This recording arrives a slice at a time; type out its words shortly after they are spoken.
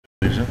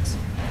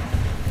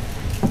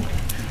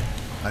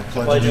I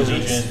pledge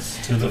allegiance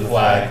to the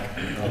flag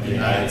of the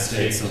United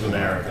States of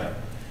America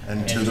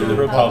and to the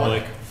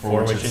republic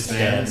for which it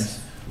stands,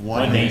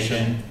 one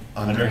nation,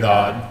 under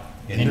God,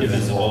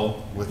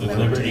 indivisible, with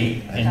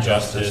liberty and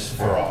justice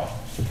for all.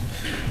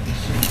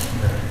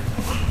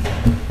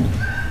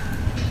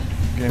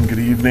 Again, good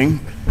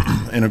evening.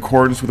 In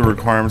accordance with the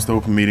requirements of the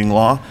open meeting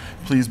law,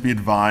 please be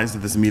advised that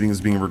this meeting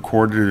is being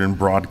recorded and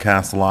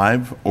broadcast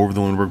live over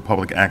the Lunenburg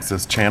Public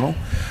Access channel,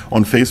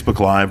 on Facebook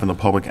Live and the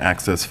Public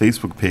Access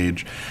Facebook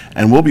page,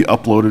 and will be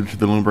uploaded to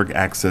the Lunenburg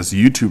Access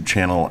YouTube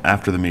channel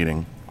after the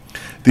meeting.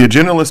 The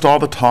agenda lists all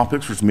the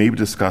topics which may be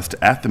discussed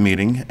at the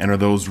meeting and are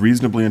those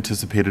reasonably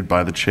anticipated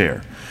by the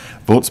chair.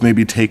 Votes may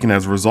be taken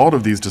as a result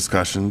of these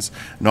discussions.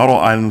 Not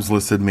all items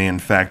listed may in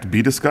fact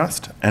be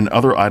discussed, and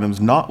other items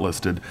not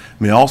listed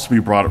may also be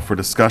brought up for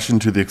discussion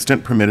to the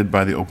extent permitted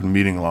by the open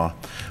meeting law.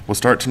 We'll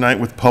start tonight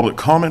with public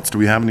comments. Do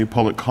we have any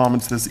public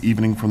comments this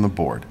evening from the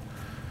board?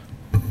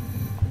 All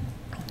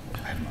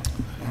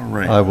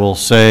right. I will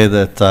say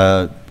that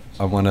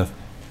I want to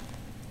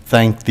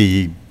thank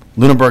the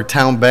Lunenburg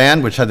Town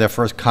Band, which had their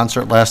first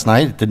concert last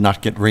night. It did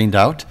not get rained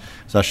out.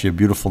 It was actually a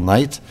beautiful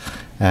night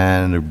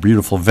and a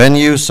beautiful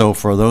venue. So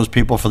for those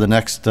people, for the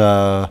next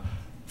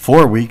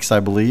 4 weeks, I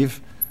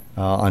believe,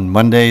 on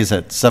Mondays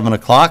at 7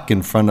 o'clock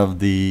in front of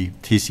the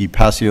TC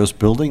Passios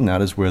building,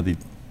 that is where the,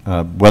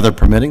 weather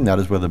permitting, that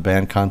is where the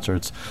band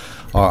concerts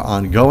are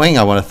ongoing.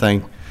 I want to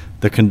thank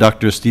the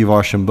conductor, Steve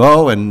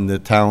Archambault, and the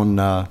town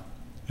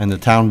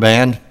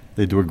band.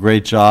 They do a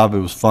great job. It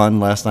was fun.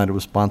 Last night it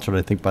was sponsored,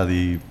 I think, by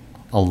the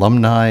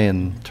alumni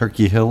and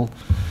Turkey Hill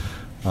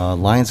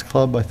Lions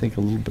Club, I think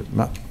a little bit,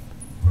 not,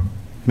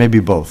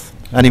 maybe both.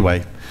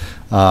 Anyway,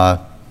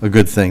 a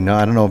good thing. Now,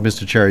 I don't know,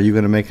 Mr. Chair, are you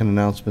going to make an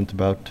announcement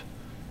about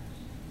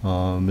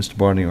Mr.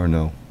 Barney or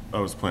no?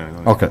 I was planning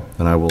on it. Okay,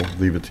 then I will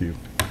leave it to you.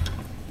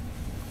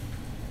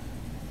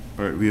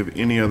 All right, we have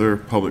any other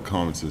public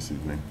comments this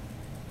evening?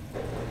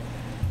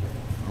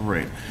 All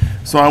right,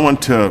 so I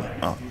want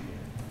to,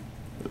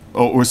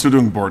 oh, we're still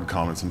doing board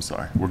comments, I'm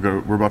sorry.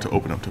 We're about to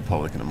open up to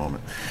public in a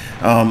moment.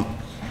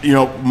 You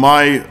know,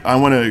 I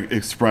want to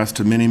express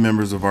to many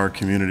members of our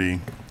community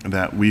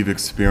that we've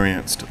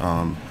experienced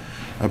a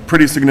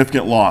pretty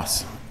significant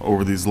loss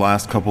over these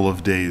last couple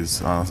of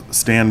days.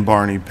 Stan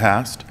Barney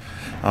passed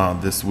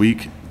this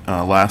week,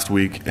 last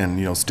week, and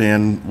you know,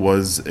 Stan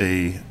was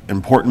an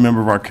important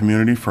member of our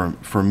community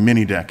for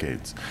many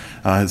decades.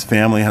 His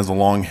family has a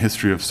long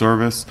history of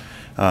service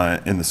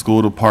in the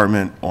school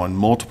department, on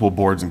multiple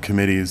boards and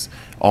committees,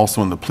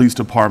 also in the police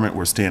department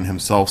where Stan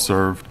himself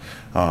served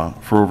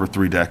for over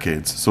 3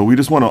 decades. So we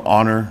just want to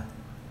honor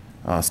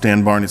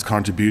Stan Barney's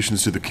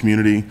contributions to the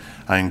community.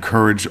 I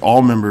encourage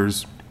all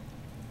members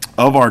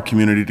of our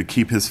community to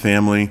keep his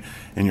family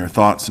in your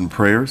thoughts and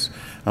prayers.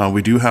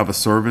 We do have a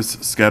service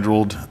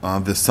scheduled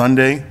this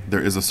Sunday.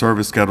 There is a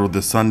service scheduled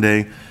this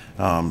Sunday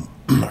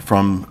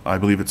from, I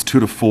believe it's 2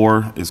 to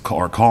 4 is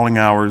our calling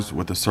hours,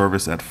 with the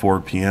service at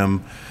 4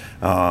 p.m.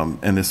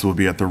 And this will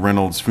be at the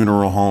Reynolds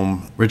Funeral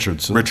Home.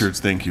 Richards,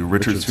 thank you.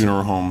 Richards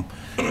Funeral Home.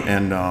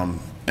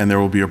 And there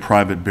will be a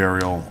private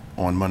burial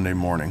on Monday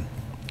morning.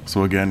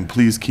 So again,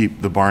 please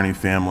keep the Barney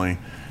family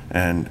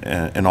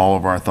and all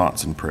of our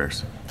thoughts and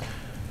prayers.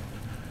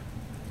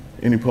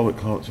 Any public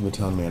comments from the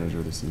town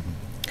manager this evening?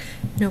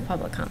 No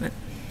public comment.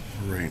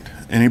 Great.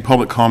 Any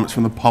public comments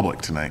from the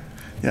public tonight?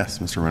 Yes,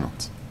 Mr.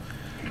 Reynolds.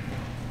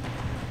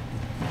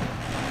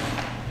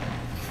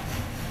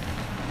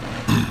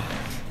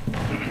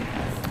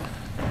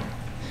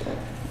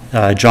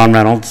 John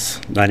Reynolds,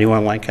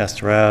 91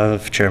 Lancaster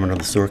Ave, Chairman of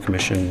the Sewer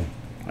Commission.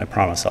 I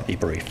promise I'll be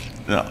brief.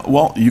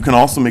 Well, you can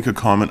also make a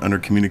comment under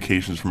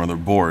communications from other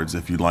boards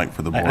if you'd like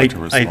for the board to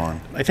respond.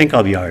 I think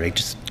I'll be all right.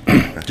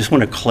 Just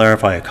want to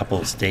clarify a couple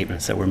of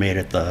statements that were made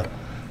at the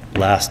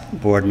last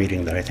board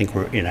meeting that I think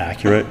were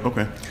inaccurate.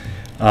 Okay.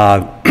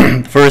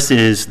 First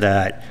is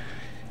that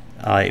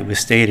it was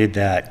stated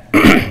that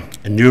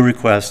a new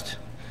request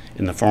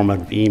in the form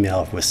of an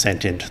email was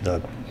sent into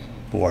the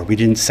board. We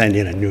didn't send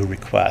in a new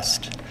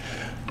request.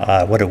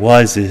 What it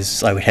was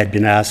is I had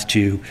been asked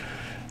to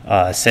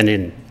send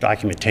in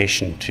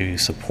documentation to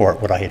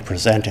support what I had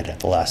presented at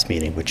the last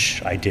meeting,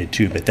 which I did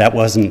too, but that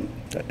wasn't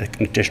an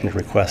additional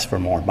request for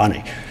more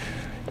money.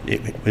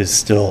 It was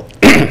still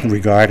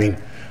regarding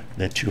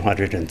the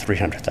 $200,000 and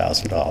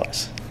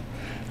 $300,000.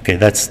 Okay,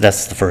 that's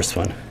the first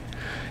one.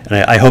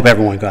 And I hope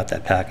everyone got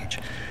that package.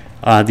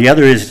 The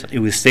other is, it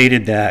was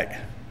stated that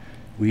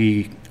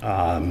we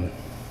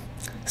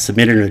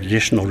submitted an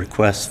additional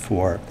request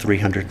for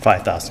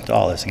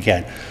 $305,000.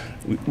 Again,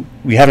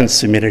 we haven't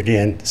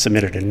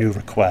submitted a new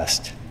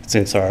request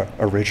since our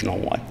original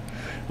one.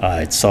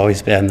 It's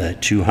always been the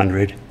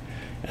 200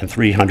 and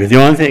 300.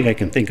 The only thing I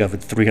can think of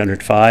at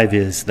 305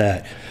 is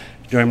that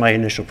during my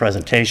initial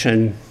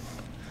presentation,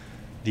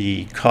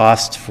 the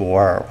cost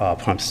for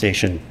pump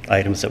station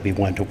items that we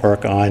wanted to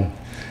work on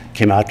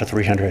came out to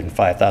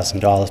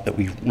 $305,000, but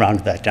we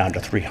rounded that down to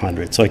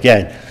 300. So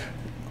again,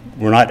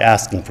 we're not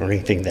asking for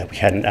anything that we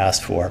hadn't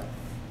asked for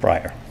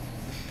prior.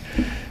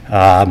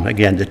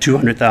 Again, the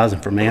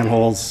 $200,000 for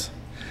manholes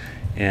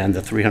and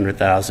the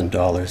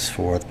 $300,000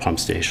 for the pump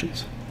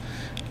stations.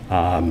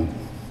 And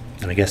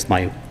I guess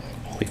my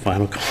only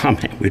final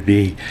comment would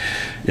be,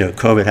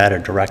 COVID had a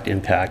direct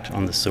impact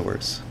on the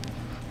sewers.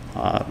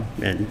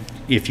 And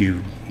if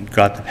you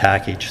got the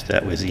package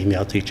that was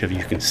emailed to each of you,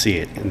 you can see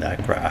it in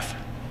that graph.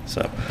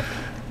 So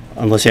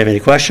unless you have any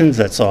questions,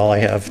 that's all I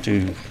have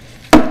to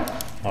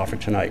offer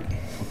tonight.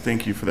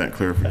 Thank you for that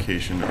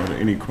clarification. Are there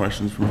any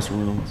questions for Mr.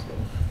 Reynolds?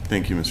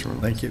 Thank you, Mr.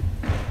 Reynolds. Thank you.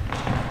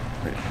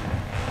 Great.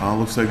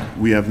 Looks like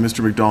we have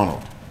Mr.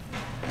 McDonald.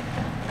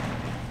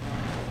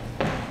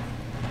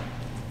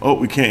 Oh,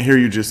 we can't hear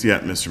you just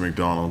yet, Mr.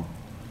 McDonald.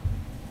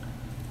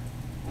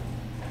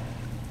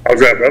 How's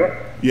that, better?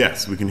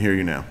 Yes, we can hear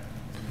you now.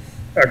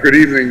 Good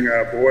evening,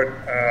 board.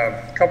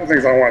 A couple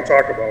things I want to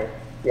talk about.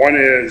 One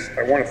is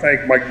I want to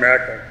thank Mike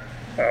Macklin.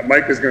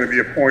 Mike is going to be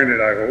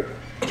appointed, I hope,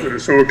 to the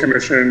sewer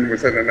commission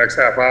within the next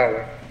half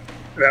hour.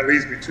 That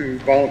leads me to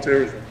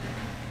volunteerism.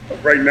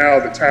 Right now,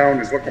 the town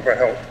is looking for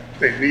help.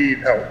 They need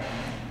help.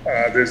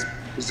 There's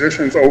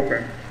positions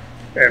open.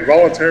 And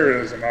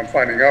volunteerism, I'm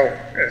finding out,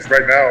 is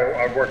right now,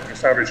 I work for the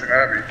Salvation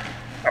Army.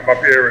 I'm up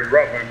here in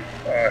Rutland,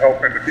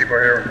 helping the people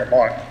here in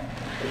Vermont.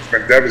 It's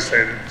been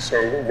devastated, so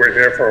we're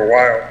here for a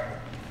while.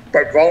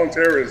 But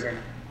volunteerism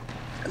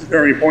is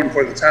very important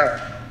for the town.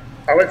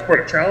 I like to put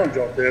a challenge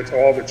out there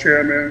to all the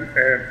chairmen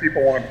and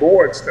people on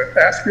boards to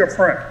ask your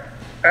friend,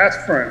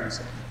 ask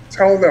friends,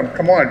 tell them,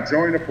 come on,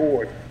 join a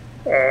board,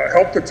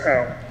 help the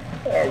town.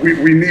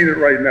 We need it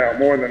right now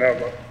more than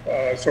ever.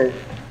 So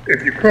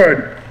if you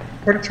could,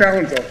 put a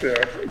challenge out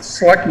there.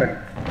 Selectmen,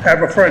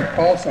 have a friend,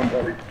 call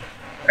somebody.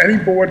 Any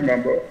board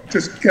member,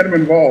 just get them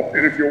involved.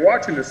 And if you're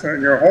watching this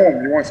in your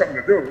home, you want something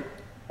to do,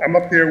 I'm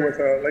up here with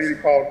a lady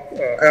called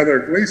Heather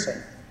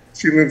Gleason.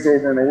 She lives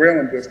over in the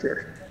Whalen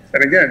district.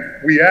 And again,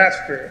 we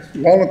ask her,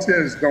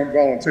 volunteers don't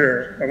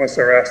volunteer unless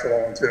they're asked to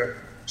volunteer.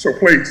 So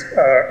please,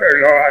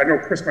 I know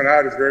Chris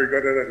Menard is very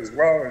good at it as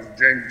well, as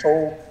James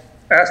told.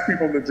 Ask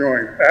people to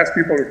join, ask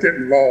people to get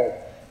involved.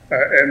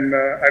 And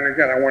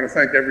again, I want to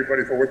thank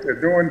everybody for what they're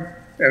doing.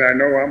 And I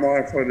know I'm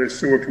on for the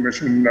sewer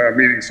commission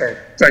meeting. So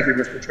thank you,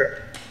 Mr.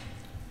 Chair.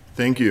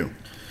 Thank you.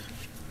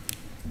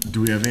 Do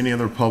we have any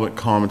other public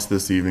comments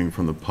this evening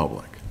from the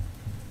public?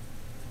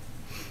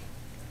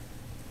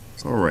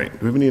 All right. Do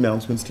we have any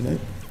announcements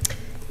tonight?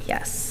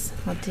 Yes,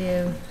 I'll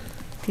do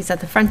these at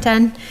the front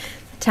end.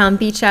 Town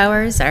beach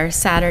hours are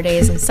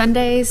Saturdays and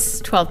Sundays,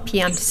 12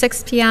 p.m. to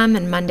 6 p.m.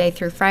 and Monday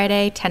through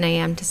Friday, 10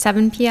 a.m. to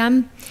 7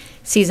 p.m.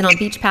 Seasonal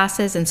beach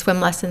passes and swim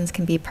lessons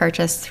can be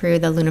purchased through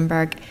the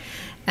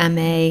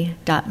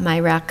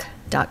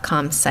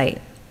lunenburgma.myrec.com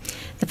site.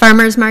 The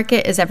farmers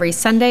market is every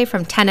Sunday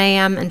from 10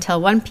 a.m.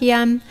 until 1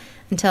 p.m.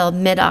 until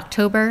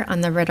mid-October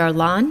on the Ritter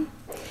Lawn.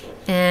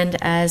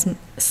 And as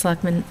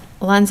Selectman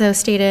Alonso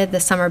stated, the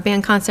summer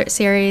band concert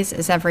series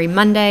is every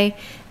Monday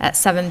at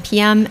 7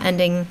 p.m.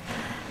 ending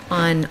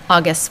on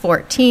August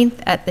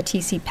 14th at the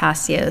TC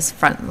Pasio's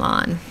front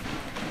lawn.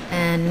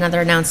 And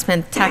another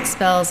announcement, tax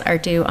bills are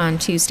due on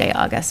Tuesday,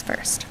 August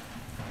 1st.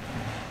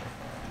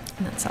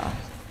 And that's all.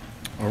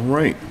 All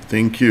right.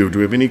 Thank you. Do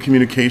we have any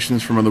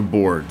communications from other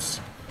boards?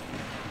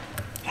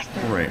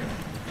 All right.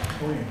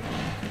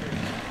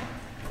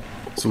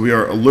 So we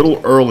are a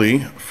little early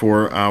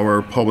for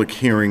our public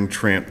hearing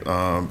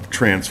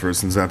transfer,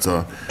 since that's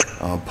a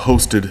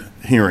posted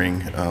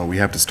hearing. We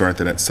have to start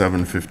that at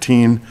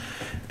 7:15,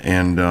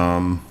 and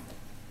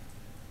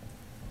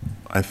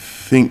I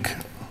think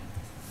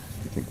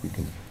we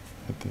can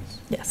hit this.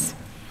 Yes.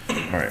 All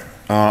right.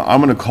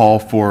 I'm going to call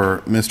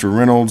for Mr.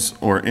 Reynolds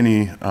or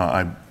any.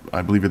 I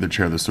believe you're the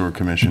chair of the sewer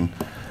commission.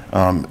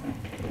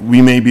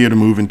 We may be able to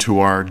move into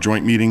our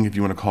joint meeting if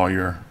you want to call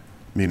your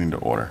meeting to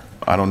order.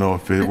 I don't know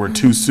if we're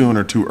too soon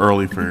or too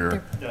early for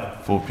your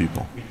full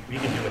people. We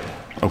can do it.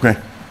 Okay.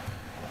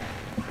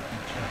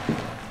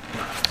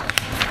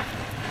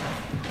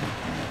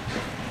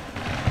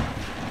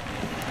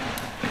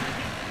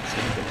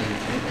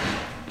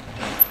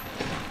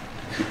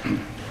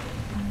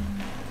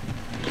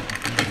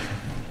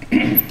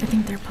 I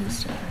think they're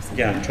posted.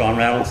 Yeah, I'm John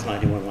Reynolds,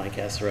 91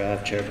 Lancaster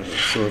Ave, Chairman of the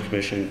Sewer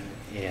Commission,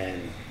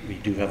 and we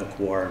do have a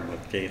quorum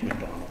with Dave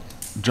McDonald.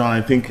 John,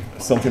 I think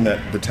something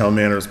that the town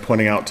manager is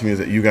pointing out to me is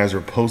that you guys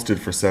are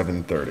posted for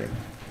 7:30.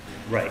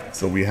 Right.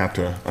 So we have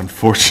to,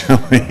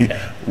 unfortunately,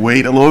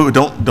 wait a little.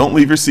 Don't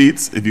leave your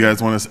seats if you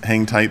guys want to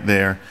hang tight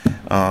there.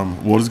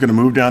 We're just going to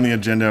move down the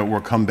agenda.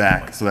 We'll come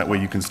back so that way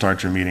you can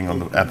start your meeting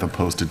at the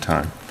posted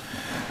time.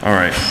 All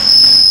right.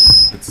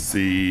 Let's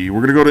see. We're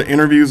going to go to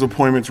interviews,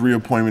 appointments,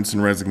 reappointments,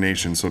 and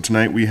resignations. So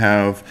tonight we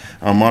have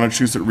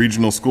Montechusett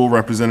Regional School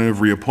Representative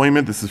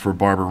reappointment. This is for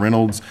Barbara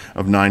Reynolds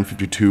of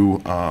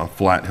 952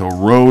 Flat Hill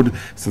Road.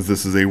 Since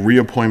this is a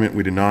reappointment,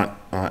 we did not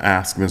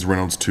ask Ms.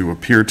 Reynolds to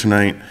appear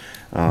tonight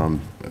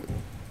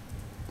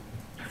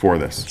for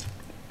this.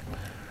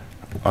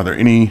 Are there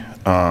any,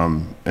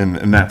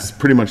 and that's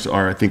pretty much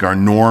I think our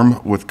norm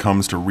when it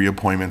comes to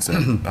reappointments,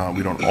 and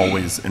we don't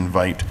always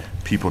invite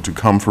people to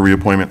come for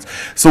reappointments.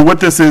 So what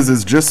this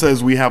is just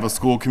as we have a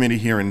school committee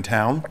here in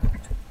town,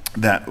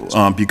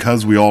 that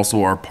because we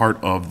also are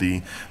part of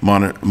the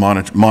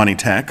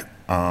Monty-Tech,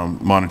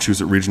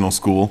 Montechusett Regional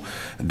School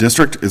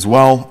District as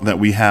well, that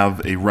we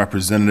have a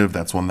representative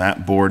that's on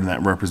that board, and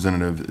that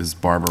representative is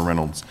Barbara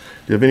Reynolds. Do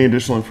you have any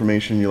additional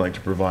information you'd like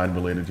to provide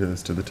related to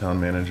this to the town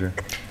manager?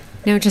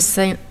 No, just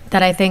saying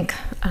that I think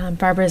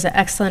Barbara is an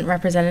excellent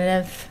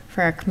representative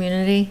for our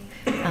community.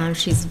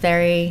 She's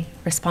very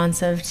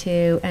responsive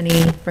to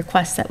any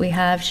requests that we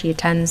have. She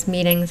attends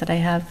meetings that I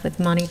have with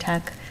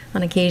Monty-Tech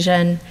on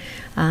occasion.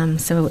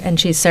 And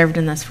she's served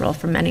in this role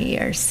for many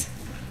years.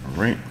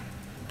 All right.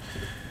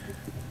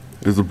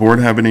 Does the board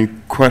have any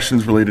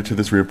questions related to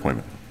this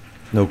reappointment?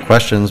 No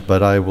questions,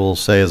 but I will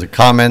say as a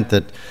comment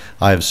that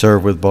I have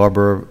served with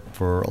Barbara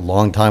for a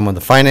long time on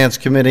the Finance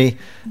Committee,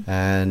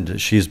 and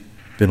she's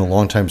been a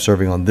long time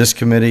serving on this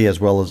committee as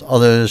well as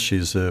others.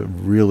 She's a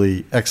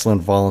really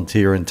excellent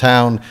volunteer in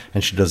town,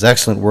 and she does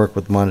excellent work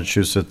with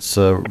Montechusett's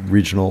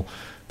regional,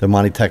 the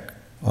Monty-Tech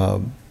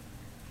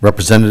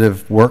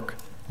representative work,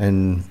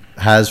 and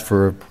has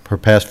for her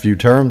past few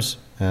terms.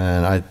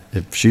 And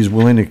if she's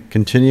willing to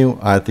continue,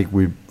 I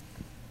think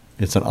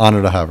it's an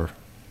honor to have her.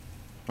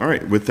 All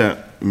right. With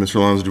that, Mr.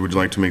 Alonso, would you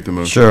like to make the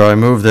motion? Sure. I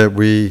move that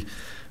we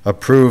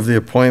approve the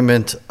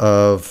appointment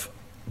of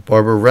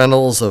Barbara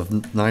Reynolds of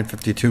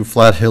 952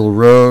 Flat Hill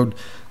Road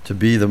to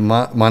be the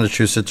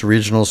Montechusetts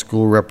Regional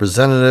School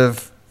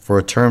Representative for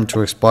a term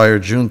to expire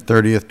June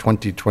 30th,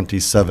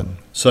 2027.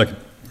 Second.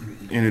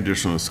 Any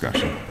additional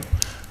discussion?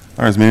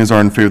 All right, as many as are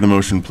in favor of the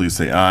motion, please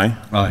say aye.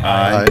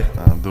 Aye.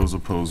 Those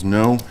opposed,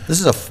 no. This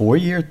is a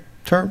 4-year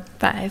term?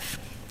 5.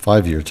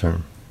 5-year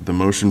term. The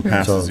motion So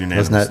passes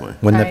unanimously.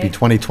 wouldn't that be Right.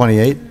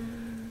 2028?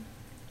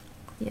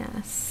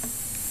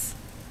 Yes.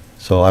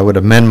 So I would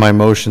amend my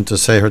motion to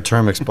say her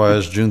term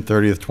expires June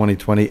 30th,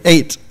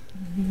 2028.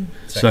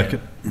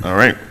 Second. All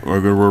right,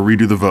 we'll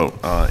redo the vote.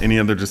 Any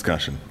other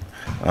discussion?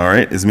 All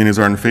right, as many as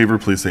are in favor,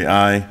 please say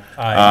aye.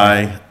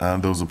 Aye.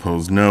 Those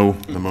opposed, no.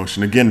 The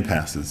motion again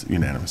passes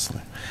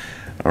unanimously.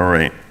 All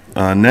right,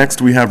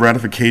 next we have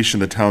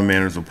ratification of the town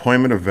manager's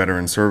appointment of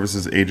Veteran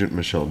Services Agent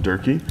Michelle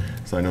Durkee.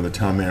 So I know the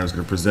town manager is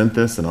going to present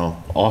this, and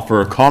I'll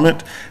offer a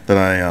comment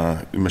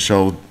that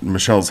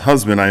Michelle's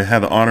husband, I had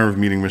the honor of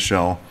meeting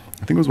Michelle,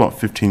 I think it was about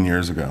 15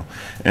 years ago.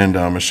 And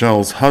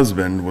Michelle's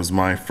husband was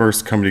my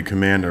first company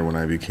commander when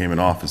I became an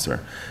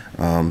officer.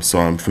 So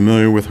I'm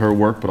familiar with her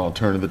work, but I'll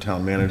turn to the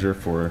town manager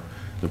for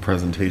the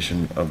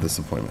presentation of this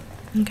appointment.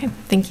 Okay,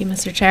 thank you,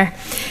 Mr. Chair.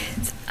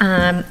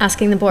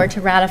 Asking the board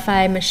to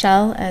ratify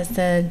Michelle as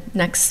the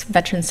next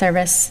Veteran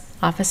Service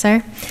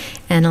Officer,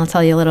 and I'll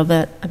tell you a little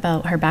bit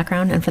about her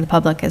background and for the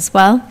public as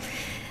well.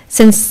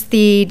 Since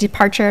the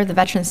departure of the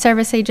Veteran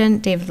Service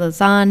Agent, David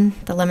Lazan,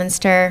 the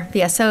Leominster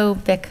VSO,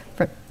 Vic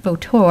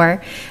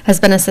Votor, has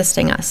been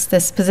assisting us.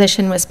 This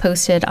position was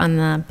posted on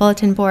the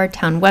bulletin board,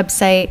 town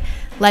website,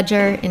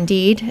 Ledger,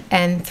 Indeed,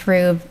 and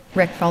through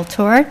Rick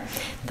Votor,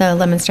 the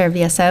Leominster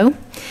VSO.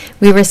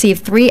 We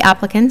received 3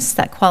 applicants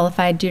that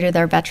qualified due to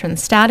their veteran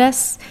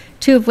status,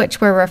 2 of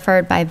which were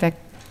referred by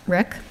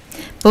Rick.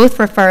 Both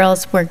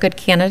referrals were good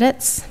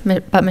candidates,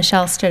 but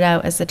Michelle stood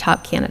out as the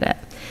top candidate.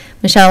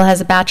 Michelle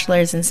has a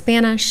bachelor's in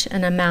Spanish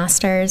and a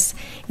master's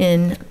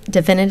in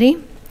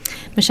divinity.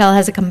 Michelle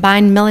has a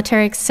combined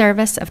military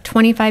service of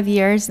 25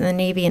 years in the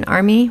Navy and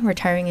Army,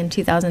 retiring in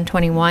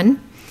 2021.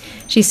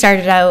 She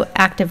started out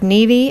active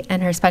Navy,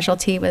 and her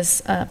specialty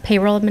was a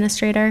payroll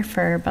administrator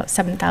for about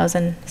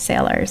 7,000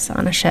 sailors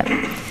on a ship.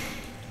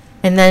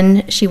 And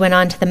then she went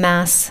on to the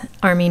Mass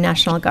Army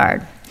National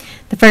Guard.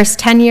 The first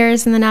 10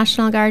 years in the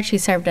National Guard, she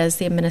served as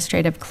the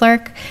administrative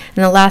clerk,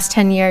 and the last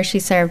 10 years, she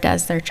served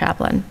as their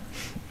chaplain.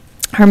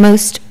 Her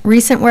most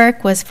recent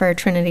work was for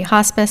Trinity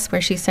Hospice, where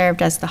she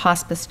served as the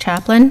hospice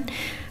chaplain.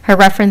 Her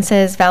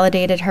references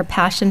validated her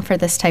passion for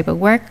this type of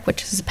work,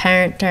 which was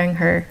apparent during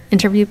her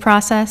interview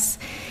process,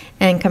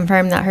 and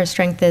confirmed that her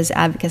strength is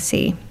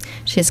advocacy.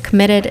 She is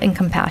committed and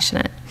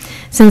compassionate.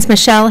 Since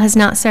Michelle has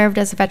not served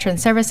as a veteran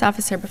service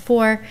officer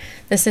before,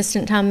 the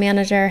assistant town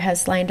manager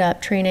has lined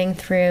up training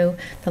through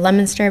the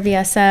Leominster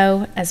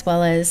VSO as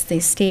well as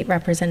the state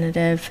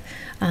representative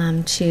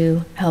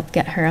to help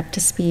get her up to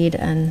speed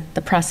and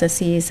the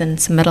processes and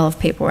submittal of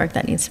paperwork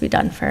that needs to be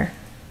done for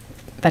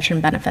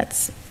veteran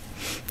benefits.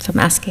 So I'm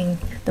asking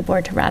the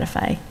board to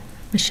ratify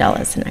Michelle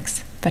as the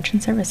next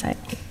veteran service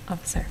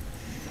officer.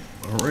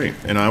 All right,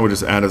 and I would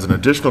just add as an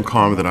additional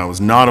comment that I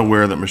was not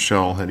aware that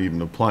Michelle had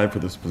even applied for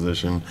this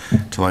position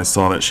until I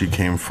saw that she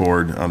came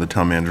forward. The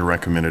town manager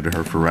recommended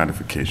her for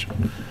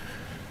ratification.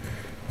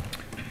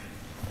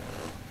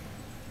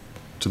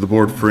 To the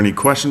board for any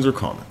questions or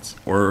comments,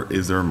 or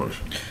is there a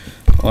motion?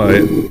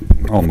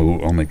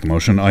 I'll make the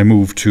motion. I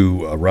move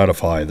to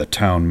ratify the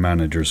town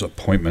manager's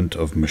appointment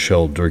of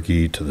Michelle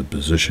Durkee to the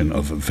position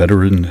of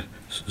Veteran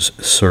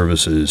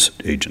Services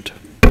Agent.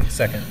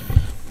 Second.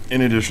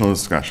 Any additional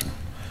discussion?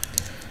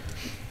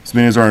 As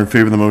many as are in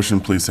favor of the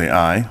motion, please say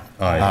aye.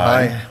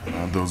 Aye.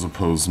 Those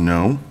opposed,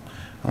 no.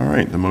 All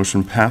right, the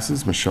motion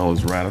passes. Michelle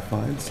is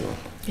ratified, so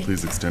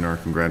please extend our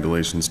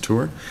congratulations to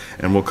her.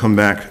 And we'll come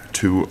back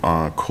to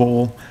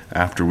Cole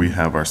after we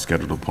have our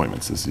scheduled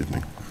appointments this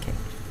evening.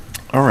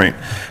 All right,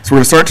 so we're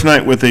going to start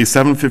tonight with a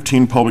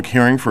 7:15 public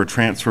hearing for a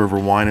transfer of a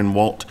wine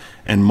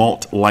and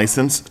malt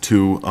license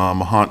to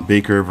Mahant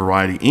Baker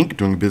Variety, Inc.,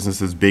 doing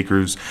business as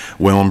Baker's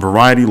Whalen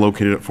Variety,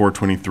 located at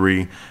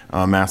 423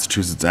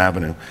 Massachusetts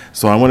Avenue.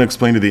 So I want to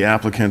explain to the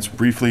applicants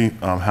briefly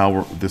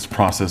how this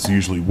process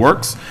usually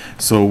works.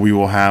 So we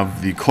will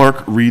have the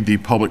clerk read the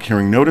public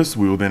hearing notice.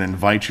 We will then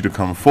invite you to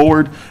come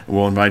forward.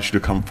 We'll invite you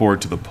to come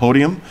forward to the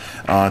podium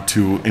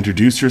to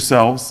introduce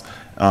yourselves.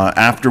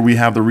 After we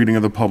have the reading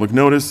of the public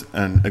notice,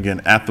 and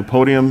again, at the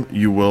podium,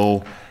 you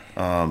will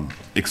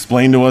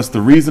explain to us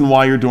the reason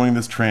why you're doing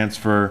this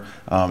transfer.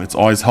 It's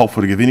always helpful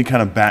to give any kind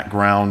of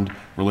background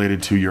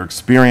related to your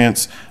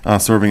experience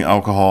serving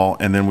alcohol,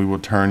 and then we will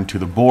turn to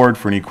the board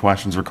for any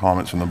questions or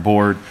comments from the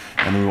board,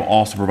 and we will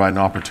also provide an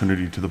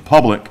opportunity to the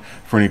public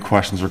for any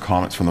questions or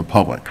comments from the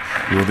public.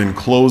 We will then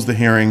close the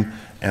hearing,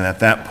 and at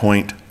that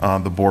point,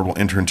 the board will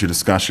enter into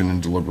discussion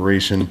and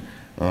deliberation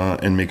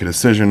and make a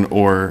decision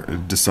or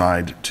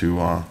decide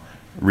to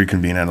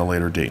reconvene at a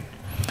later date.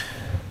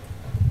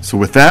 So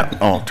with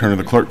that, I'll turn to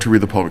the clerk to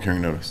read the public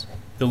hearing notice.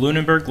 The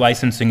Lunenburg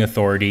Licensing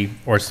Authority,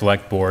 or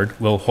Select Board,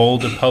 will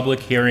hold a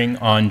public hearing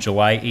on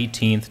July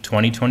 18th,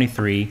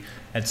 2023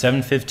 at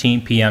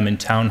 7:15 p.m. in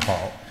Town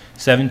Hall,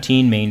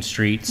 17 Main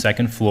Street,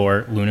 2nd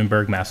floor,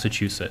 Lunenburg,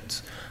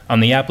 Massachusetts, on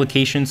the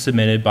application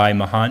submitted by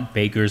Mahant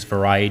Baker's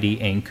Variety,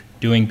 Inc.,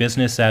 doing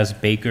business as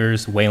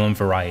Baker's Whalen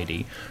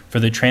Variety,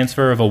 for the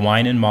transfer of a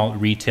wine and malt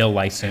retail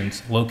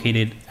license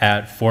located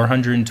at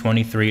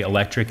 423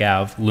 Electric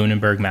Ave,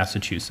 Lunenburg,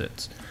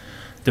 Massachusetts.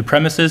 The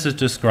premises is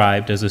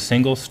described as a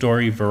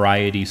single-story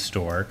variety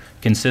store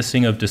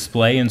consisting of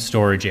display and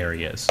storage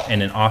areas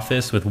and an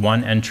office with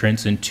one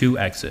entrance and two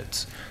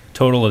exits,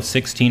 total of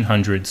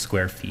 1,600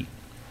 square feet.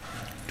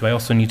 Do I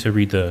also need to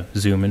read the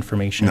Zoom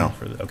information? No.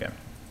 Okay.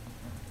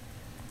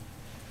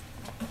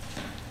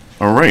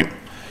 All right.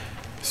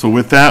 So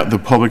with that, the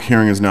public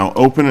hearing is now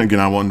open. Again,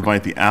 I will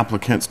invite the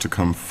applicants to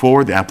come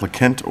forward, the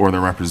applicant or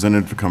their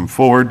representative to come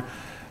forward.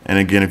 And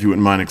again, if you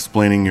wouldn't mind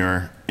explaining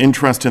your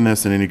interest in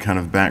this and any kind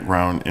of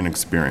background and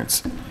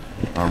experience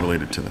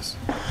related to this.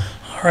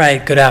 All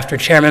right, good afternoon,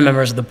 Chairman,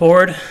 members of the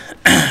board.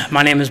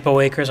 My name is Bo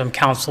Akers. I'm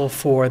counsel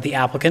for the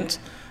applicant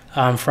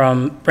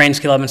from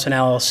Brainsky Levinson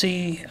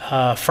LLC,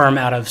 a firm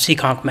out of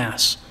Seekonk,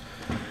 Mass.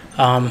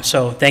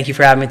 So thank you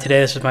for having me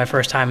today. This is my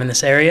first time in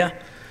this area.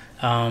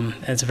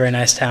 It's a very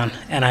nice town,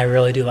 and I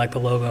really do like the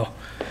logo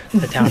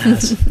the town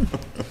has.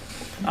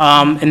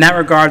 In that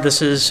regard,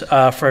 this is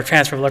for a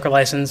transfer of liquor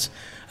license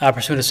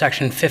pursuant to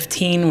Section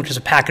 15, which is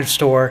a package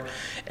store,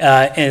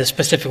 and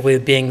specifically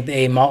being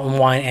a malt and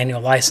wine annual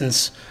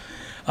license.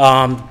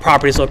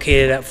 Property is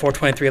located at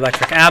 423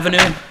 Electric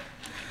Avenue.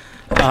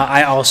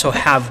 I also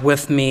have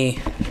with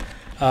me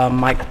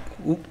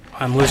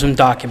I'm losing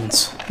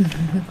documents.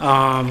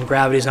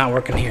 Gravity's not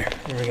working here.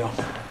 There we go.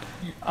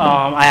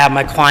 I have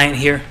my client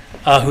here,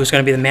 who's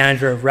going to be the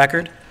manager of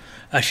record,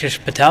 Ashish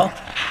Patel.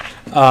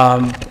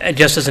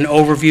 Just as an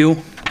overview,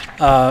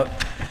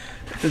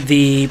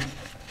 the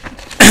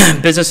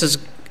business's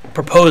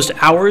proposed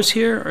hours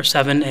here are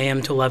 7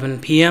 a.m. to 11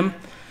 p.m.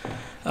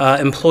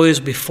 Employees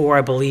before,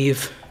 I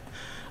believe,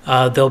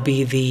 they'll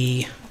be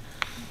the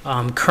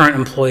current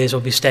employees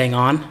will be staying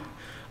on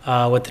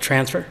with the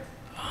transfer.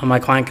 My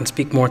client can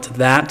speak more to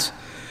that.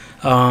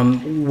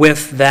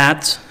 With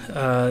that,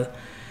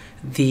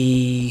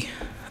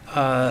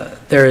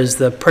 there is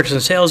the purchase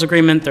and sales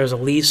agreement, there's a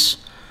lease,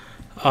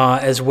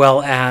 as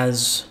well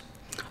as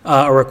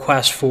a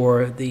request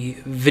for the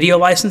video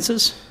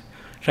licenses,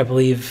 which I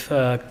believe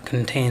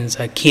contains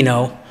a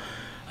Keno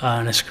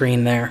and a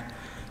screen there.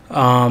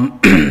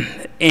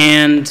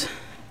 And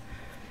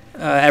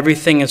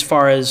everything as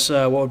far as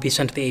what would be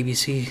sent to the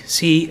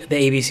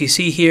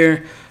ABCC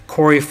here,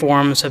 Corey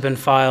forms have been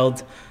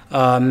filed,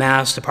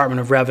 Mass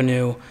Department of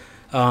Revenue,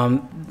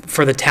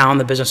 for the town,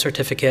 the business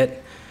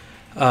certificate,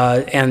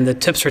 and the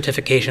tip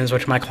certifications,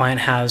 which my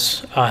client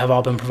has, have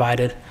all been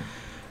provided.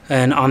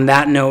 And on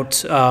that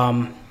note,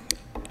 and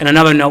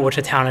another note which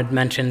the town had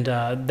mentioned,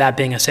 that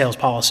being a sales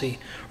policy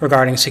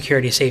regarding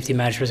security, safety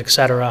measures, et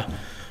cetera,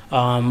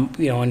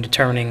 in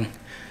determining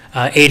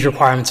age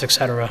requirements, et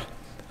cetera.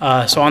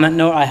 So on that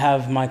note, I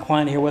have my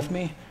client here with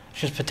me,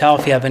 Ashish Patel,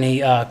 if you have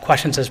any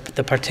questions as to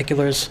the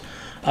particulars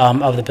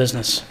of the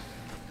business.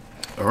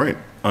 All right,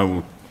 I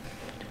will.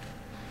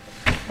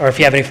 Or if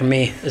you have any for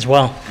me as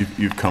well.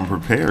 You've come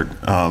prepared.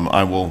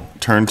 I will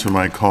turn to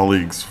my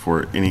colleagues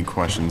for any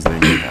questions they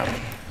may have.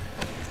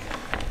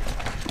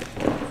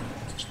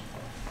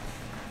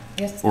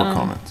 Yes, or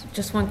comments.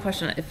 Just one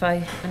question. If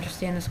I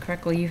understand this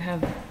correctly, you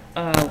have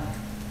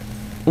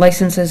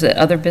licenses at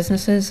other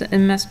businesses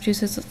in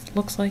Massachusetts, it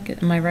looks like.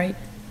 Am I right?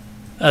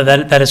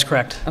 That is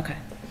correct. Okay.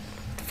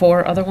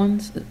 4 other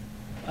ones?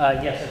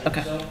 Yes.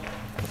 Okay. So.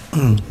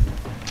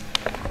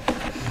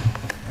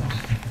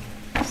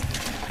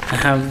 I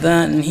have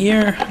that in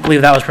here. I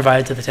believe that was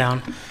provided to the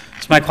town.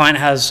 So my client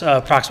has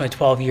approximately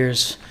 12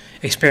 years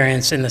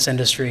experience in this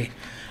industry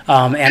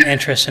and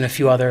interest in a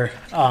few other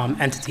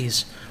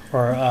entities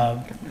or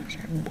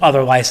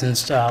other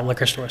licensed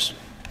liquor stores.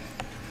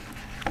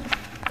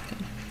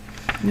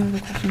 No other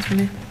questions for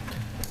me?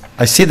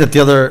 I see that the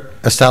other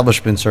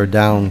establishments are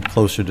down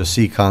closer to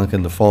Seekonk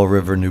and the Fall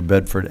River, New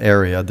Bedford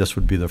area. This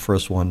would be the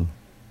first one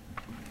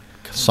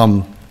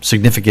some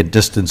significant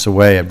distance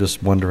away. I'm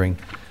just wondering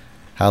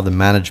how the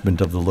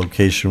management of the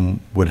location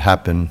would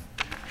happen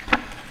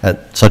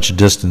at such a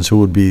distance. Who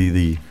would be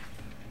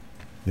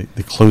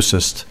the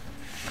closest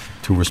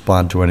to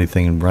respond to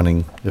anything and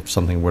running if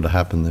something were to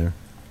happen there?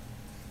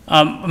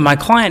 My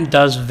client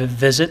does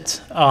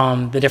visit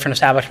the different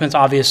establishments.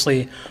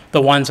 Obviously,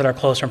 the ones that are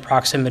closer in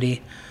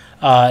proximity,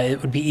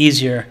 it would be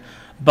easier.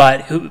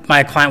 But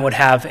my client would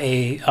have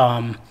a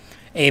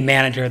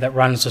manager that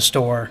runs the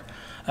store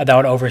that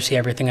would oversee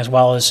everything, as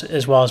well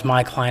as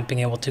my client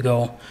being able to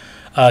go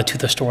to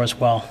the store as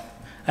well.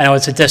 I know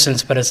it's a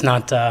distance, but it's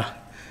not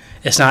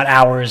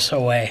hours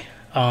away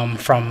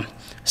from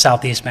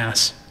Southeast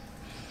Mass.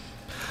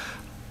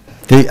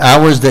 The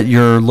hours that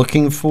you're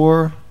looking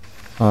for,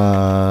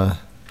 well,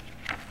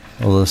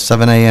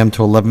 7 a.m.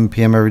 to 11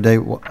 p.m. every day.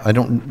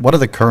 What are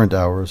the current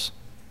hours?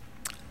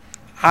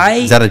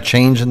 Is that a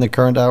change in the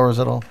current hours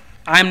at all?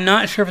 I'm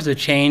not sure if it's a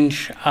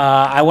change.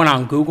 I went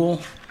on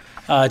Google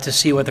to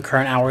see what the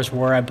current hours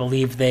were. I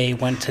believe they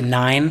went to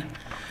 9.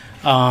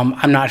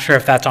 I'm not sure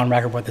if that's on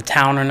record with the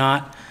town or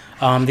not.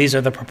 These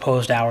are the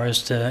proposed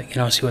hours to,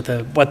 see what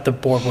the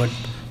board would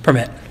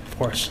permit, of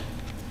course.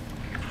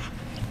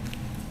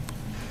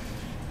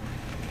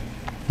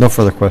 No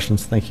further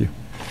questions. Thank you.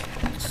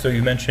 So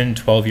you mentioned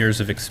 12 years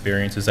of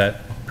experience. Is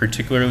that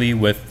particularly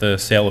with the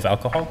sale of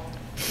alcohol?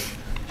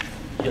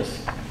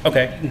 Yes.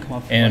 Okay. You can come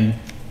up. And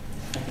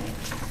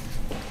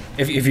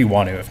if you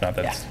want to, if not,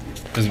 that's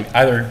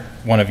either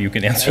one of you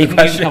can answer the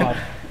question.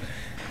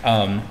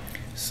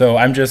 So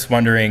I'm just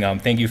wondering,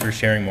 thank you for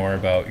sharing more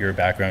about your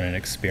background and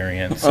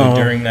experience. So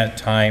during that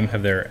time,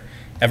 have there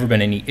ever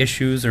been any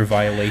issues or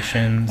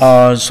violations?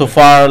 So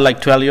far, like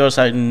 12 years,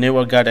 I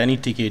never got any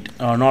ticket,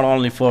 not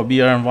only for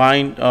beer and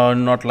wine,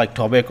 not like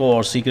tobacco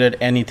or cigarette,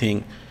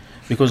 anything.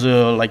 Because we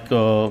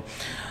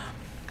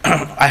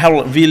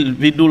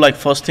do like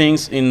first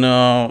things in,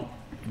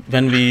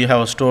 when we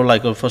have a store,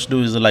 like first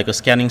do is like a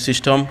scanning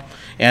system,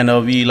 and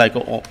we like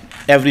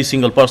every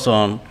single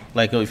person,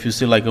 like if you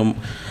see like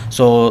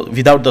so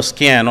without the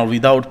scan or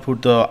without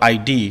put the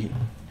ID,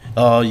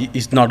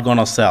 it's not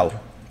gonna sell.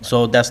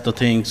 So that's the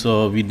thing.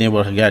 So we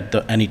never get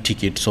any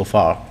ticket so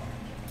far.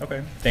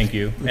 Okay, thank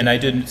you. And I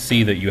didn't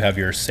see that you have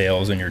your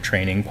sales and your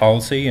training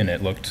policy, and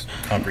it looked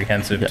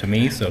comprehensive to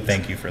me. So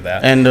thank you for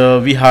that. And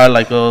we hire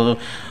like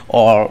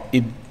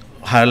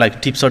hire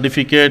like tip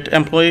certificate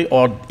employee,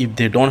 or if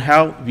they don't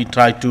have, we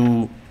try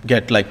to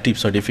get like tip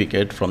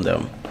certificate from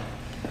them.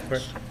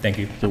 Thank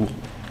you. So,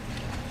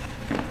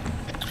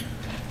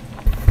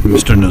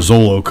 Mr.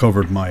 Nizzolo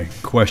covered my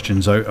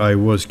questions.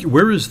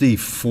 Where is the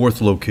fourth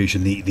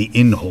location, the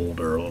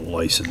in-holder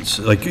license?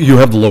 Like, you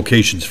have the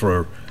locations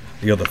for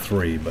the other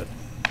three, but.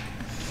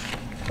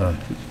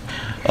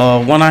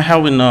 one I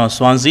have in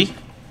Swansea,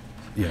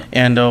 Yeah.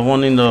 and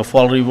one in the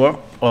Fall River,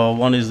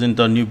 one is in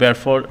the New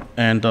Bedford,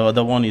 and the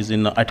other one is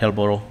in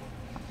Attleboro.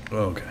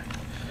 Okay.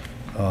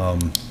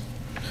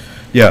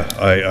 Yeah,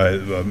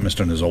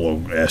 Mr.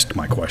 Nizzolo asked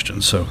my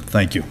questions, so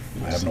thank you.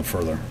 I have no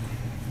further.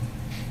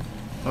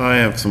 I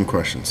have some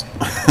questions.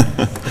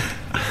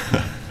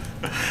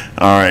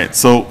 All right,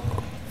 so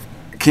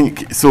can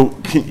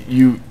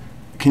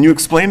you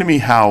explain to me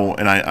how,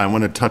 and I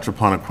want to touch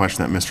upon a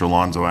question that Mr.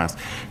 Alonso asked.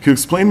 Can you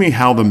explain to me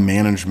how the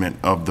management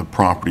of the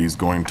property is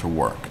going to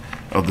work,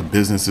 of the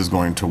business is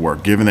going to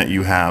work, given that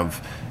you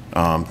have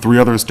 3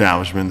 other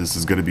establishments, this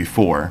is going to be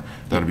 4,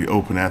 that'll be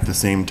open at the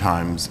same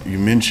times. You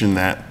mentioned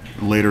that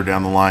later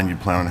down the line you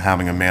plan on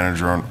having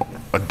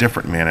a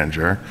different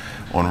manager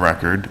on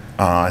record.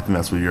 I think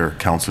that's what your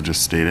counsel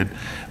just stated.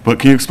 But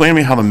can you explain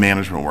to me how the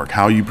management work,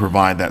 how you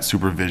provide that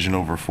supervision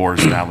over 4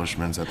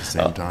 establishments at the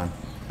same time?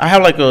 I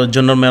have like a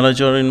general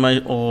manager in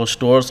my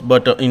stores,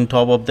 but in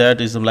top of that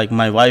is like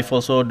my wife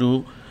also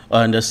do,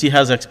 and she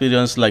has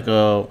experience like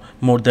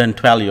more than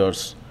 12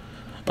 years.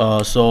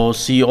 So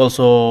she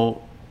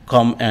also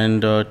come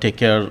and take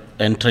care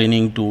and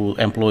training to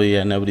employee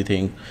and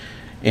everything.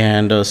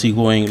 And she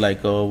going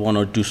like 1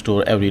 or 2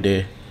 store every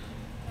day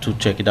to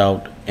check it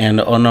out.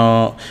 And on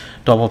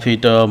top of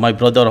it, my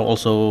brother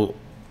also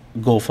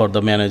go for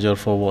the manager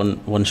for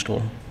one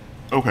store.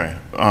 Okay,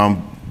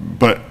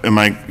 but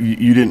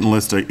you didn't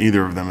list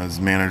either of them as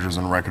managers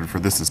on record for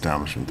this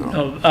establishment,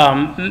 though?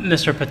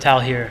 Mr.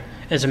 Patel here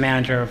is a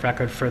manager of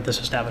record for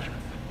this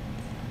establishment.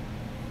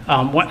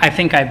 I'll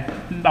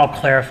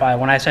clarify.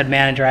 When I said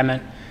manager, I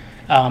meant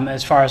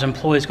as far as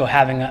employees go,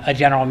 having a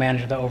general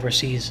manager that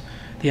oversees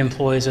the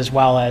employees, as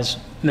well as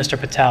Mr.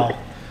 Patel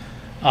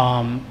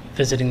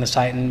visiting the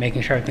site and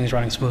making sure everything's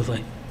running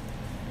smoothly.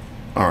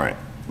 All right.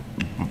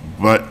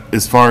 But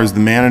as far as the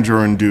manager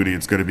on duty,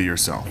 it's going to be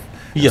yourself.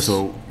 Yes.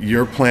 So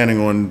you're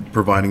planning on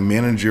providing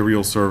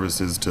managerial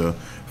services to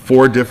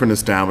 4 different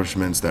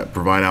establishments that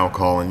provide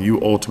alcohol, and you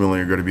ultimately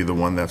are going to be the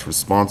one that's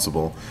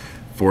responsible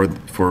for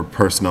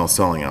personnel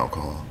selling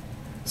alcohol.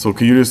 So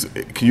can you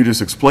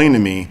just explain to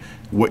me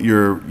what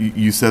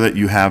you said that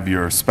you have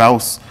your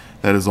spouse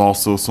that is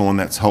also someone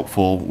that's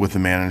helpful with the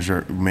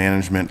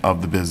management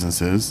of the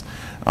businesses.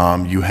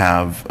 You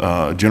have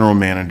a general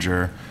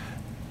manager.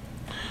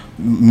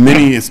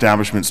 Many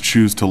establishments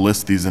choose to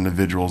list these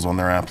individuals on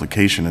their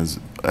application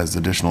as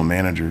additional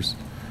managers.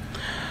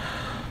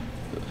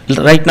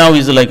 Right now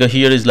is like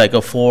here is like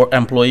a 4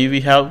 employee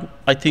we have,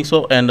 I think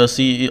so, and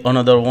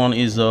another one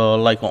is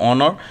like an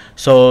owner.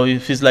 So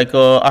if it's like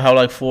I have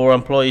like 4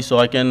 employees, so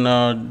I can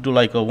do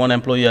like 1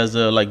 employee as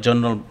like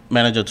general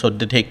manager, so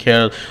they take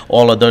care of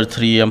all other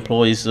 3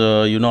 employees,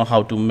 you know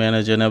how to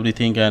manage and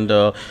everything, and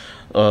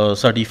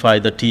certify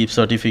the TIP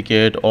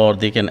certificate, or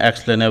they can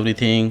explain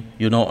everything,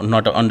 you know,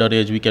 not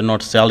underage, we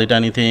cannot sell it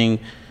anything,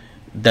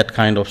 that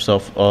kind of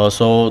stuff.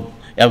 So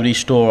every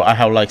store I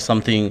have like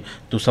something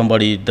to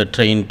somebody that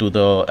trained to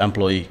the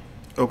employee.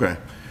 Okay.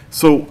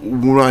 So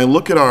when I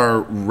look at our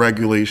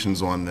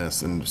regulations on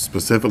this, and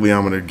specifically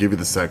I'm going to give you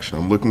the section,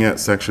 I'm looking at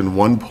section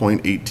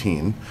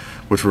 1.18,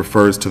 which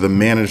refers to the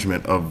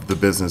management of the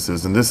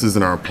businesses, and this is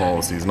in our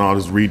policies, and I'll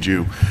just read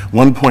you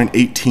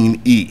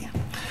 1.18E.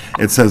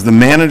 It says the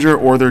manager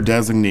or their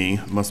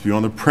designee must be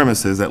on the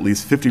premises at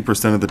least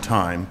 50% of the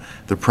time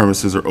the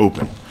premises are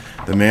open.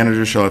 The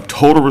manager shall have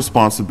total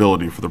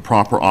responsibility for the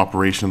proper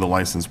operation of the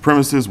licensed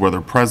premises, whether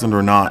present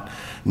or not.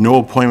 No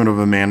appointment of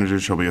a manager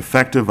shall be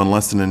effective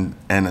unless and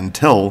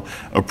until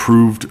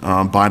approved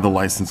by the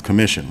license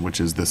commission,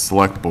 which is the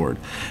select board.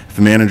 If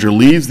the manager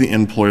leaves the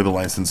employ of the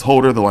license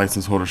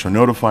holder shall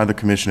notify the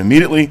commission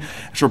immediately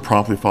and shall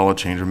promptly file a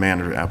change of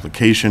manager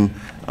application.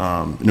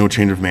 No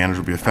change of manager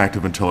will be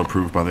effective until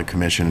approved by the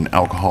commission and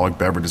Alcoholic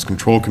Beverages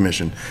Control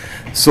Commission.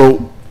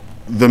 So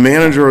the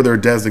manager or their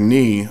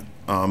designee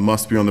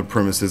must be on the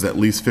premises at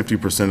least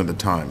 50% of the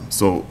time.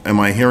 So am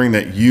I hearing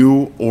that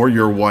you or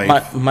your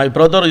wife? My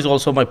brother is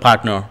also my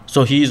partner,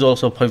 so he is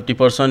also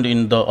 50%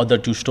 in the other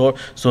 2 stores,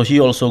 so he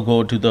also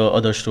go to the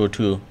other store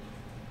too.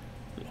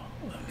 Let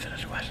me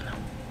finish the question now.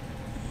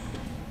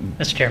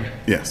 Mr. Chairman.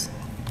 Yes.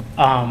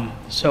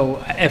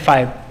 So if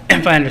I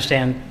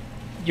understand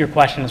your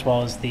question as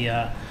well as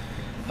the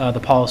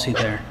policy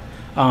there,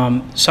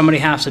 somebody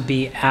has to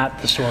be at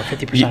the store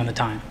 50% of the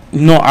time.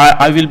 No,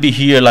 I will be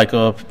here like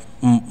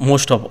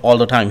most of all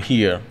the time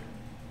here,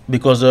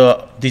 because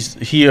this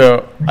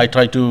here I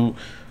try to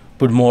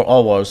put more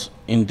hours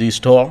in this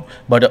store,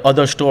 but the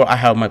other store I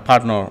have my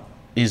partner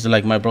is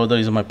like my brother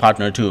is my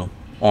partner too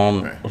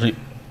on, Right.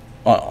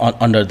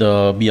 Under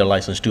the beer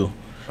license too.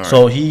 All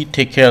So right. he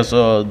take care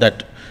of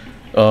that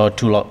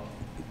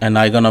and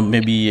I gonna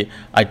maybe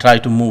I try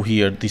to move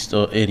here this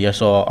area,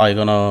 so I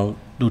gonna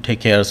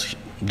take care of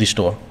this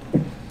store.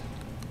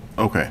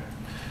 Okay.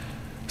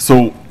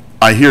 So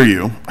I hear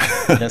you.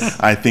 Yes.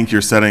 I think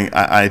you're setting,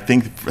 I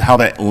think how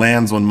that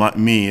lands on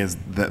me is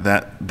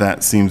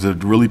that seems a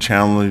really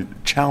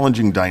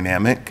challenging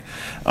dynamic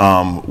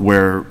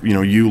where, you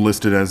know, you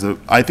listed as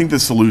I think the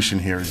solution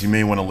here is you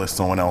may want to list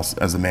someone else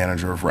as a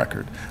manager of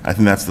record. I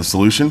think that's the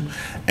solution.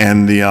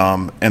 And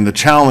the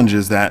challenge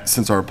is that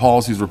since our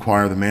policies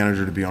require the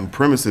manager to be on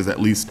premises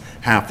at least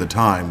half the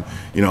time,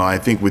 you know, I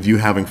think with you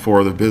having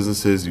 4 other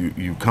businesses,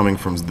 you coming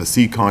from the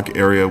Seekonk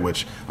area,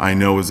 which I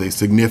know is a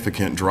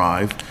significant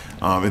drive,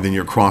 and then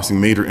you're crossing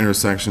major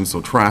intersections,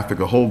 so traffic,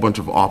 a whole bunch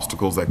of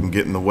obstacles that can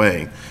get in the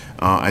way.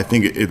 I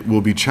think it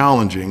will be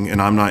challenging,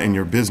 and I'm not in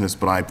your business,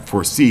 but I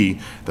foresee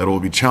that it will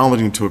be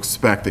challenging to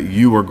expect that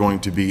you are going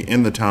to be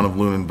in the town of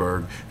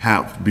Lunenburg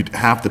half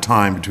the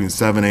time between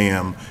 7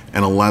 a.m.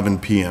 and 11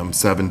 p.m.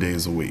 7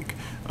 days a week,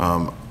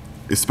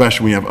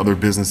 especially when you have other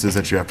businesses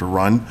that you have to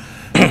run.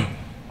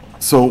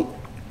 So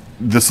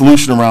the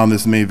solution around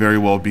this may very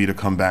well be to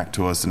come back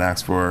to us and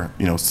ask for,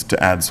 you know,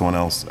 to add someone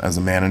else as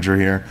a manager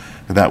here.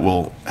 That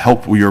will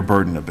help your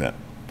burden a bit.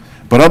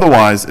 But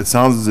otherwise, it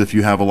sounds as if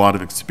you have a lot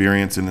of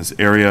experience in this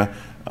area.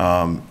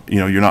 You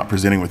know, you're not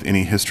presenting with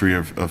any history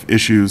of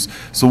issues.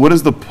 So what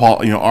is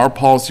our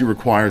policy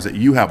requires that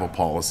you have a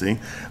policy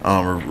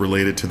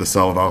related to the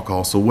sale of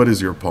alcohol. So what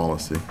is your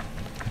policy?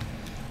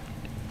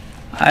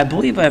 I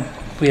believe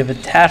we have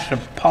attached a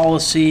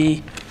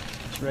policy,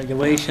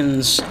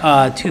 regulations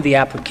to the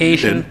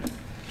application.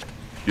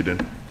 You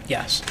did?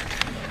 Yes.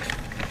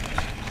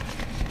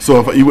 So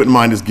if you wouldn't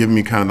mind just giving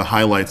me kind of the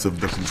highlights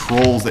of the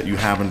controls that you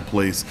have in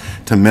place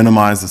to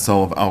minimize the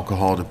sale of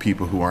alcohol to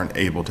people who aren't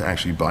able to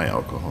actually buy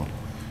alcohol.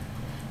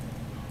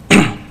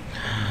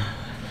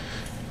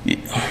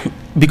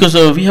 Because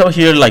we have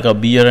here like a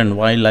beer and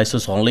wine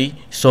license only,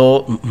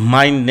 so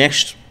my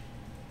next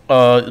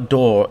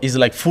door is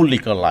like full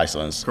liquor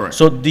license. Correct.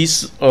 So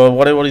this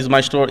whatever is my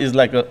store is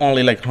like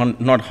only like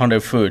not 100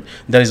 food.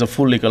 There is a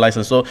full liquor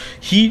license. So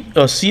he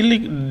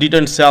Sealick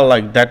didn't sell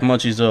like that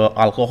much is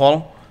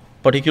alcohol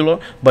particular,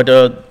 but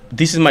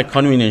this is my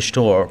convenience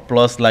store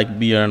plus like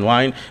beer and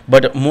wine.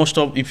 But most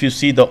of, if you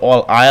see the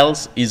all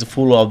aisles is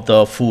full of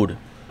the food.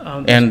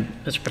 And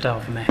Mr. Patel,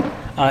 if I may.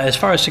 As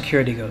far as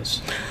security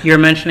goes, you're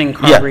mentioning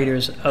card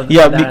readers.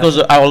 Yeah, because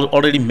I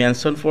already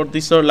mentioned for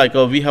this, sir, like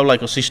we have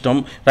like a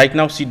system. Right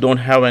now, we don't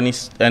have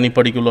any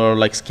particular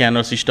like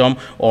scanner system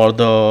or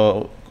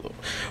the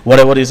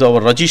whatever is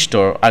our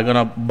register, I'm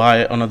gonna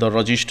buy another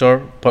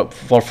register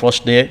for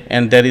first day,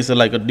 and there is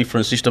like a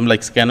different system,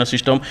 like scanner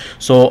system.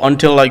 So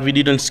until like we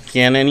didn't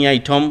scan any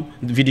item,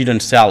 we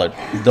didn't sell it.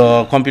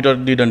 The computer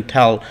didn't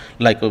tell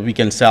like we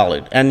can sell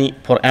it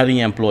for any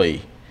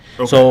employee.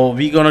 Okay. So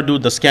we're gonna do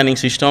the scanning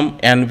system,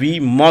 and we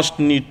must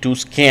need to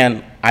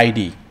scan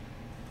ID.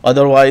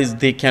 Otherwise,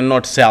 they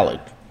cannot sell it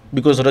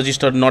because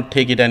register not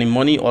take it any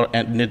money, or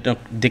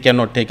they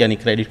cannot take any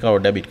credit card or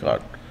debit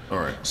card. All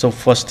right. So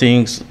first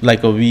things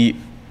like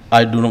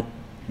I do not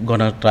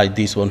gonna try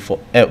this one for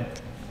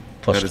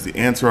first. That is the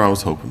answer I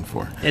was hoping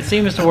for. It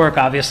seems to work,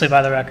 obviously,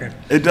 by the record.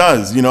 It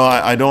does. You know,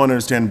 I don't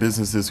understand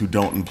businesses who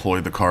don't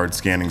employ the card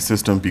scanning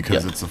system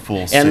because it's a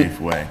full, safe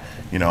way.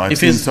 You know, I've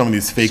seen some of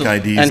these fake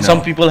IDs and now.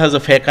 some people has a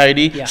fake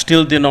ID. Yeah.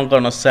 Still, they're not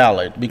gonna sell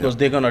it because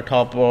they're gonna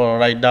top or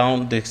write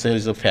down they say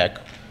it's a fake.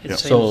 It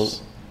So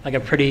seems like a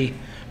pretty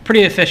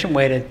efficient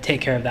way to take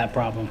care of that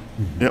problem.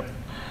 Yep.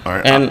 All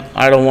right. and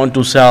I don't want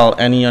to sell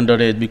any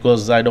underage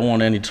because I don't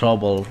want any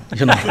trouble.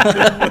 You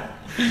know.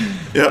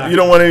 Yeah, you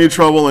don't want any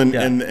trouble, and,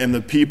 Yeah. and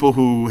the people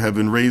who have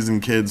been raising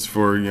kids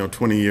for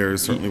 20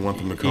 years certainly want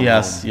them to come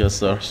Yes, home yes,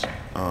 sir.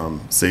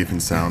 safe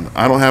and sound.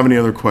 I don't have any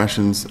other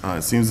questions.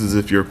 It seems as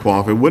if you're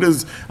qualified.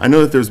 I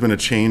know that there's been a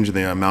change in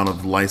the amount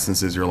of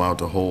licenses you're allowed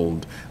to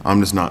hold. I'm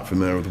just not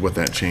familiar with what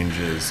that change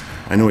is.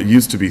 I know it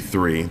used to be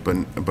 3,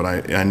 but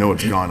I know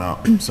it's gone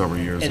up several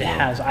years It ago.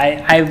 has.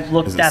 I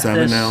looked Is it at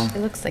 7 this. now?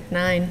 It looks like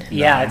 9.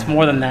 Yeah, it's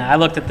more than that. I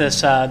looked at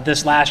this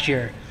this last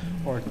year,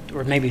 or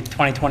maybe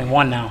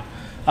 2021 now.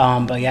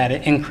 But yeah,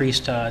 it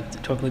increased to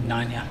I believe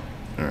 9. Yeah.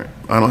 All right.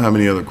 I don't have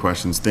any other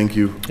questions. Thank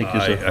you. Thank you,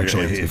 sir.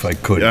 Actually, if I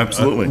could. Yeah,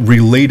 absolutely.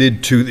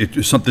 Related to,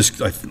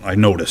 I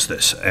noticed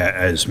this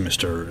as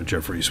Mr.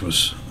 Jeffries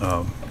was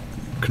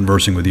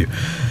conversing with you.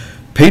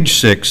 Page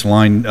 6,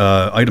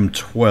 item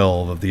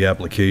 12 of the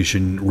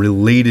application,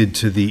 related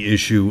to the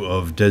issue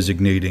of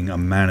designating a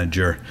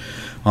manager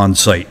on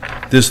site.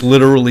 This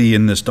literally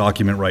in this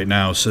document right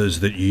now says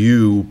that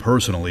you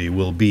personally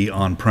will be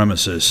on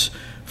premises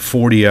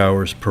 40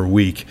 hours per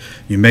week.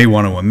 You may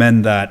want to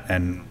amend that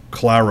and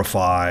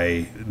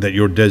clarify that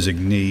your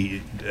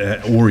designee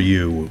or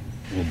you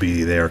will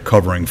be there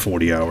covering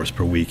 40 hours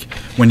per week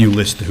when you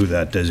list who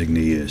that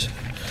designee is.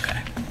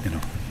 You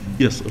know.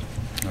 Yes, sir.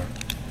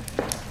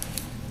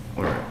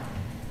 All right.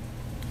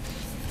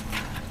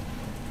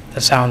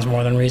 That sounds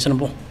more than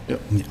reasonable.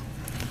 Yep.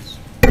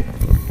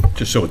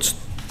 Just so it's,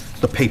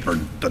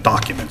 the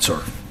documents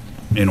are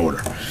in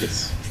order.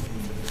 Yes.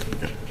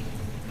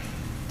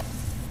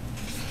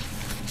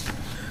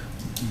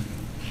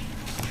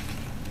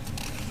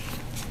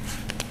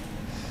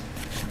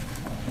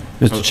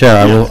 Mr.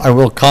 Chair, I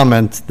will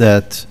comment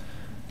that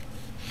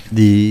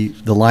the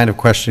line of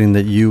questioning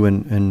that you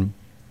and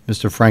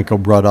Mr. Franco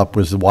brought up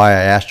was why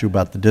I asked you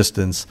about the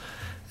distance.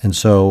 And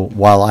so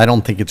while I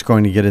don't think it's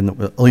going to get in,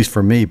 at least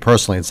for me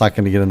personally, it's not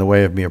going to get in the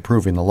way of me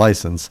approving the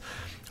license,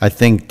 I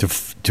think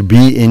to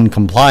be in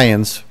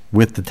compliance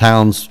with the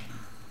town's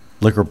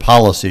liquor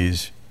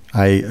policies,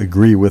 I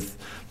agree with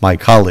my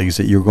colleagues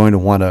that you're going to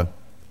want to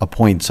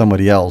appoint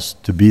somebody else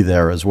to be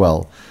there as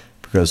well,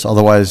 because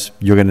otherwise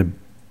you're going to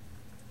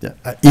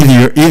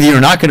either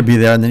you're not going to be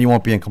there and then you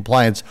won't be in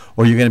compliance,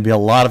 or you're going to be a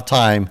lot of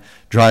time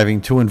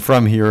driving to and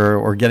from here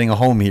or getting a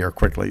home here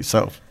quickly.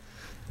 So,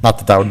 not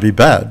that that would be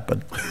bad,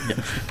 but.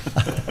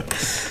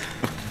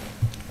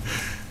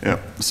 Yeah,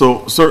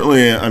 so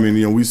certainly, I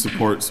mean, we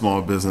support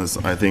small business.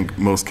 I think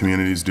most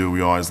communities do.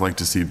 We always like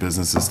to see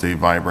businesses stay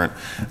vibrant.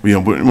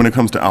 But when it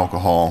comes to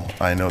alcohol,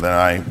 I know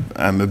that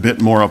I'm a bit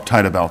more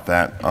uptight about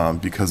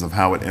that because of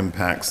how it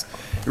impacts.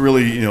 It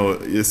really,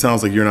 it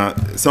sounds like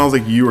it sounds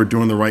like you are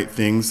doing the right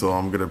thing, so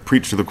I'm going to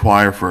preach to the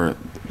choir for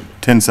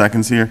 10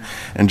 seconds here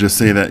and just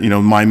say that,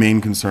 my main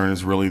concern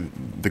is really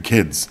the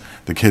kids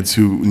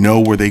who know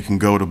where they can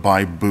go to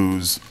buy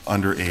booze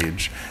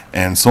underage.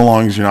 And so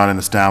long as you're not in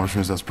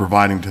establishments that's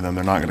providing to them,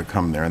 they're not going to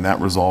come there. And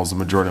that resolves the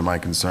majority of my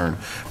concern.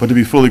 But to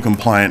be fully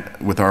compliant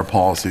with our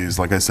policies,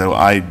 like I said,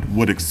 I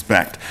would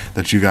expect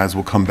that you guys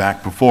will come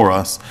back before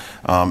us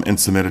and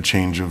submit a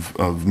change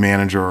of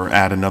manager or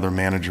add another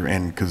manager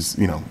in, because,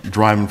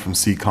 driving from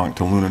Seekonk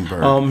to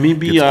Lunenburg.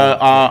 Maybe gets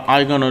old.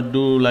 I gonna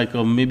do like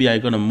maybe I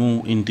gonna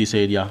move in this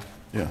area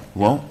Yeah,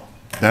 well,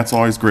 that's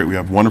always great. We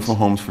have wonderful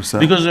homes for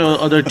sale. because the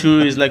other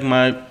two is like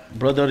my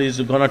brother is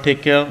gonna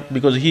take care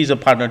because he's a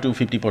partner to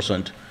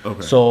 50%.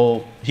 Okay.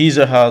 So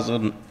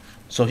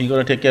so he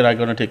gonna take care. I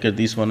gonna take care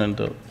this one and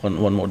the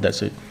one more.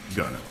 That's it.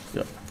 Got it.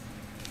 Yeah.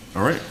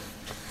 All right.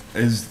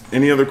 Is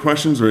any other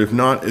questions, or if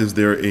not, is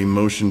there a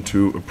motion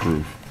to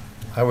approve?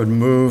 I would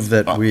move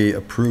that we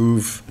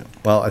approve,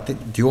 well, I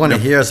think, do you want to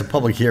hear as a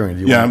public hearing?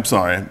 Do you Yeah, want- I'm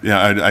sorry.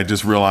 Yeah, I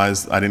just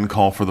realized I didn't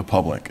call for the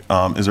public.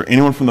 Is there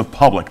anyone from the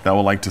public that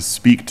would like to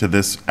speak to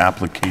this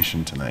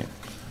application tonight?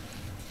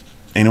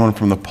 Anyone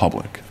from the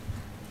public?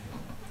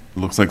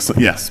 Looks like,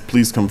 yes,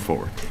 please come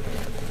forward.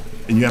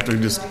 And you have to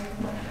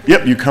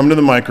you come to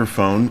the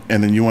microphone,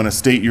 and then you want to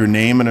state your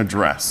name and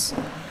address.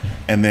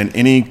 And then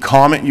any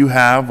comment you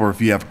have, or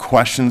if you have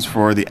questions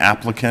for the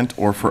applicant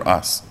or for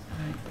us.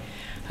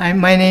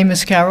 My name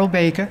is Carol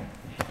Baker,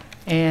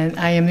 and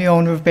I am the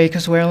owner of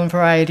Baker's Whale and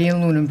Variety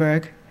in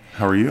Lunenburg.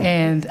 How are you?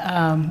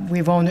 And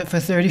we've owned it for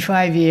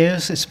 35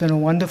 years. It's been a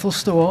wonderful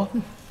store.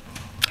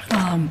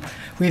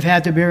 We've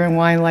had the beer and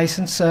wine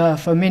license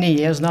for many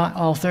years, not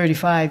all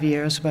 35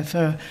 years, but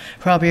for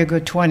probably a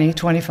good 20,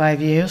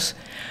 25 years.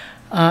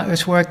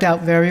 It's worked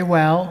out very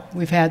well.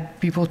 We've had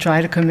people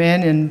try to come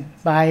in and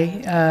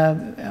buy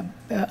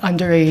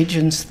underage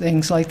and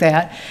things like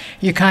that.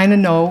 You kind of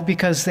know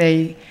because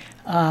they,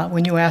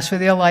 when you ask for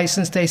their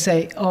license, they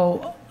say,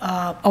 oh,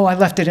 I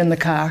left it in the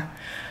car.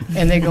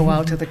 And they go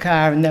out to the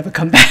car and never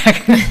come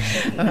back.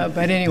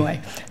 But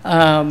anyway,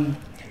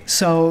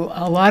 so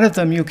a lot of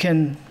them you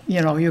can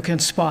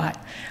spot.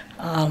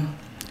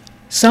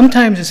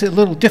 Sometimes it's a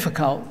little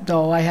difficult,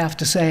 though, I have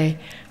to say.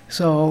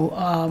 So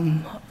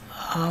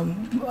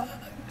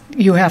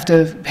you have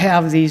to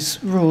have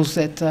these rules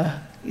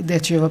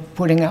that you're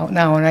putting out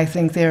now, and I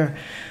think they're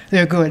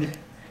good.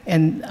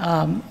 And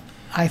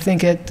I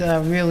think it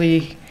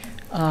really,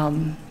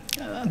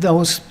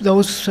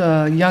 those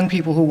young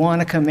people who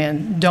want to come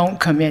in don't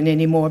come in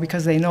anymore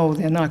because they know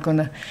they're not going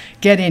to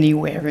get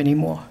anywhere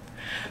anymore.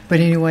 But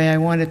anyway, I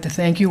wanted to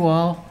thank you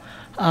all.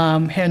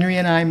 Henry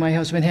and I, my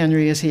husband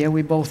Henry is here.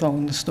 We both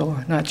own the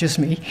store, not just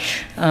me.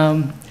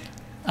 And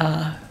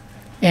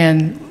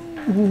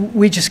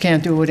we just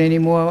can't do it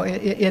anymore.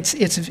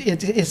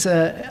 It's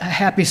a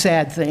happy,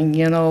 sad thing,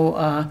 you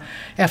know,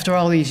 after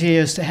all these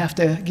years to have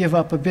to give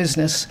up a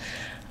business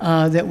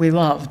that we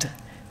loved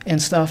and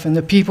stuff, and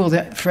the people,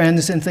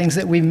 friends and things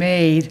that we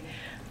made.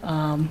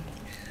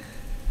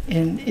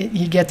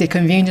 You get the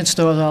convenience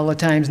stores all the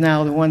times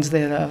now, the ones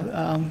that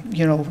are,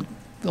 you know,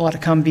 a lot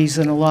of Cumbies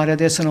and a lot of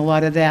this and a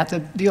lot of that.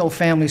 The old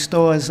family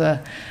stores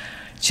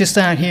just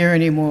aren't here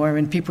anymore,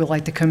 and people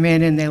like to come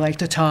in and they like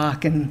to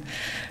talk and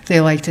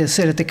they like to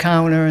sit at the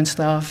counter and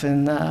stuff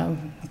and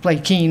play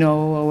Keno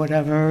or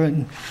whatever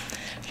and,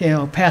 you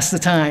know, pass the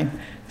time.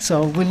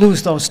 So we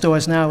lose those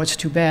stores now. It's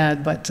too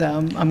bad, but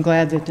I'm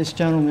glad that this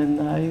gentleman,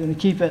 you're going to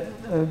keep it,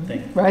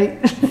 right?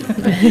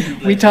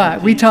 We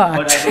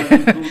talked.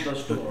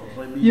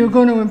 You're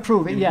going to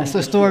improve it, yes.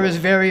 The store is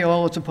very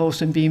old. It's a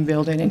post and beam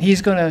building, and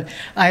he's going to,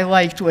 I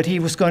liked what he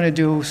was going to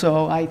do,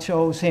 so I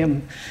chose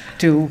him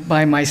to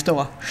buy my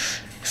store.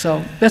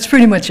 So that's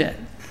pretty much it.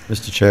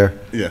 Mr. Chair?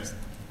 Yes.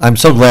 I'm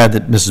so glad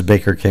that Mrs.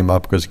 Baker came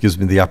up because it gives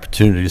me the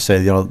opportunity to say,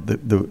 you know,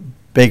 the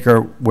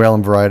Baker Whale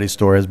and Variety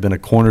Store has been a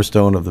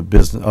cornerstone of the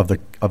business of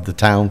the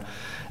town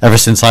ever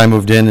since I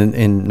moved in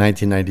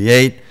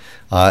 1998.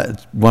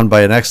 It's run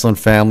by an excellent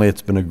family.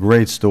 It's been a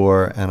great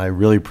store, and I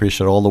really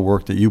appreciate all the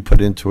work that you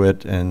put into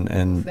it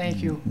and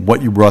thank you.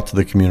 What you brought to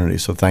the community.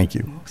 So thank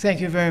you.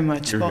 Thank you very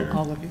much,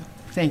 all of you.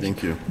 Thank you.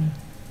 Thank you.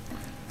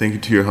 Thank you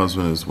to your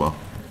husband as well.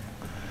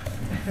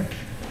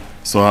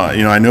 So,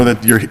 you know, I know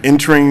that you're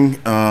entering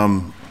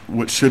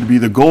what should be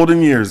the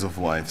golden years of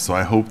life, so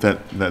I hope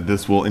that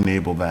this will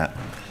enable that.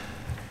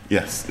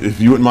 Yes, if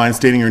you wouldn't mind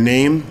stating your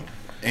name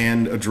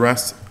and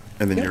address,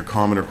 and then your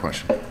comment or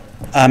question.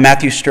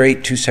 Matthew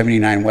Straight,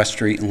 279 West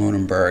Street in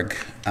Lunenburg.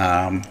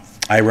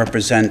 I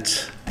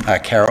represent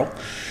Carol,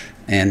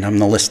 and I'm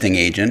the listing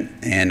agent,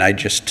 and I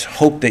just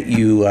hope that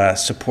you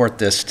support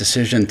this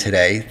decision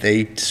today.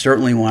 They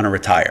certainly want to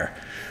retire.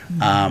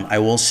 I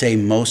will say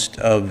most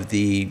of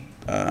the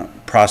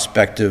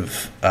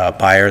prospective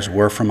buyers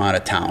were from out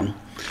of town.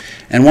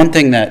 And one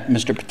thing that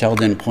Mr. Patel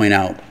didn't point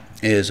out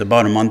is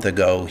about a month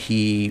ago,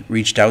 he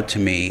reached out to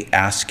me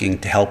asking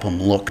to help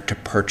him look to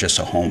purchase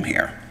a home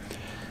here.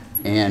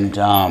 And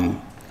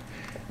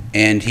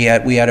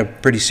we had a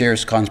pretty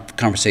serious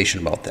conversation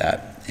about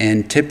that.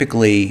 And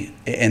typically,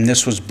 and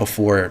this was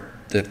before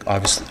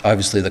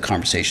obviously the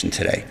conversation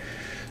today.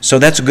 So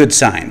that's a good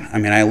sign. I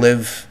mean, I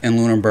live in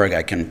Lunenburg.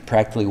 I can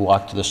practically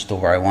walk to the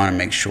store. I want to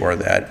make sure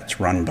that it's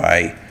run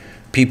by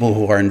people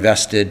who are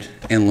invested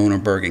in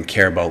Lunenburg and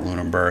care about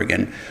Lunenburg.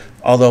 And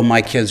although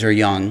my kids are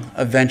young,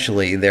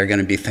 eventually they're going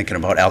to be thinking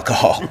about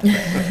alcohol.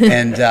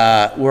 And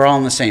we're all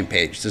on the same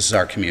page. This is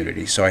our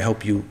community. So I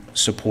hope you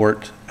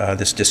support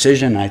this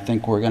decision. I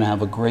think we're going to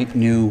have a great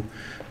new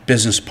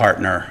business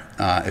partner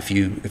if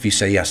you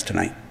say yes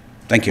tonight.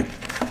 Thank you.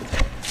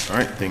 All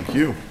right, thank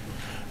you.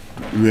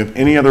 Do we have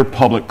any other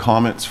public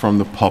comments from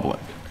the public?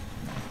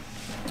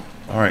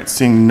 All right,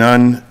 seeing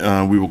none,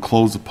 we will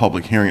close the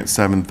public hearing at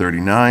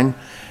 7:39.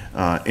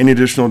 Any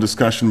additional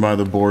discussion by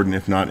the board, and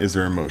if not, is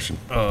there a motion?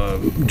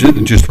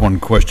 Just one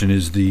question,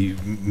 is the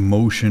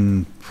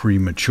motion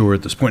premature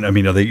at this point? I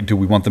mean, do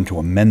we want them to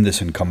amend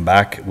this and come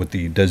back with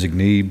the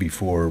designee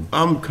before?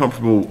 I'm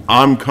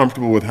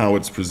comfortable with how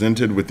it's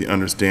presented, with the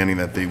understanding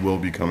that they will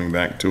be coming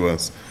back to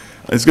us.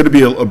 It's going to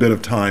be a bit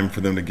of time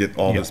for them to get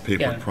all this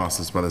paperwork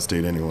processed by the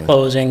state anyway.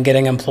 Closing,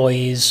 getting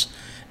employees,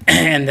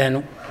 and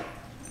then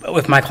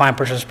if my client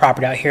purchases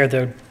property out here,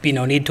 there'd be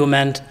no need to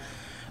amend.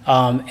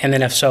 And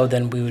then if so,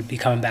 then we would be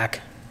coming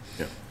back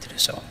to do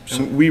so.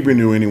 And we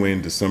renew anyway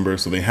in December,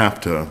 so they have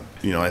to,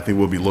 you know, I think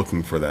we'll be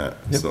looking for that.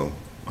 Yep. So,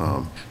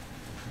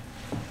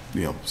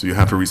 you know, so you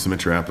have to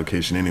resubmit your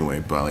application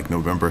anyway by like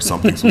November or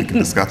something so we can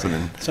discuss it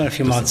in. So in a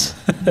few months.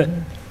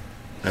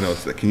 I know,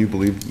 can you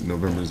believe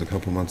November is a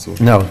couple months away?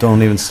 No,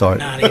 don't even start.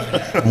 Not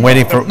even. I'm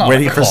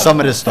waiting for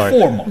summer to start.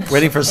 4 months.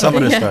 Waiting for summer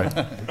to start.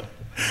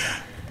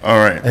 All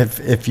right,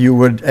 If you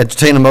would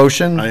entertain a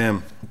motion? I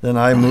am. Then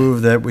I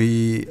move that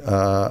we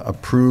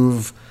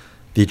approve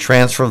the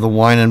transfer of the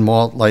wine and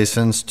malt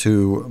license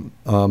to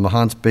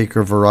Mahant's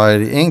Baker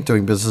Variety, Inc.,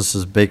 doing business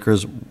as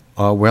Baker's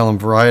Whalen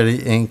Variety,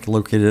 Inc.,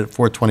 located at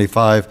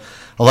 425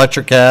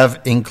 Electric Ave,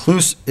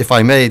 if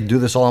I may, do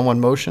this all in one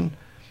motion?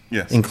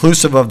 Yes.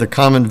 Inclusive of the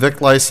common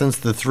vic license,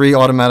 the 3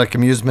 automatic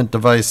amusement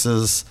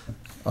devices,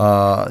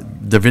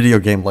 the video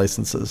game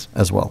licenses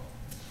as well.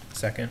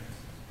 Second.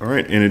 All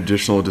right, any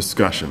additional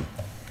discussion?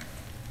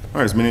 All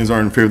right, as many as are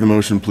in favor of the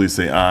motion, please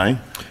say aye.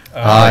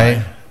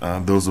 Aye.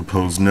 Those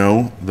opposed,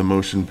 no. The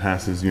motion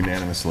passes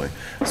unanimously.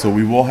 So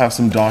we will have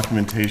some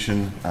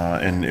documentation,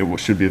 and it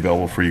should be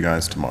available for you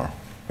guys tomorrow.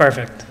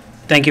 Perfect.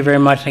 Thank you very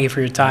much. Thank you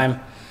for your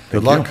time.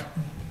 Good luck.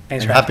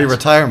 Thanks And for happy having us.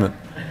 retirement.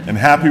 And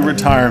happy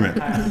retirement.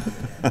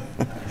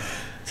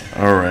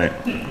 All right.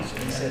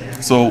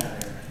 So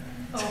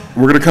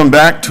we're going to come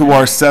back to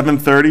our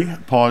 7:30.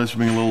 Apologies for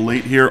being a little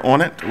late here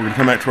on it. We're going to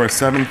come back to our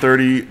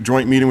 7:30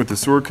 joint meeting with the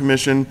Sewer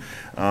Commission.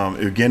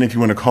 Again, if you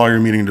want to call your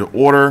meeting to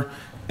order,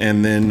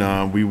 and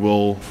then we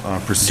will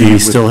proceed. Do you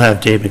with- still have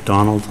Dave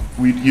McDonald?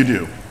 You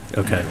do.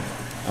 Okay.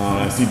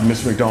 I see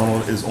Mr.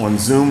 McDonald is on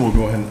Zoom. We'll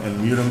go ahead and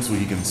unmute him so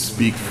he can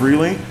speak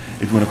freely.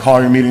 If you want to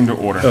call your meeting to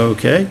order.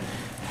 Okay.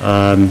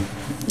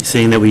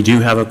 Seeing that we do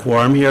have a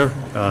quorum here,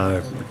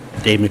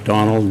 Dave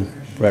McDonald,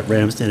 Brett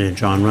Ramsden, and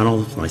John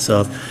Reynolds,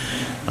 myself,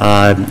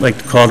 I'd like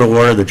to call to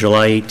order the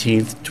July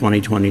 18th,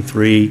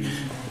 2023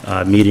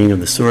 meeting of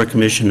the Sewer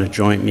Commission, a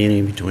joint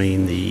meeting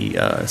between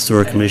the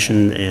Sewer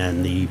Commission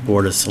and the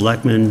Board of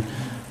Selectmen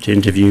to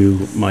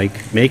interview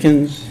Mike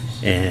Macon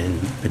and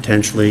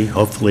potentially,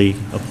 hopefully,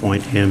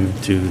 appoint him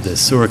to the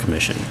Sewer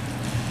Commission.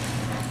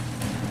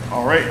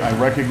 All right, I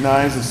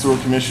recognize the Sewer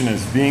Commission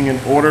as being in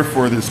order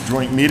for this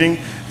joint meeting.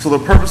 So the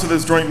purpose of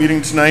this joint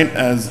meeting tonight,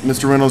 as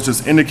Mr. Reynolds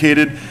just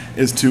indicated,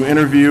 is to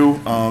interview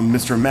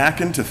Mr.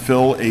 Mackin to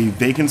fill a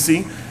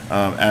vacancy.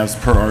 As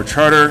per our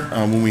charter,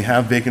 when we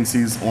have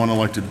vacancies on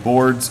elected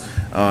boards,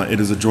 it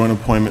is a joint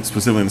appointment,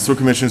 specifically in the Sewer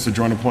Commission, it's a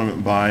joint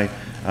appointment by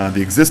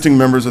the existing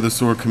members of the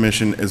Sewer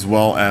Commission as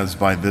well as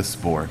by this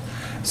board.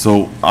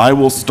 So I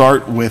will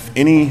start with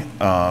any,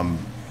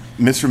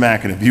 Mr.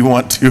 Mackin, if you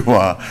want to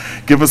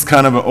give us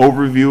kind of an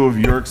overview of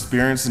your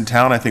experience in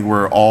town. I think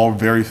we're all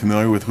very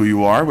familiar with who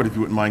you are, but if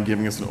you wouldn't mind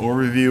giving us an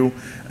overview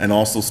and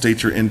also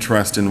state your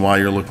interest in why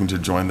you're looking to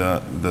join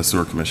the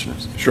Sewer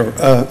Commissioners. Sure.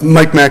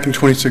 Mike Mackin,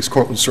 26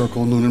 Cortlandt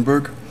Circle in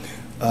Lunenburg.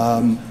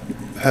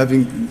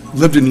 Having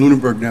lived in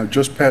Lunenburg now, we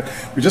just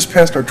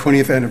passed our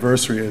 20th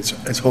anniversary as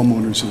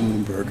homeowners in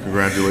Lunenburg.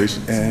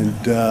 Congratulations.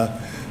 And,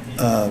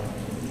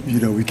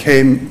 we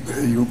came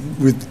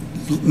with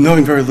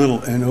knowing very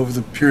little, and over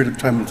the period of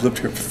time we've lived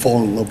here,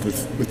 fallen in love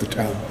with the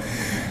town.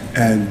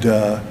 And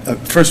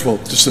first of all,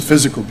 just the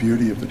physical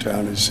beauty of the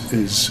town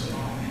is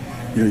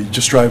you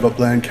just drive up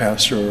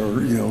Lancaster or,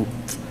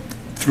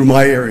 through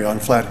my area on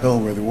Flat Hill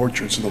where the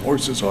orchards and the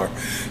horses are.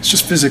 It's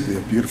just physically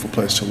a beautiful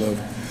place to live.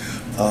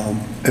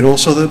 And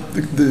also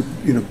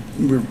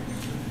we're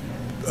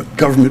a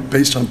government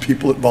based on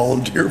people that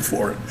volunteer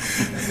for it.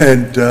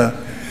 And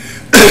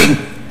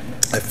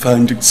I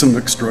find some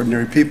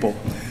extraordinary people.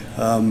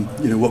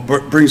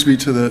 What brings me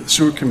to the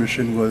Sewer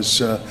Commission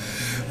was,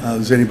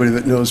 as anybody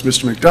that knows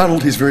Mr.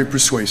 McDonald, he's very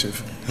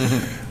persuasive.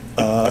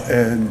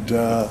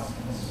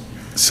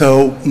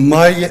 So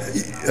my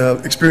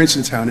experience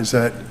in town is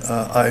that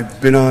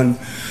I've been on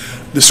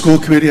the school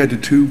committee. I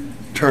did 2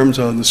 terms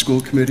on the school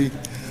committee.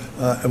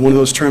 And one of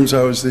those terms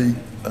I was the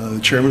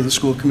chairman of the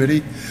school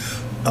committee.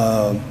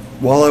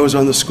 While I was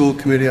on the school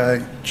committee,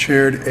 I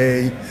chaired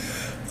a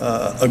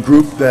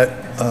group that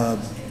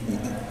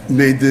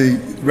made the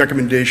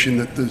recommendation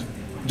that the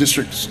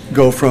districts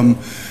go from,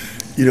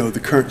 the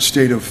current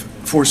state of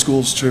 4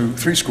 schools to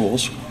 3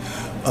 schools,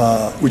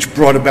 which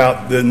brought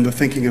about then the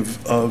thinking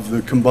of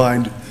the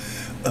combined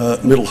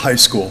middle high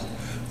school.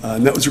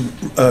 And that was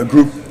a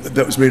group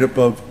that was made up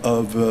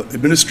of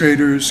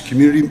administrators,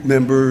 community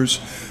members,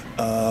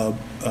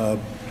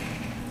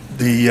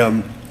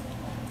 the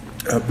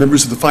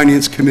members of the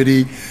finance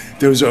committee.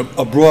 There was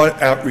a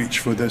broad outreach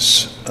for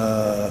this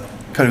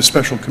kind of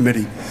special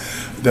committee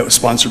that was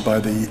sponsored by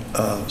the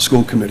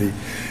school committee.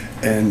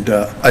 And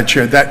I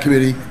chaired that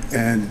committee,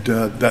 and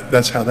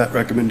that's how that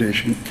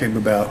recommendation came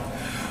about.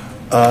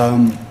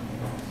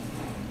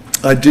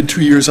 I did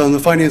 2 years on the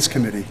finance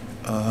committee.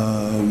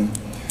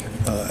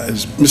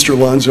 As Mr.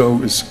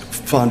 Alonso is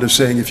fond of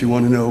saying, if you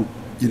want to know,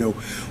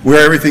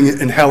 where everything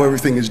and how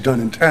everything is done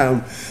in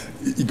town,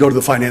 you go to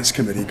the finance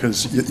committee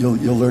because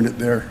you'll learn it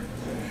there.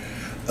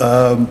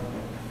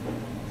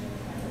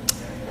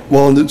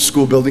 While in the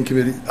school building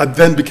committee, I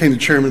then became the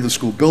chairman of the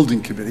school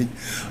building committee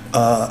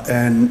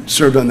and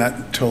served on that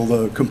until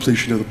the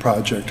completion of the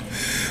project.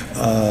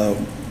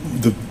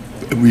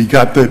 We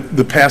got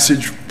the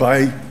passage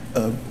by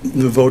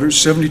the voters.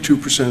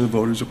 72% of the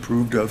voters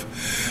approved of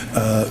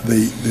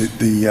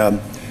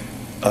the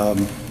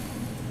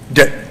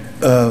debt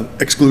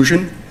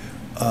exclusion.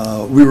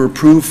 We were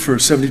approved for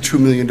 $72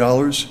 million.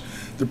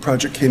 The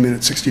project came in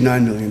at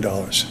 $69 million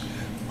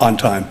on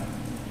time.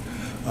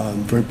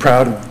 I'm very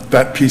proud of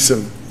that piece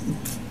of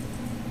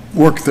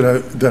work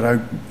that I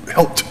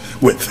helped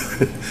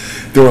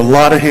with. There were a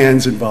lot of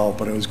hands involved,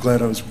 but I was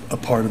glad I was a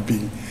part of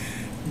being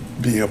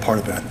a part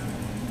of that.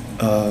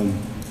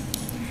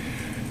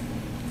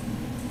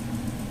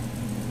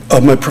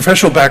 Of my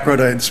professional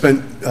background, I had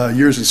spent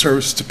years in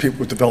service to people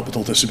with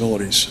developmental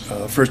disabilities.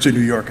 First in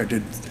New York, I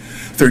did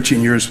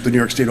 13 years with the New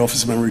York State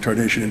Office of Mental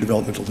Retardation and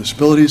Developmental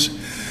Disabilities,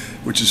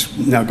 which is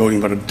now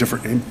going by a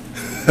different name.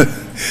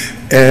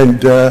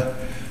 And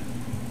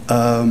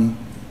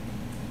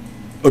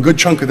a good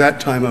chunk of that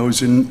time I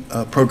was in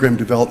program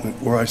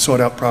development, where I sought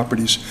out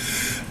properties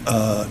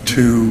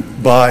to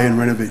buy and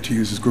renovate to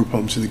use as group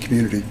homes in the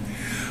community.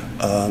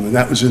 And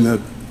that was in the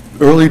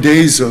early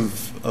days of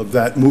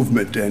that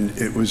movement, and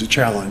it was a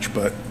challenge,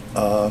 but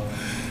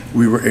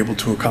we were able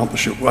to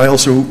accomplish it. I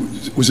also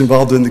was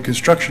involved in the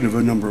construction of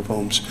a number of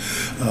homes,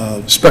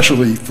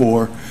 especially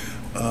for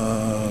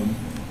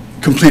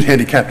complete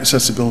handicapped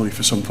accessibility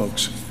for some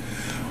folks.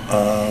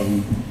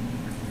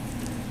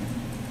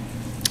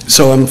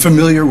 So I'm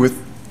familiar with,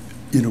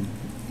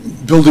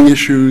 building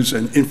issues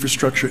and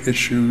infrastructure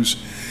issues,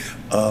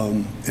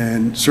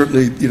 and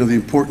certainly, the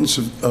importance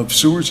of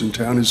sewers in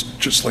town is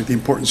just like the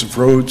importance of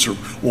roads or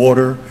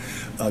water.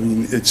 I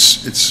mean,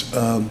 it's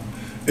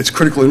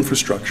critical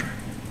infrastructure.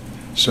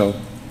 So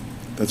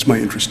that's my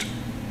interest.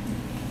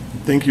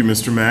 Thank you,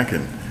 Mr.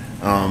 Mackin.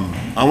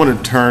 I want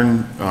to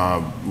turn,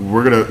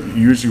 we're going to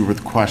use you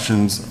with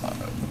questions.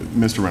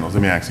 Mr. Reynolds,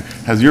 let me ask you,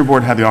 has your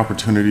board had the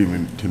opportunity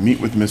to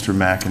meet with Mr.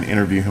 Mackin,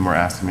 interview him, or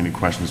ask him any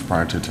questions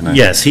prior to tonight?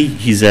 Yes,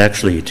 he's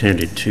actually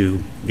attended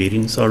 2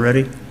 meetings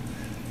already,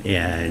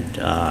 and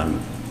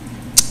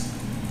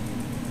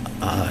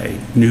I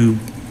knew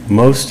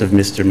most of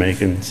Mr.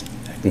 Mackin's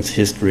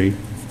history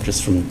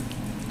just from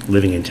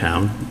living in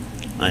town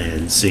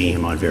and seeing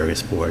him on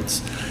various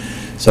boards.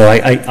 So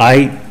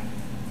I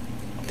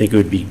think it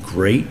would be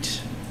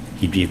great.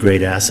 He'd be a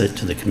great asset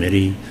to the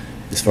committee.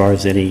 As far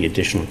as any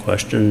additional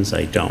questions,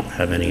 I don't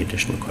have any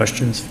additional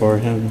questions for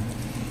him.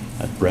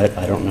 Brett,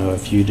 I don't know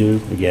if you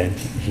do. Again,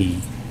 he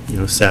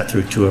sat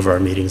through 2 of our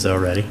meetings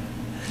already.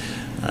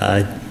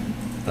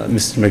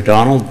 Mr.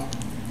 McDonald,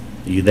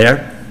 are you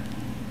there?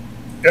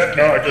 Yeah,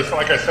 no, just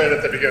like I said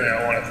at the beginning,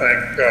 I want to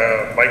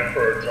thank Mike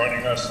for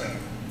joining us, and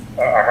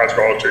our hearts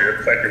go out to you.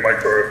 Thank you,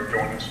 Mike, for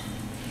doing this.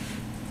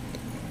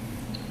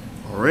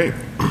 All right.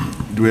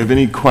 Do we have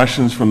any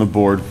questions from the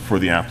board for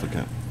the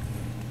applicant?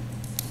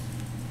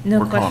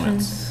 No or questions.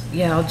 Comments?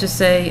 Yeah, I'll just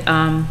say,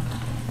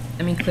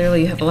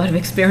 clearly you have a lot of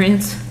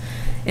experience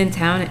in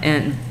town,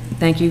 and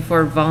thank you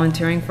for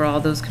volunteering for all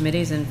those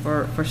committees and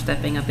for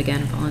stepping up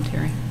again and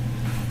volunteering.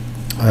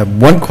 I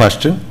have one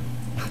question.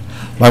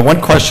 My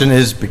one question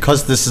is,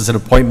 because this is an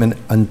appointment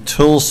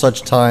until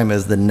such time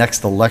as the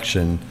next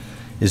election,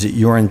 is it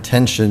your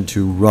intention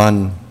to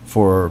run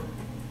for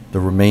the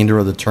remainder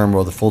of the term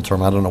or the full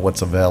term? I don't know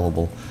what's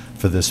available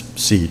for this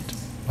seat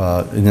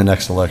in the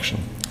next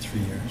election.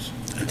 3 years.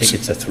 I think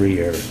it's a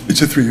 3-year.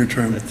 It's a 3-year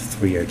term. It's a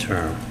 3-year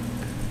term.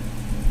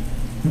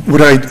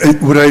 Would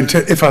I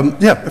intend, if I'm,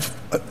 yeah,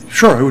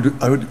 sure, I would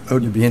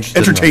You'd be interested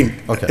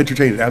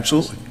entertain it,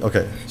 absolutely.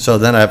 Okay, so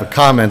then I have a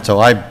comment. So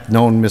I've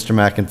known Mr.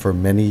 Mackin for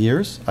many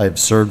years. I've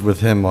served with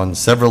him on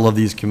several of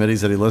these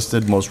committees that he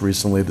listed, most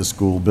recently the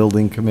school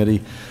building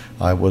committee.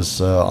 I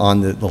was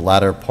on the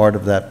latter part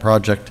of that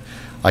project.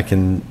 I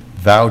can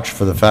vouch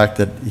for the fact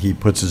that he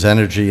puts his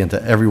energy into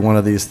every one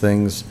of these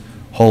things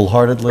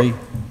wholeheartedly.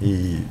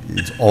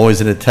 He's always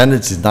in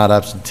attendance. He's not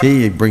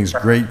absentee. He brings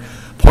great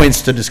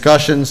points to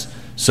discussions.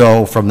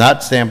 So from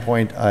that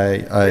standpoint,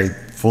 I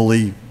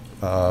fully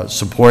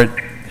support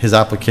his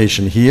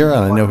application here, and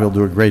I know he'll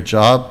do a great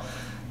job.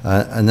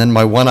 And then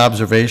my one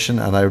observation,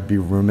 and I would be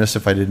remiss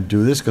if I didn't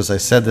do this, because I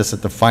said this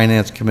at the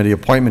Finance Committee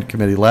Appointment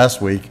Committee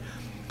last week.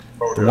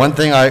 The one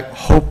thing I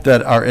hope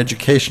that our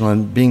educational,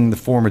 and being the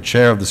former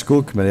chair of the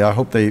school committee, I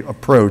hope they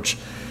approach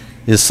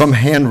is some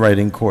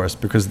handwriting course,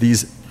 because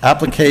these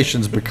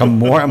applications become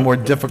more and more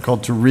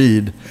difficult to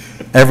read.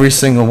 Every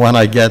single one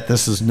I get,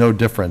 this is no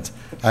different.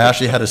 I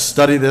actually had to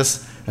study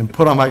this and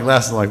put on my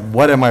glasses like,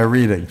 what am I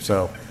reading?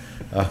 So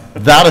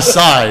that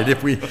aside,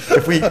 if we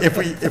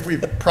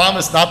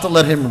promise not to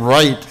let him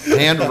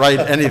handwrite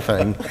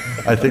anything,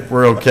 I think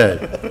we're okay.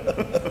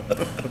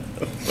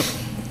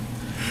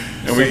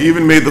 And we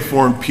even made the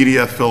form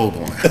PDF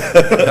fillable.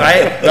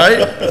 Right?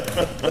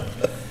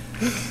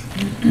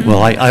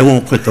 Well, I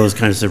won't put those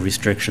kinds of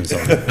restrictions on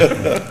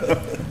it.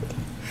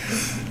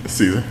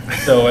 Caesar?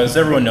 So as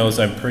everyone knows,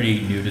 I'm pretty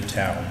new to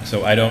town,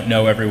 so I don't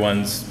know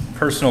everyone's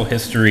personal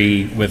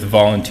history with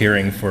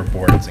volunteering for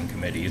boards and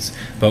committees,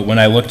 but when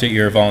I looked at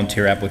your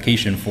volunteer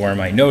application form,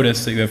 I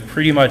noticed that you have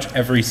pretty much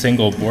every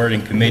single board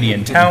and committee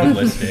in town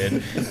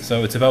listed,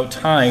 so it's about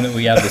time that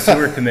we add the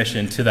sewer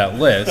commission to that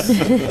list.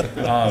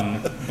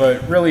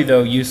 But really,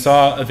 though, you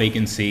saw a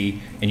vacancy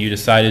and you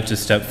decided to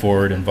step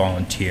forward and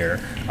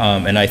volunteer.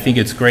 And I think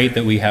it's great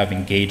that we have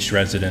engaged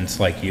residents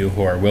like you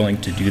who are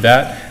willing to do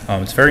that.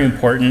 It's very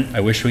important.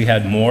 I wish we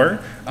had more,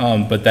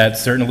 but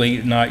that's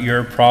certainly not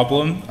your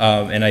problem.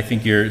 And I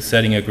think you're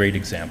setting a great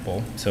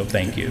example. So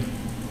thank you.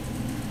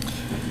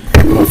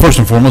 First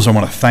and foremost, I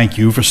want to thank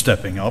you for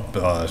stepping up.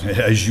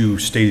 As you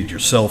stated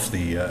yourself,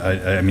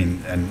 I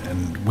mean,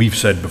 and we've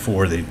said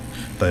before, the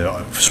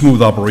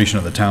smooth operation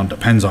of the town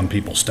depends on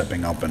people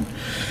stepping up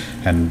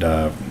and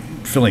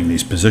filling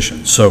these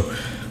positions. So,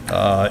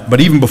 but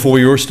even before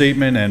your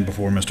statement and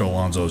before Mr.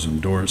 Alonso's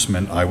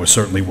endorsement, I was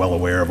certainly well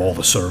aware of all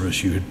the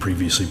service you had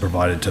previously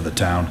provided to the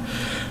town.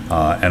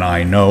 And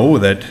I know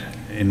that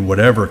in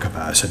whatever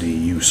capacity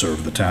you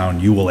serve the town,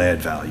 you will add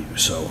value.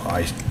 So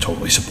I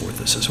totally support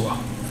this as well.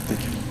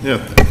 Thank you. Yeah,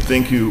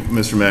 thank you,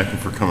 Mr. Mackin,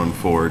 for coming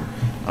forward.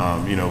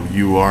 You know,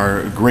 you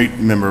are a great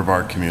member of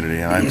our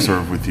community, and I've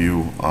served with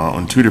you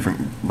on 2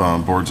 different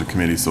boards or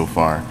committees so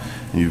far.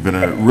 You've been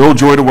a real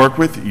joy to work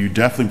with. You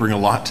definitely bring a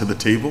lot to the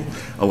table,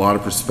 a lot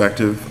of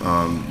perspective.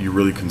 You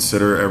really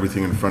consider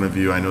everything in front of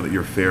you. I know that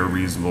you're fair,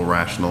 reasonable,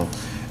 rational.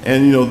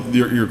 And, you know,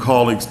 your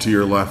colleagues to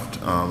your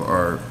left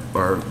are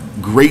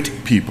great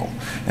people.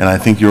 And I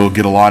think you'll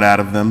get a lot out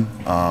of them,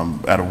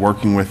 out of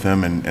working with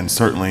them, and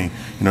certainly,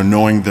 you know,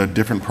 knowing the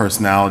different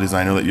personalities,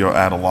 I know that you'll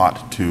add a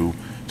lot to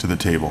the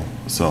table.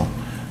 So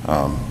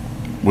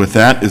with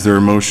that, is there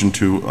a motion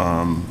to,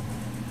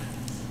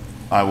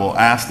 I will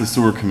ask the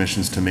sewer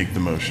commissions to make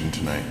the motion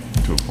tonight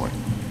to appoint.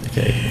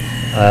 Okay.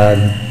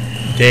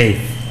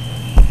 Dave,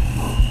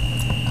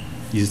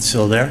 you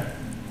still there?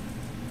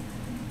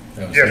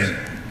 Yes.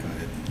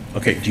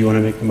 Okay, do you want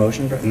to make the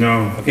motion?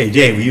 No. Okay,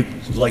 Dave, would you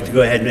like to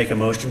go ahead and make a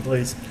motion,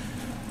 please?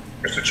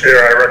 Mr.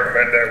 Chair, I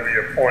recommend that we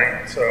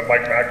appoint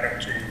Mike Mackin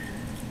to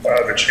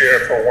the chair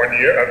for 1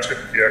 year, to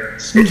the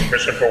school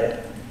commission for.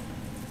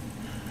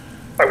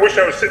 I wish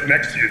I was sitting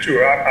next to you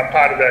too. I'm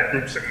part of that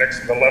group sitting next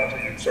to the left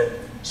of you, so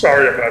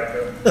sorry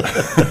about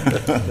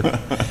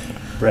that.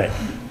 Brett,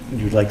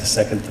 you'd like to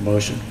second the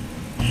motion?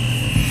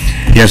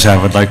 Yes, I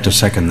would like to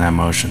second that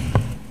motion.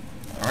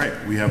 All right,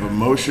 we have a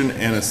motion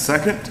and a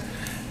second.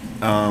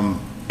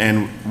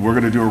 And we're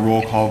going to do a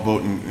roll call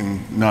vote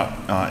and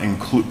not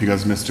include,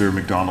 because Mr.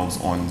 McDonald's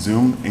on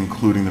Zoom,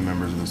 including the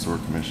members of the sewer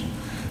commission.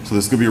 So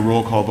this is going to be a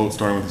roll call vote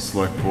starting with the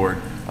select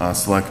board.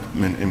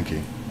 Selectman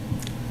Imke.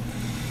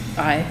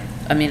 Aye.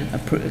 I mean,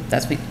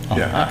 that's me. Oh,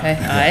 Yeah. okay,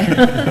 aye.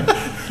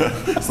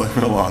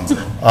 Selectman Alonso.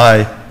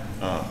 Aye.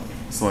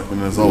 Selectman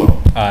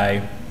Mazzolo.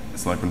 Aye.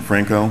 Selectman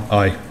Franco.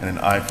 Aye. And an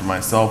aye for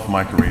myself,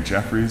 Michael Ray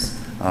Jeffries.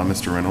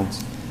 Mr.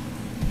 Reynolds.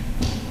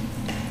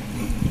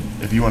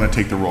 If you want to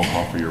take the roll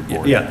call for your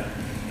board. Yeah.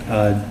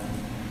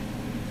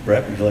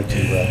 Brett, would you like to?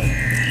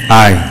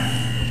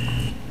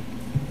 Aye.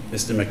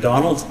 Mr.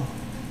 McDonald?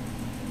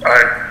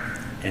 Aye.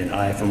 And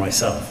aye for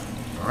myself.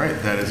 All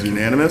right, that is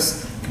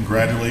unanimous.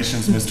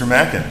 Congratulations, Mr.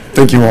 Mackin.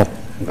 Thank you all.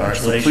 All right,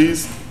 so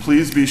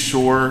please be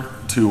sure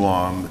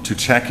to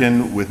check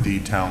in with the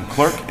town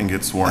clerk and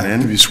get sworn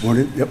in. To be sworn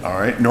in, yep. All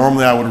right,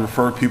 normally I would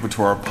refer people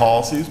to our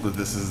policies, but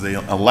this is an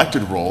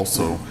elected role,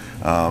 so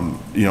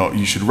you know,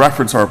 you should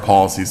reference our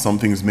policies. Some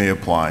things may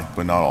apply,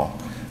 but not all.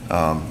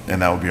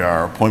 And that would be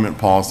our appointment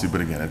policy,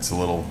 but again, it's a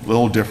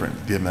little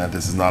different, given that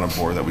this is not a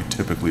board that we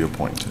typically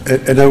appoint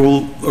to. And I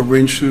will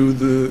arrange through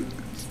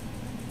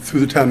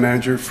the town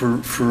manager for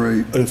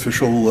an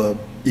official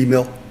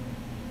email.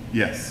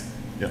 Yes,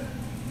 yeah.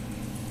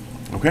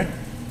 Okay.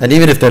 And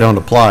even if they don't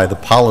apply, the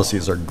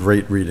policies are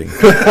great reading.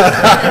 All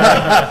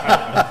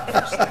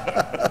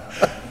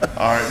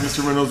right,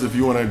 Mr. Reynolds, if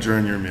you want to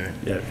adjourn your meeting.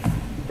 Yeah.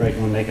 Brett, you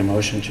want to make a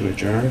motion to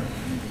adjourn?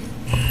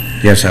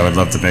 Yes, I would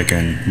love to make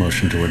a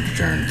motion to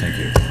adjourn. Thank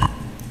you.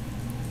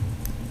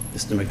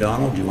 Mr.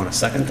 McDonald, do you want to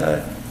second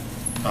that?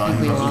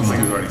 He's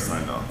already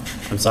signed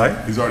off. I'm sorry?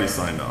 He's already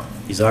signed off.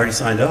 He's already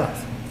signed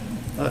off.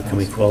 Can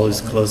we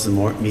close the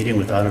meeting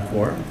without a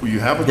quorum? Well, you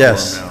have a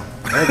Yes. quorum now.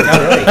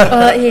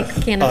 Well, he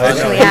can't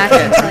officially act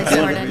until he's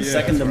sworn in.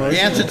 Second the motion.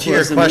 The answer to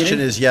your question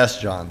is yes,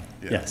 John.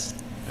 Yes.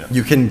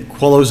 You can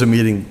close a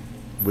meeting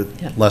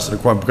with less than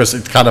a quorum, because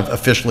it's kind of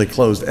officially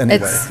closed anyway,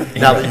 It's-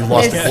 now that you've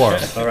lost the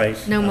quorum. All right.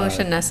 No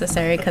motion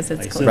necessary because I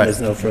it's assume closed.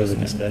 there's no further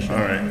discussion.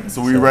 All right,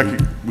 so we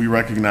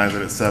recognize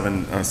that at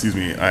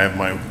I have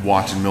my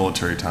watch in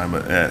military time,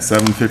 but at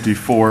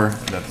 7:54,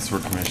 that the sewer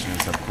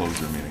commissioners have closed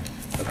their meeting.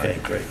 Okay,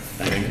 great.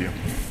 Thank you.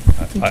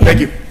 Thank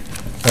you.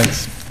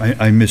 Thanks.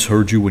 I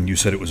misheard you when you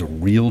said it was a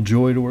real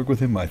joy to work with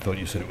him. I thought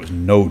you said it was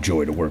no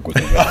joy to work with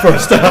him at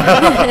first.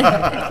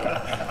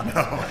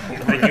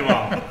 Thank you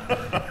all.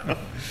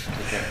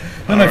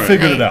 Then I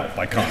figured it out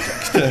by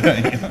context.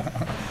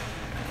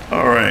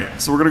 All right,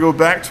 so we're going to go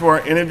back to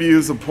our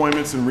interviews,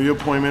 appointments, and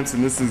reappointments,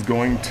 and this is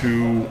going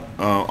to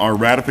our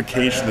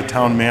ratification of the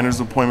town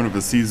manager's appointment of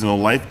a seasonal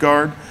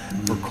lifeguard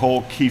for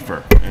Cole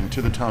Kiefer, and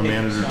to the town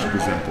manager to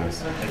present this.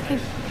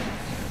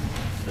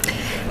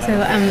 So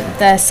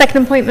the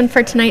second appointment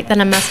for tonight that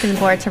I'm asking the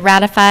board to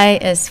ratify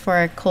is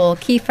for Cole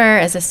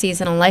Kiefer as a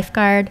seasonal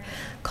lifeguard.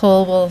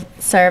 Cole will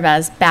serve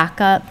as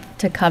backup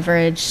to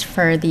coverage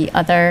for the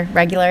other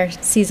regular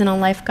seasonal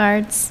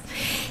lifeguards.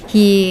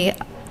 He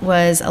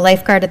was a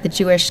lifeguard at the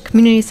Jewish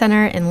Community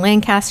Center in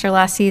Lancaster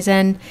last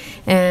season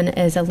and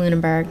is a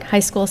Lunenburg High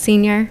School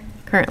senior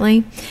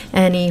currently,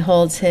 and he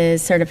holds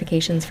his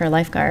certifications for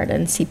lifeguard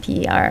and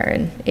CPR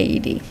and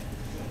AED.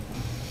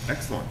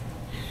 Excellent.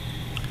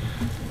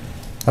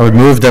 I would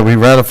move that we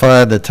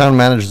ratify the town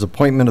manager's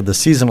appointment of the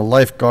seasonal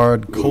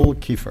lifeguard Cole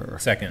Kiefer.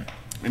 Second.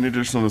 Any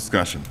additional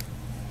discussion?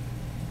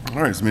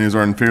 All right, as many as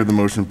are in favor of the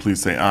motion,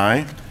 please say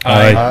aye.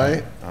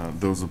 Aye.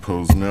 Those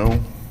opposed, no.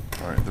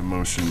 All right, the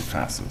motion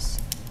passes.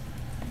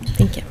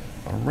 Thank you.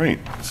 All right,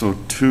 so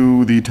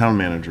to the town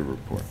manager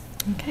report.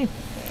 Okay.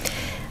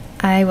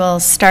 I will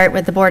start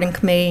with the board and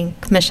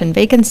commission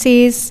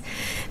vacancies.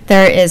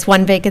 There is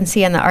one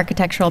vacancy on the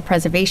Architectural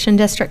Preservation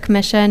District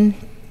Commission,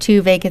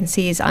 2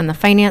 vacancies on the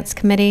Finance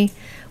Committee,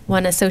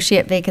 1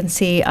 associate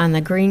vacancy on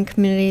the Green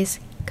Communities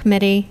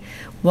Committee,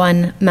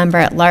 1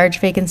 member-at-large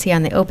vacancy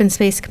on the Open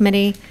Space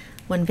Committee,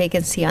 1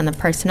 vacancy on the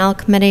Personnel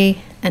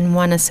Committee, and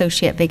 1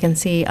 associate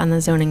vacancy on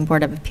the Zoning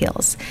Board of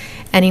Appeals.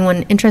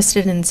 Anyone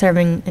interested in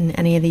serving in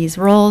any of these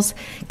roles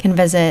can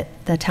visit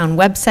the town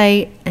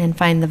website and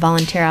find the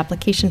volunteer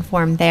application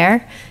form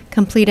there,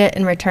 complete it,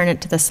 and return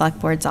it to the Select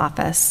Board's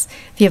office.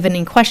 If you have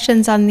any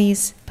questions on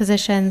these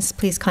positions,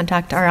 please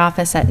contact our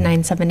office at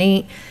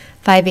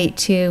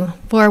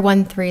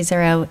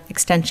 978-582-4130,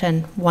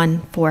 extension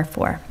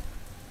 144.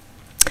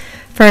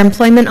 For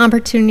employment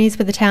opportunities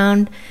with the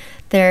town,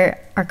 there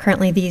are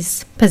currently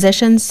these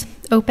positions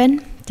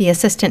open: the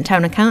assistant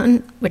town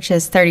accountant, which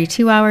is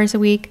 32 hours a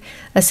week,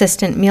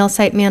 assistant meal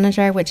site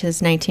manager, which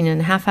is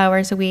 19.5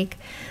 hours a week,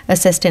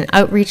 assistant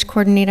outreach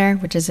coordinator,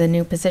 which is a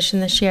new position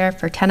this year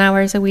for 10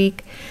 hours a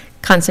week,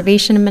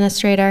 conservation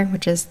administrator,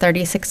 which is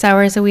 36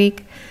 hours a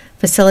week,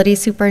 facility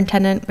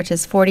superintendent, which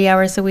is 40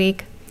 hours a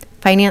week,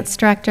 finance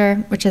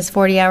director, which is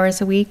 40 hours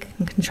a week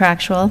and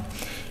contractual,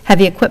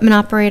 heavy equipment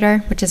operator,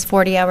 which is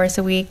 40 hours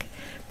a week,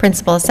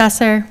 principal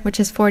assessor, which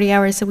is 40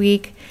 hours a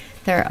week.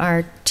 There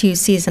are 2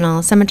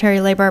 seasonal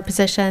cemetery laborer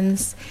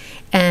positions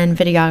and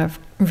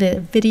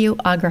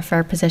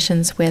videographer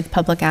positions with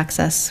public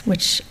access,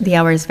 which the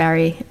hours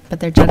vary, but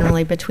they're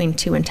generally between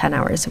 2 and 10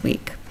 hours a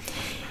week.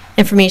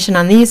 Information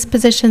on these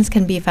positions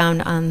can be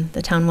found on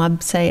the town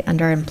website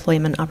under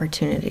employment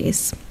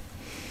opportunities.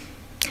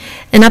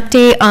 An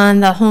update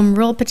on the home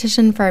rule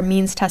petition for a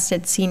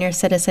means-tested senior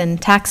citizen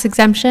tax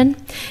exemption.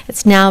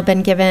 It's now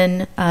been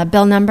given a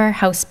bill number,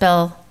 House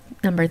Bill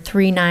number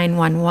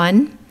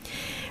 3911.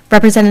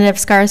 Representative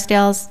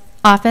Scarsdale's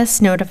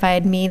office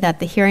notified me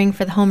that the hearing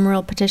for the home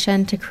rule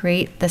petition to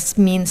create this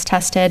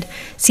means-tested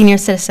senior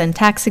citizen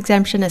tax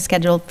exemption is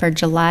scheduled for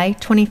July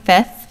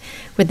 25th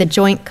with the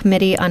Joint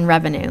Committee on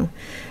Revenue.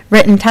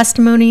 Written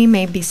testimony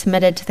may be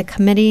submitted to the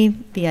committee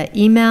via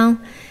email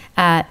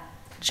at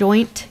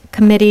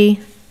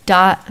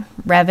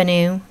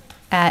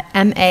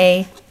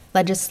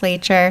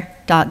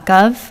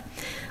jointcommittee.revenue@malegislature.gov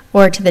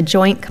or to the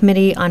Joint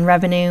Committee on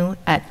Revenue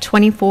at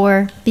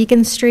 24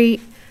 Beacon Street,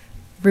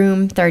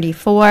 Room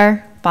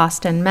 34,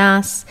 Boston,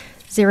 Mass.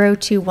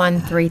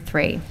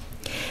 02133.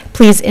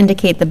 Please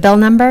indicate the bill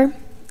number,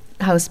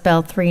 House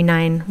Bill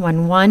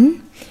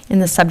 3911, in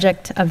the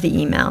subject of the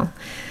email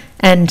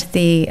and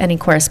any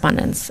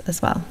correspondence as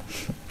well.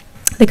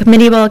 The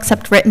committee will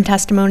accept written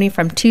testimony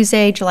from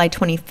Tuesday, July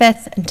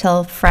 25th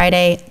until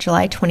Friday,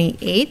 July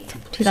 28th,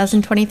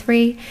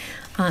 2023,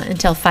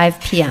 until 5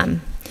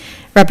 p.m.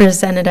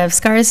 Representative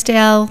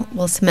Scarsdale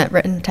will submit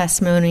written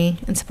testimony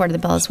in support of the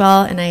bill as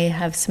well, and I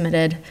have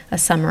submitted a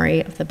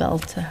summary of the bill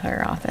to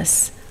her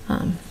office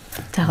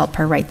to help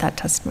her write that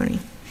testimony.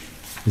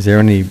 Is there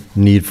any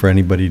need for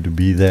anybody to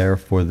be there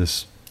for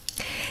this?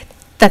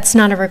 That's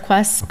not a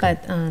request, Okay.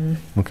 but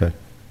Okay.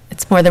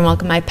 it's more than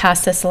welcome. I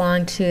passed this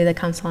along to the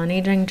Council on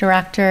Aging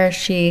Director.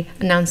 She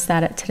announced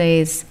that at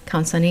today's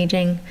Council on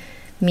Aging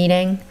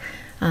meeting.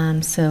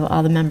 So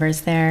all the members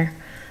there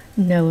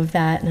know of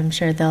that, and I'm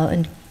sure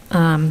they'll,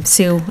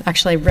 Sue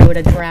actually wrote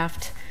a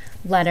draft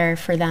letter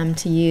for them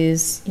to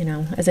use,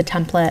 as a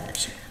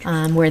template,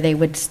 where they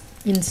would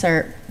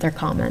insert their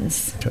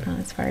comments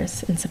as far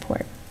as in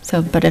support.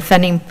 So, but if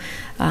any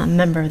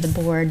member of the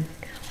board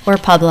or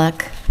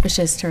public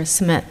wishes to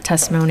submit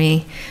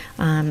testimony,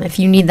 if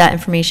you need that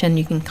information,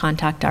 you can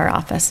contact our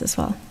office as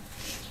well.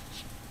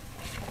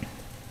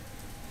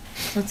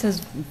 So it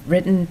says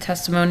written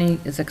testimony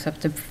is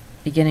accepted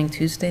beginning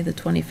Tuesday, the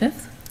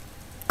 25th?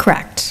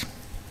 Correct.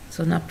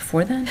 So not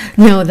before then?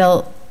 No,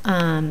 they'll,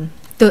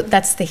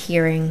 that's the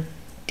hearing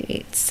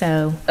date,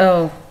 so.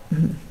 Oh.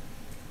 Mhm.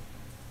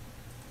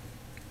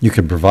 You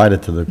could provide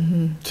it to the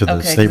Okay, state 'cause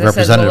it says we'll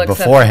representative accept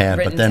beforehand,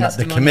 but written then the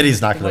testimony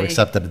committee's not going to the way-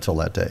 accept it until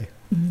that day.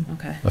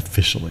 Okay.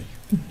 officially.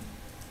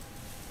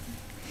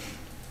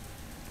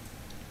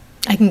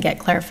 I can get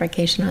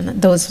clarification on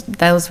that.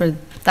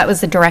 That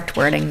was the direct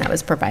wording that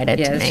was provided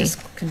Yeah, to it's me.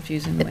 just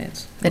confusing the way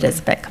it's. It is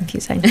a bit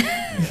confusing. I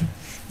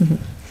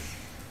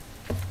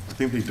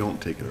think they don't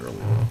take it early.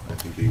 I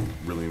think they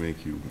really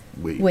make you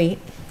wait. Wait.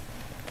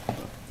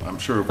 I'm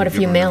sure. What if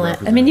you mail it?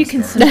 I mean, you can,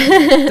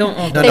 Representative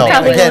don't. No, They no,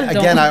 probably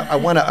again, I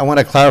want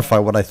to clarify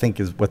what I think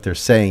is what they're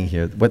saying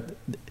here. What,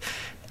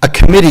 a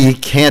committee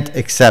can't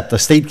accept, a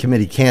state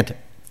committee can't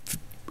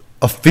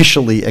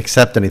officially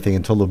accept anything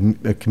until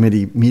the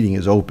committee meeting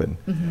is open.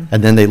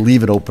 And then they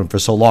leave it open for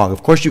so long.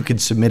 Of course, you could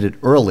submit it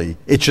early.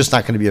 It's just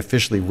not going to be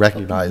officially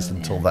recognized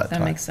until Yeah, that time.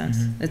 That makes sense.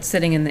 It's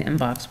sitting in the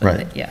inbox, but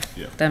Right. yeah,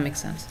 Yeah. that makes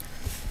sense.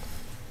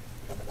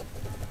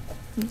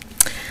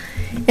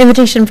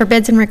 Invitation for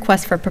bids and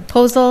requests for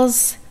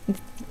proposals.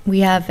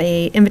 We have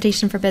a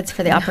invitation for bids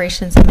for the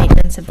operations and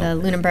maintenance of the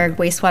Lunenburg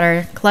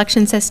wastewater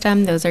collection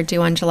system. Those are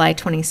due on July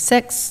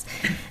 26th.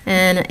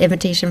 And an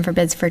invitation for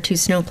bids for 2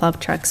 snowplow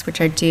trucks, which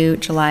are due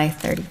July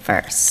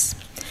 31st.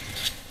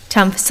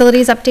 Town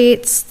facilities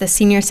updates. The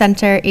senior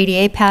center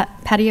ADA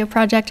patio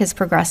project is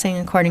progressing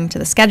according to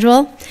the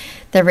schedule.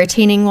 The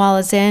retaining wall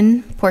is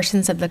in,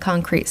 portions of the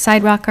concrete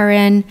sidewalk are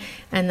in,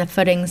 and the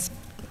footings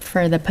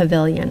for the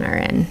pavilion are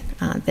in.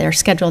 They're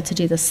scheduled to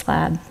do the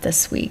slab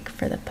this week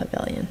for the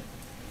pavilion.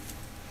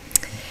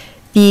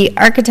 The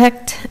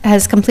architect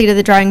has completed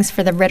the drawings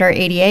for the Ritter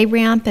ADA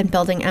ramp and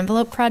building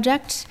envelope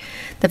project.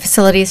 The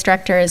facilities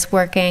director is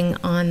working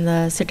on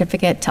the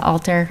certificate to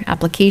alter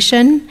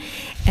application.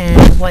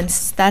 And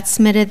once that's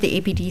submitted,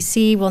 the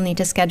APDC will need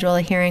to schedule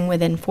a hearing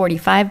within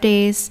 45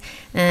 days.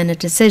 And a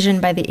decision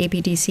by the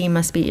APDC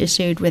must be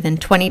issued within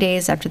 20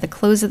 days after the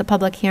close of the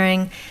public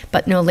hearing,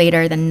 but no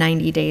later than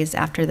 90 days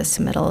after the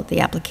submittal of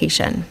the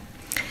application.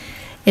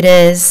 It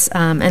is,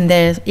 and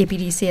the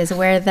APDC is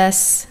aware of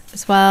this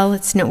as well.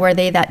 It's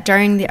noteworthy that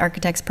during the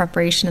architect's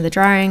preparation of the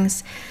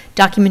drawings,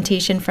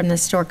 documentation from the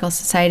Historical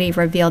Society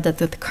revealed that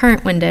the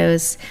current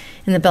windows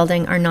in the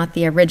building are not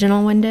the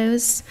original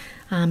windows,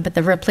 but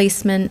the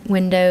replacement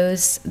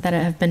windows that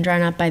have been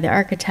drawn up by the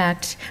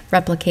architect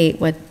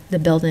replicate what the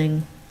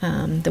building,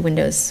 the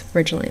windows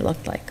originally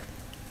looked like.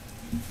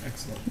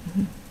 Excellent.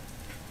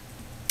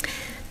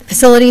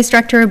 Facilities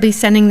director will be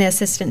sending the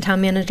assistant town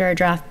manager a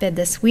draft bid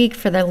this week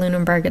for the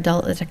Lunenburg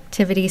Adult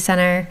Activity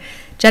Center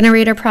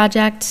generator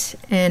project,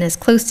 and is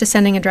close to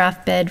sending a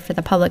draft bid for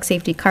the public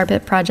safety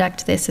carpet project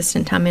to the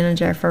assistant town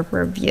manager for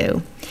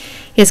review.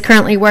 He is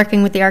currently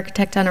working with the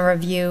architect on a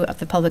review of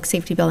the public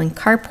safety building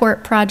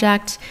carport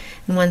project,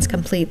 and once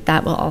complete,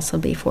 that will also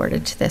be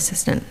forwarded to the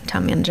assistant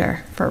town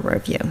manager for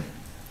review.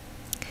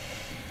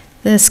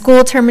 The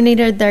school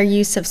terminated their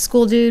use of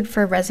School Dude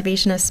for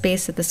reservation of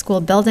space at the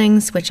school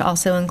buildings, which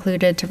also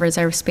included to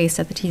reserve space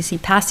at the TC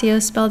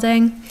Passios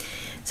building.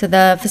 So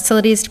the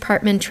facilities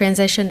department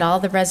transitioned all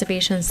the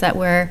reservations that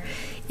were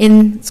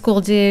in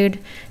School Dude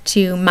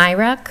to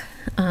MyRec.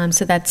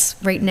 So that's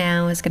right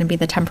now is going to be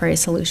the temporary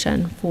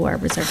solution for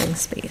reserving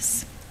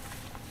space.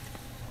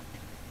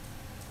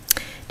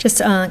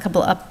 Just a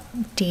couple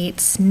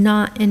updates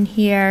not in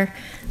here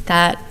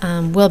that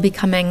will be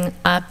coming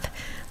up.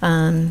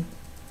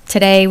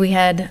 Today we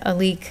had a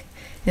leak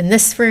in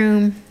this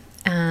room,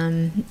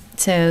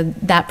 so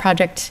that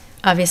project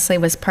obviously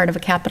was part of a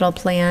capital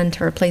plan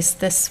to replace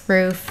this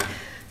roof,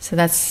 so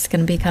that's going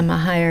to become a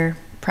higher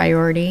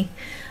priority.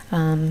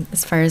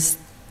 As far as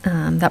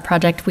that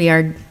project, we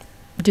are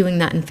doing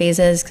that in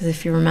phases, because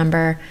if you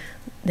remember,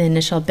 the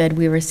initial bid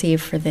we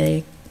received for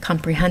the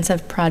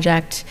comprehensive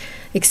project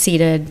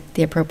exceeded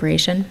the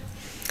appropriation.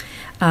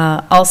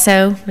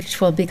 Also, which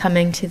will be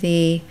coming to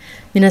the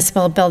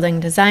Municipal Building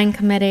Design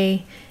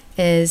Committee,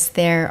 is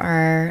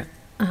there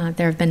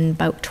have been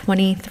about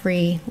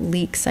 23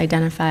 leaks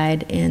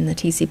identified in the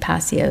TC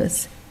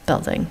Passios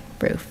building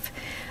roof.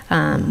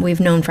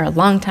 We've known for a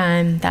long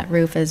time that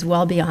roof is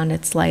well beyond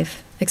its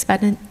life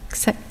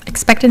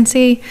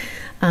expectancy,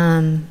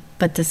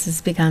 but this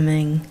is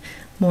becoming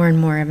more and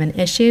more of an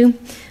issue.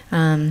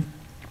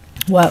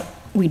 What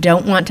we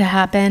don't want to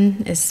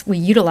happen is we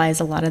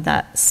utilize a lot of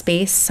that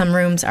space. Some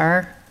rooms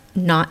are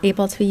not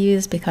able to be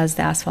used because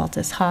the asphalt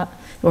is hot,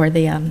 or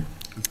the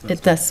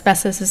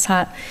asbestos is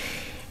hot,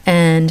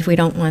 and we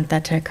don't want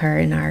that to occur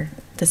in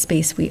the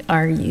space we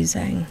are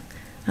using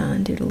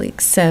due to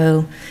leaks.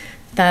 So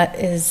that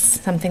is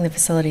something the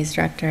facilities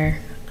director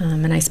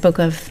and I spoke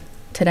of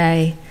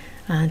today,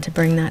 to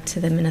bring that to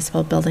the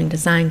Municipal Building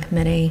Design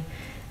Committee,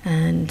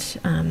 and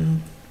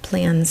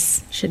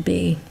plans should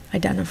be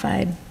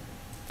identified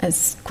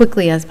as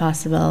quickly as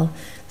possible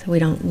so we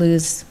don't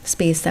lose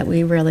space that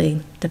we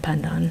really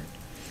depend on.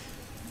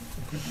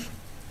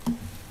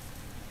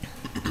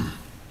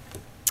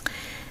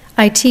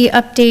 IT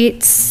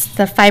updates.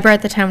 The fiber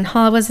at the town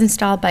hall was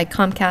installed by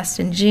Comcast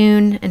in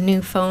June, and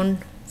new phone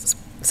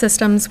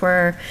systems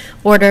were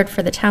ordered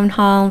for the town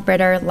hall,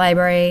 Ritter,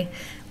 library,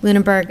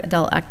 Lunenburg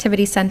Adult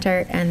Activity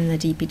Center, and the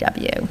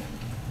DPW.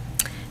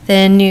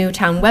 The new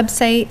town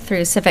website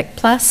through Civic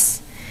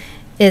Plus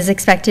is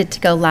expected to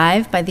go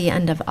live by the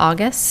end of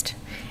August,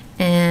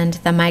 And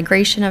the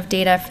migration of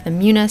data for the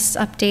Munis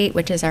update,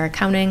 which is our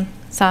accounting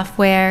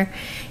software,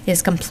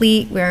 is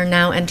complete. We're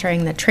now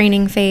entering the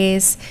training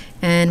phase,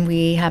 and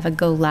we have a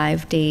go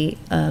live date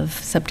of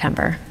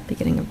September,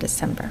 beginning of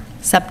December.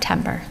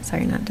 September,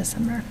 sorry, not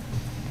December.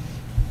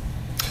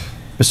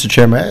 Mr.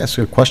 Chair, may I ask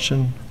a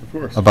question? Of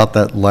course. About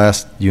that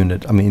last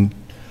unit? I mean,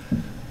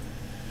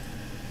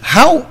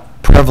 how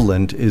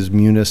prevalent is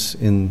Munis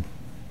in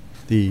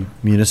the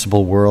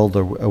municipal world?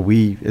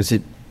 Is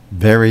it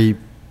very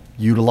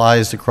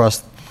utilized across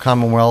the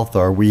Commonwealth,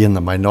 or are we in the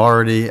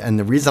minority? And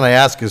the reason I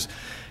ask is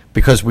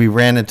because we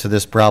ran into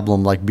this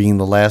problem, like being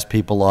the last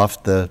people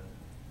off the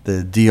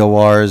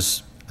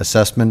DOR's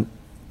assessment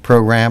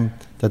program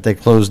that they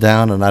closed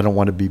down, and I don't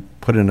want to be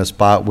put in a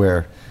spot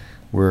where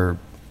we're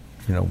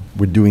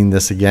doing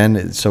this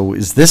again. So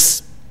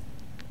is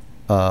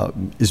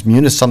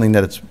Munis something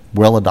that it's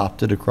well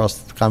adopted across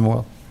the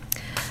Commonwealth?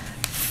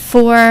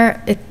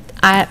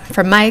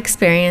 From my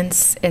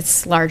experience,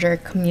 it's larger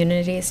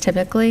communities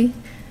typically,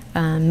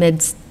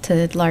 mid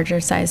to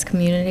larger size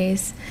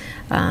communities.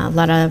 A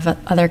lot of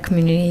other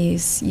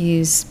communities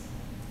use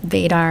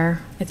Vadar,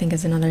 I think,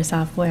 is another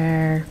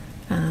software,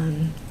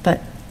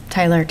 but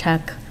Tyler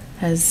Tech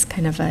has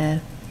kind of a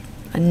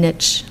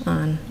niche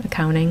on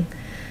accounting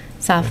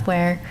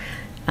software.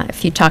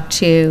 If you talk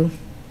to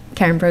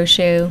Karen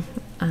Brochu,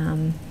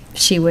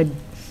 she would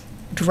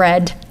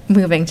dread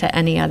moving to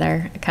any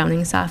other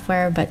accounting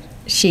software, but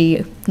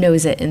she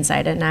knows it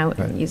inside and out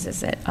and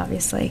uses it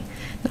obviously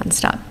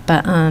nonstop.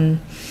 But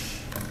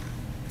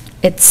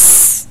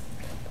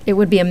it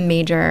would be a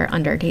major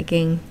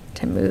undertaking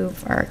to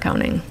move our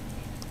accounting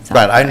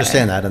software. Right, I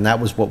understand that, and that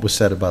was what was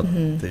said about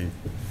the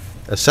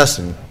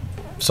assessing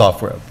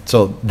software.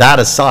 So that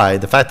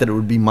aside, the fact that it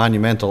would be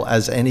monumental,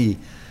 as any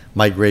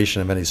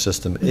migration of any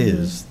system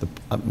is,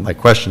 my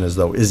question is,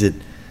 though, is it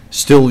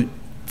still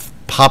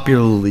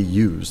popularly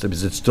used?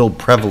 Is it still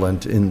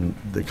prevalent in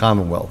the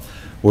Commonwealth?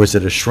 Or is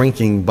it a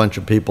shrinking bunch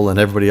of people and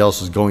everybody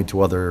else is going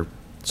to other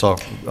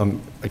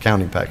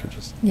accounting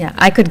packages? Yeah,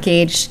 I could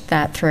gauge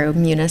that through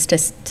Munis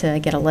just to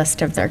get a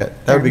list of their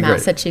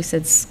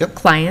Massachusetts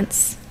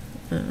clients.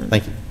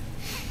 Thank you.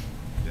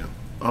 Yeah,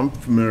 I'm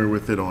familiar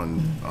with it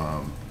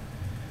on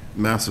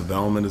Mass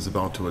Development is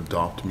about to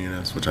adopt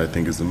Munis, which I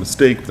think is a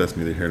mistake, but that's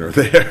neither here nor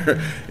there.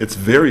 It's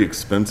very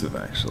expensive,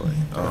 actually.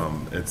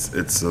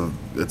 It's a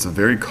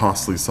very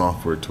costly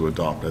software to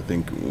adopt. I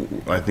think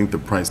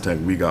the price tag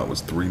we got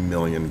was $3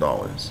 million.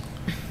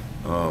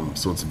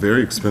 So it's a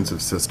very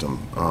expensive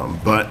system.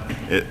 But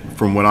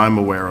from what I'm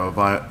aware of,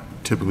 I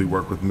typically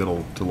work with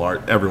middle to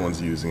large.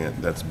 Everyone's using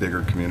it. That's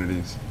bigger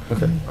communities.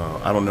 Okay.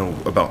 I don't know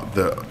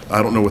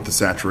what the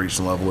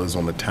saturation level is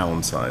on the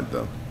town side,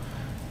 though.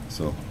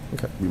 So.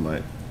 Okay. We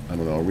might, I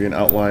don't know, are we an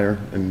outlier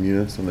in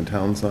Munis on the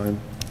town side?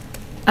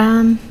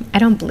 I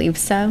don't believe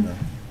so.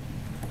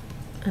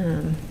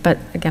 No. But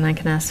again, I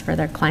can ask for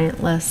their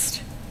client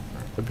list.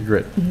 That'd be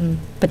great.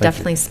 But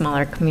definitely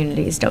smaller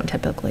communities don't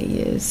typically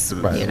use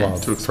Munis. Well,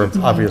 too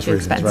expensive. For obvious too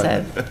reasons,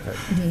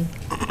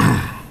 expensive.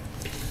 right.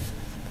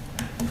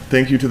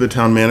 Thank you to the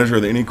town manager.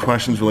 Are there any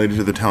questions related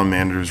to the town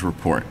manager's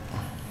report?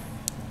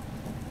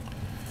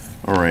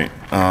 All right.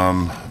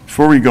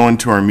 Before we go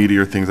into our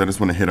meatier things, I just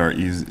want to hit our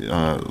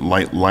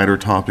lighter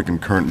topic in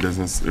current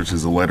business, which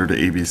is a letter to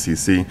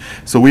ABCC.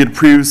 So we had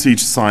previously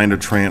signed a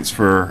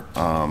transfer.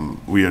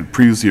 We had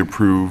previously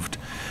approved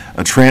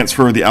a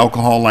transfer of the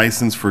alcohol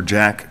license for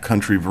Jack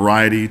Country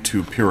Variety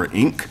to Pura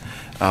Inc.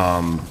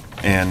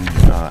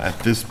 At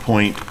this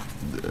point,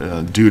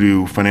 due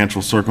to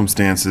financial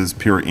circumstances,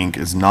 Pura Inc.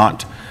 is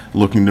not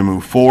looking to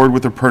move forward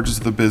with the purchase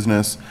of the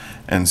business.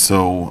 And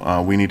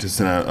so we need to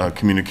send a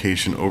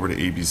communication over to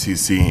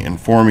ABCC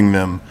informing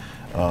them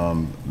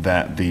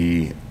that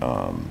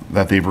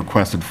they've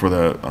requested for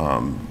the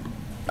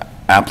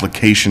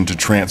application to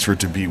transfer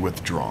to be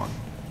withdrawn.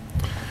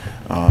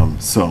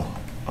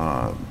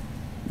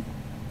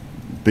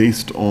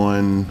 Based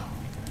on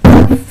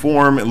the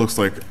form, it looks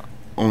like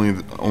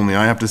only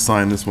I have to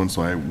sign this one,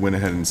 so I went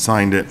ahead and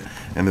signed it.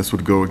 And this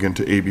would go again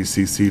to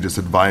ABCC, just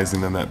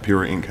advising them that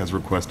Pura Inc. has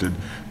requested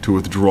to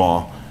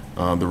withdraw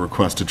the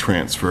request to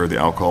transfer the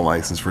alcohol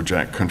license for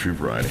Jack Country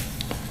Variety.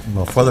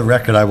 Well, for the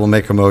record, I will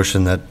make a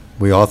motion that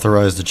we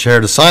authorize the chair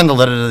to sign the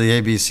letter to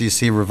the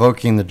ABCC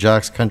revoking the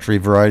Jack's Country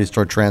Variety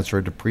Store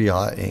transfer to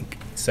Priha Inc.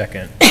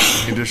 Second.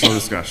 Any additional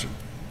discussion?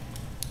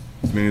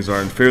 As many as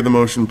are in favor of the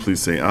motion,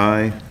 please say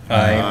aye.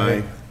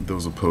 Aye.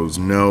 Those opposed,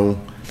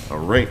 no. All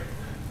right.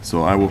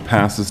 So I will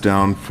pass this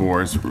down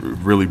for a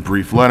really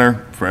brief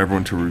letter for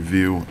everyone to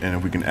review, and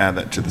if we can add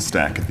that to the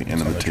stack at the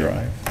end of the table.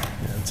 Yeah,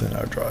 it's in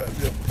our drive,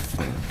 yep.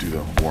 Do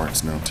the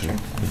warrants now, too.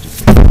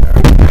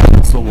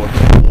 So we'll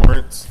do the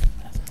warrants.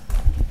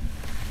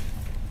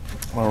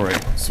 All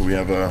right, so we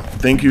have a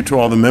thank you to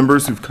all the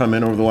members who've come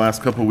in over the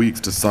last couple of weeks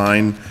to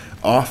sign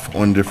off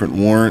on different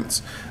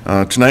warrants.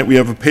 Tonight we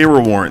have a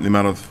payroll warrant in the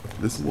amount of,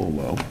 this is a little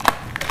low.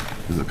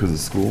 Is it because of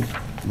school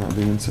not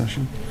being in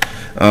session?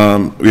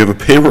 We have a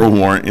payroll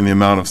warrant in the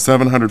amount of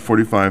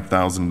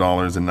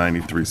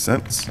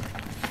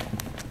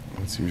 $745,000.93.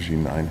 It's usually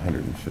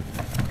 950.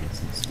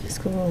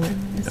 School.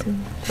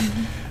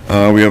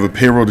 We have a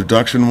payroll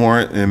deduction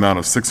warrant in the amount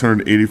of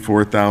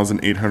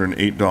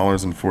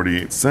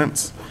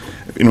 $684,808.48.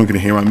 If anyone can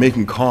hear, I'm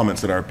making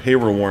comments that our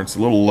payroll warrant's a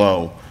little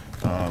low,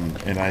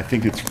 and I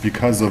think it's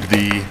because of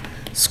the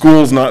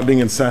schools not being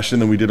in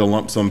session, and we did a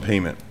lump sum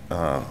payment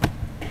a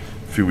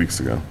few weeks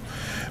ago.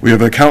 We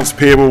have accounts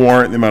payable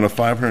warrant in the amount of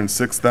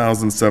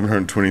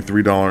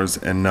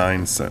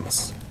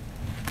 $506,723.09.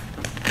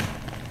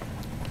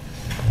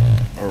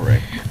 All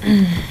right.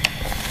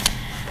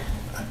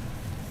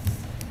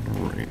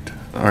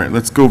 All right,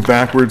 let's go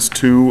backwards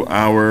to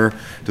our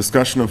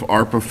discussion of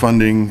ARPA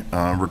funding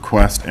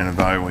request and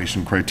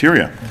evaluation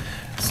criteria.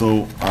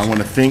 So I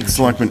want to thank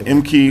Selectman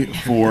Imke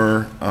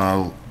for,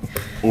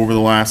 over the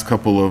last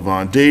couple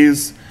of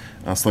days,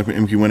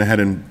 Selectman Imke went ahead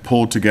and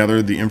pulled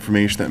together the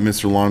information that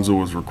Mr. Alonso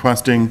was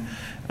requesting.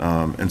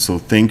 And so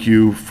thank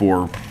you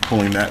for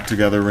pulling that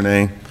together,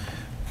 Renee.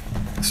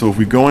 So if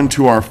we go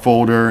into our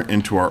folder,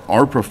 into our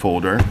ARPA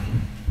folder,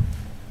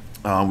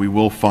 we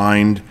will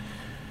find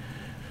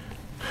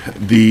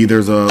the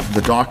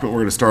document we're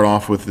going to start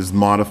off with is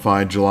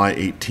modified July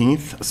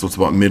 18th, so it's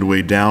about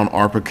midway down,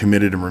 ARPA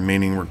committed and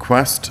remaining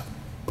request.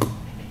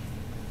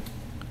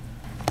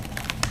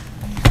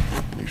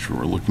 Make sure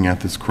we're looking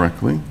at this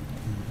correctly. You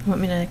want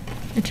me to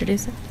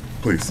introduce it?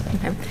 Please.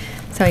 Okay.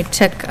 So I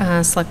took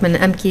Selectman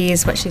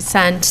Emke's, what she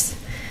sent,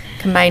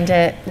 combined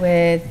it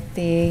with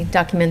the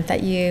document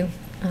that you,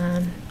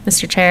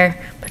 Mr. Chair,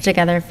 put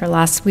together for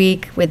last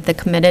week with the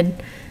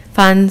committed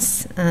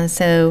funds.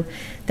 So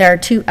there are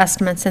two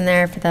estimates in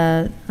there for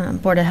the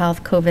Board of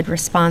Health COVID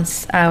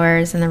response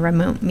hours and the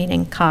remote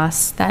meeting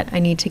costs that I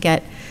need to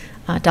get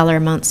dollar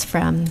amounts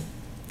from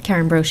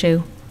Karen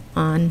Brochu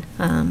on.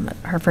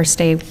 Her first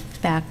day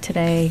back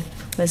today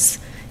was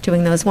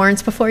doing those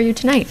warrants before you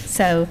tonight.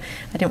 So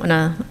I didn't want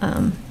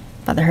to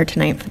bother her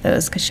tonight for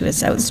those because she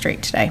was out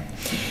straight today.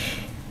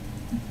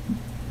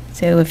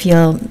 So if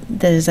you'll,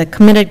 there's a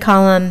committed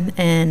column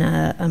and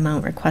a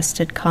amount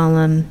requested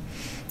column,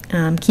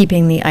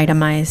 keeping the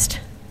itemized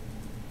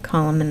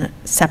column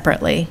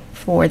separately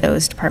for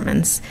those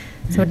departments.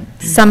 So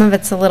some of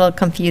it's a little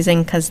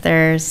confusing because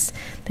there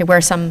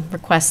were some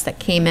requests that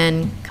came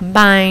in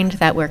combined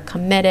that were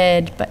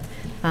committed, but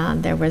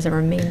there was a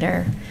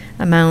remainder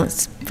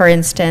amounts. For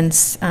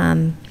instance,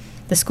 the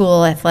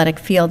school athletic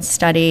field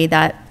study,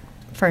 that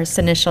first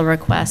initial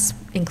request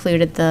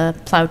included the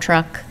plow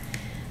truck,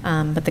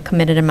 but the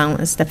committed amount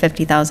is the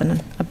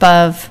 $50,000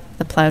 above.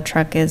 The plow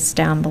truck is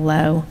down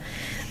below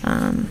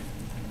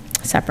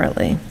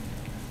separately.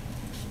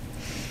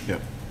 Yep.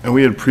 And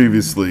we had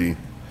previously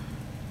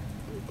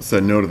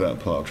said no to that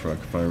plow truck,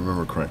 if I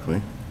remember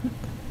correctly.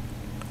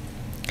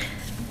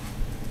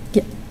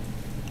 Yeah.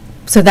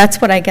 So that's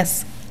what I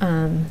guess,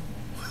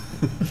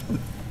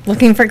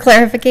 looking for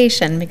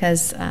clarification,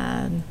 because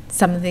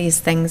some of these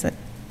things that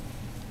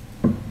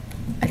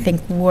I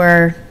think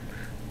were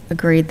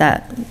agreed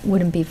that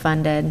wouldn't be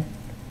funded,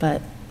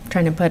 but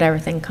trying to put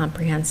everything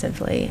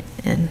comprehensively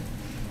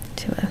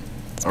into a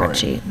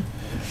spreadsheet.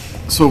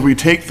 So if we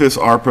take this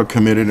ARPA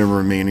committed and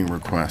remaining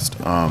request,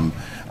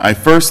 I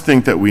first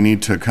think that we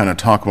need to kind of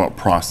talk about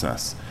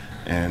process.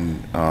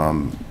 And,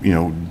 you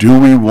know, do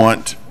we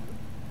want,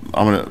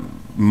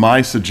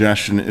 my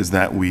suggestion is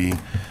that we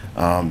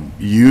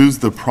use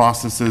the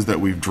processes that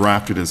we've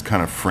drafted as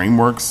kind of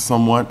frameworks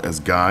somewhat,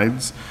 as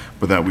guides,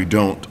 but that we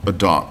don't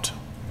adopt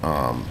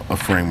a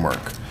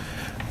framework.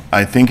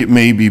 I think it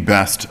may be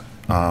best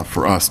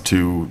for us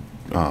to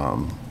be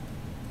a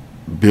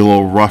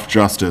little rough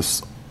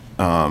justice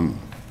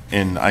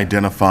in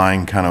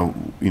identifying kind of,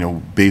 you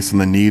know, based on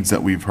the needs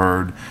that we've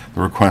heard, the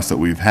requests that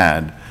we've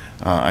had,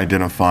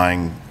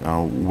 identifying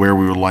where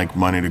we would like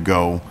money to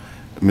go.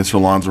 Mr.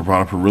 Alonso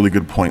brought up a really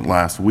good point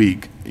last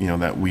week, you know,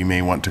 that we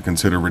may want to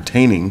consider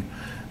retaining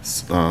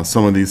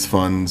some of these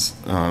funds,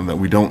 that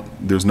we don't,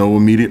 there's no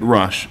immediate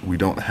rush. We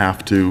don't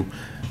have to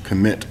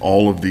commit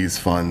all of these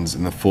funds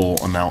in the full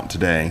amount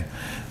today,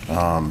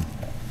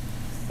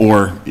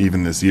 or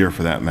even this year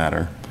for that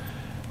matter.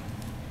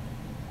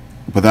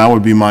 But that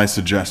would be my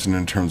suggestion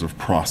in terms of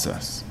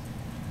process,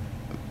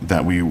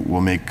 that we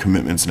will make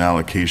commitments and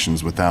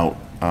allocations without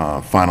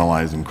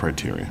finalizing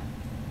criteria.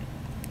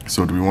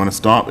 So do we want to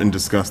stop and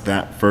discuss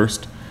that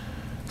first?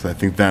 Because I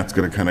think that's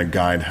going to kind of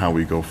guide how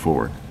we go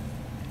forward.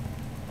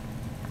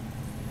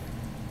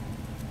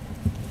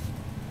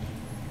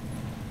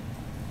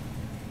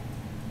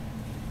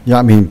 Yeah,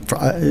 I mean,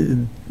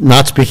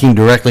 not speaking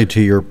directly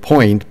to your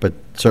point, but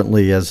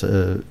certainly as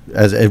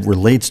it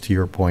relates to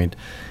your point,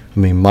 I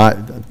mean,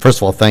 first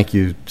of all, thank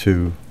you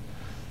to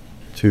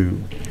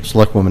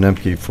Selectwoman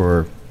Emke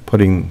for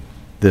putting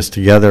this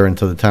together, and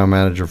to the town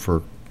manager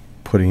for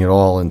putting it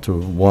all into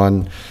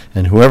one,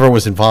 and whoever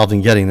was involved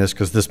in getting this,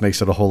 because this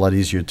makes it a whole lot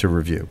easier to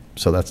review.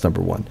 So that's number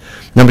one.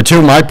 Number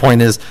two, my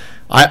point is,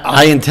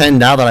 I intend,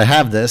 now that I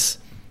have this,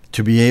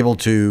 to be able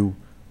to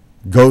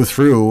go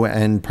through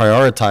and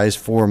prioritize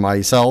for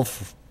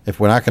myself, if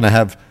we're not going to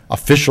have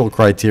official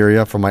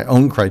criteria, for my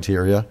own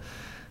criteria,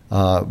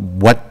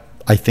 what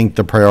I think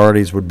the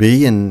priorities would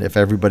be, and if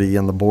everybody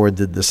on the board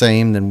did the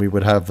same, then we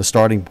would have a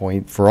starting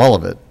point for all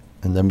of it.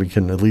 And then we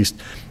can at least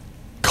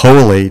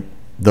collate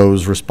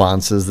those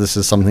responses. This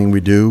is something we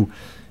do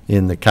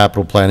in the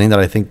capital planning that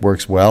I think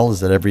works well, is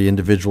that every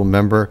individual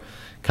member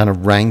kind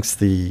of ranks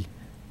the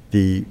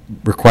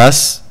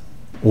requests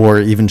or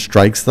even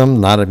strikes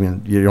them. Not, I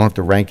mean, you don't have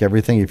to rank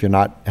everything if you're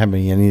not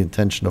having any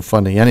intention of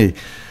funding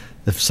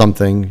if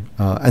something,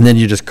 and then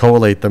you just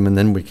collate them, and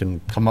then we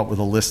can come up with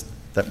a list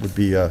that would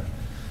be a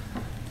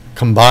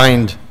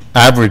combined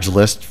average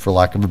list, for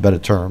lack of a better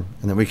term,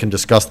 and then we can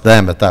discuss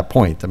them at that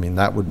point. I mean,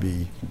 that would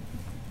be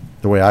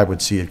the way I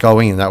would see it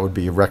going, and that would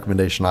be a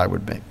recommendation I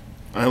would make.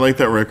 I like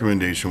that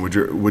recommendation.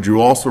 Would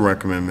you also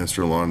recommend,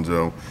 Mr.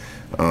 Alonso,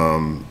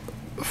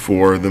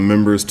 for the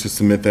members to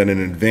submit that in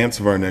advance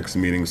of our next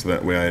meeting, so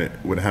that way I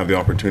would have the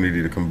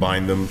opportunity to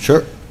combine them?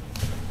 Sure.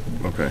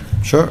 Okay.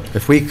 Sure.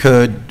 If we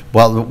could,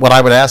 well, what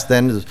I would ask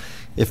then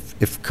is,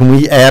 can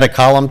we add a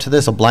column to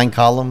this, a blank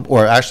column,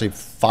 or actually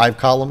 5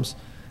 columns?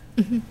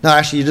 No,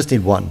 actually, you just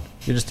need one.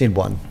 You just need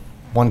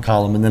one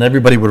column, and then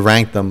everybody would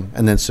rank them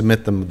and then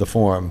submit them the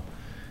form.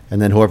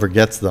 And then whoever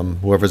gets them,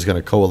 whoever's going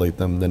to collate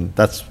them, then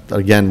that's,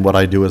 again, what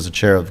I do as a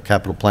chair of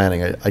capital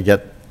planning. I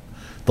get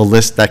the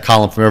list, that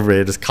column from everybody,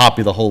 I just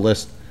copy the whole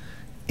list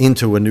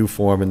into a new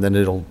form, and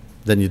then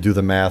then you do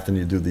the math and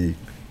you do the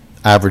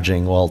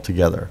averaging all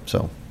together.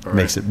 So it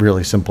makes it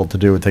really simple to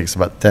do. It takes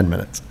about 10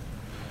 minutes.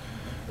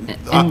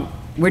 And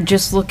we're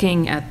just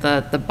looking at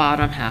the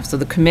bottom half, so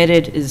the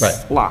committed is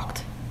Right.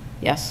 locked,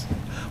 yes?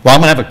 Well,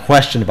 I'm going to have a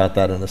question about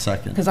that in a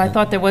second. Because I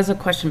thought there was a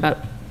question about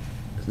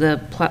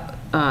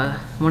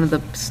one of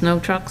the snow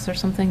trucks or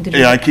something? Did you?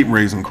 Yeah, I keep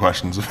raising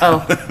questions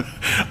about Oh.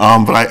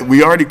 it. But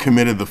we already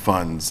committed the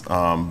funds,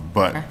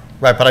 but. Okay.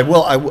 Right, but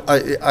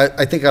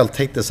I think I'll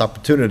take this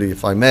opportunity,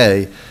 if I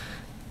may.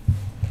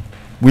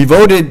 We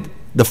voted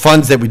the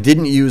funds that we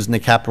didn't use in the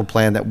capital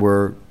plan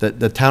that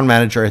the town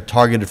manager had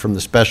targeted from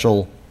the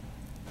special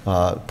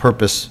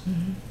purpose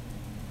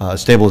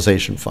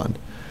stabilization fund.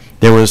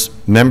 There was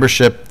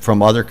membership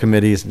from other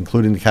committees,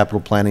 including the capital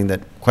planning,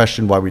 that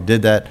questioned why we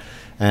did that.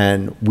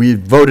 And we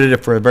voted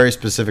it for a very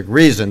specific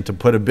reason, to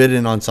put a bid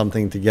in on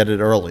something to get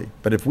it early.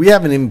 But if we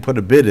haven't even put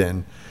a bid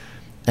in,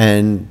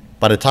 and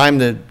by the time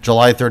the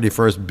July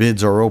 31st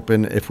bids are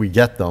open, if we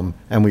get them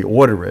and we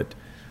order it,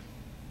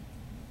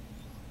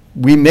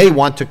 we may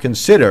want to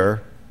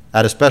consider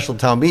at a special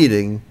town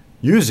meeting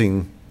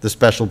using the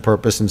special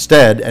purpose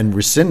instead and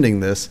rescinding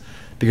this,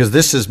 because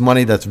this is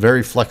money that's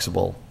very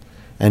flexible.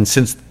 And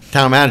since the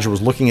town manager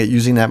was looking at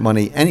using that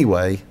money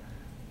anyway,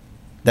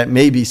 that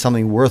may be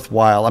something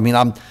worthwhile. I mean,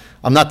 I'm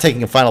not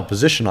taking a final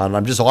position on it.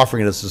 I'm just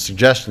offering it as a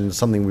suggestion, as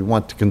something we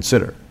want to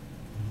consider.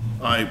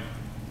 I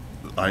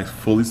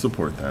fully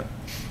support that.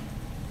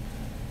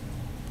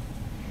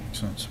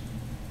 Sense.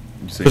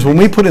 Because when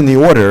we put in the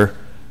order,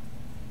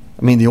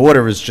 I mean, the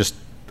order is just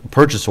a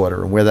purchase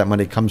order, and where that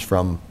money comes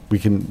from, we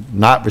can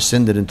not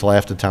rescind it until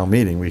after town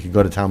meeting. We could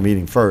go to town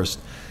meeting first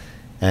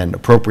and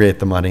appropriate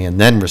the money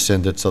and then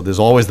rescind it, so there's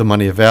always the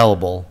money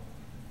available,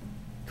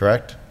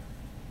 correct?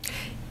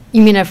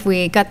 You mean if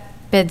we got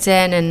bids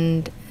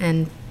in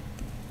and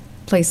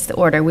placed the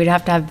order, we'd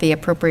have to have the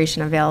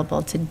appropriation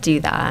available to do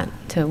that,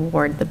 to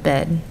award the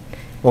bid?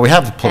 Well, we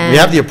have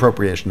the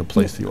appropriation to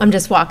place the order. I'm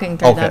just walking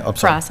through Okay, the I'm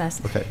sorry.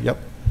 process. Okay, yep.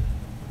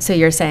 So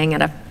you're saying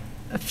at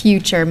a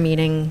future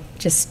meeting,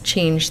 just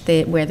change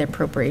where the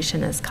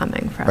appropriation is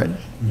coming from?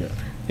 Right.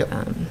 Yep.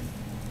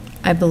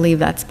 I believe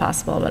that's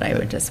possible, but I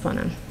would just want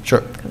to Sure.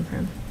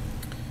 confirm.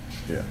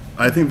 Yeah,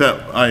 I think that,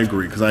 I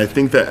agree, because I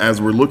think that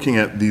as we're looking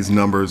at these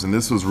numbers, and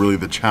this was really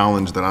the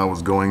challenge that I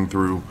was going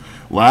through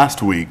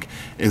last week,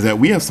 is that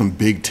we have some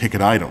big ticket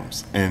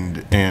items,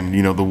 and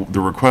you know, the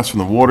request from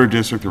the water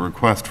district, the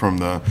request from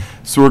the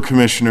sewer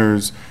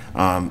commissioners,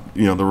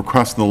 you know, the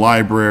request from the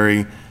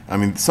library. I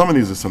mean, some of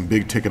these are some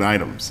big ticket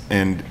items,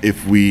 and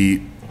if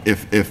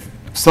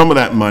some of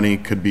that money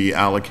could be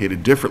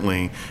allocated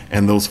differently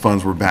and those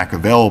funds were back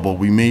available,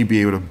 we may be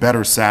able to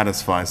better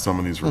satisfy some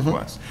of these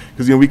requests.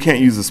 Because, you know, we can't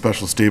use the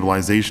special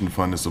stabilization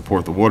fund to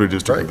support the water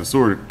district or the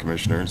sewer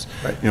commissioners,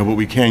 you know, but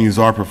we can use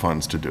ARPA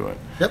funds to do it.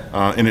 Yep.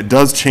 And it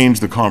does change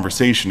the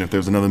conversation if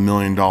there's another $1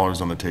 million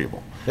on the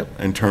table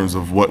in terms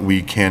of what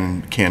we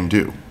can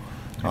do.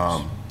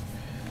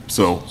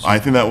 So I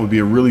think that would be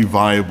a really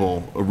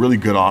viable, a really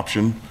good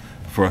option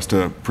for us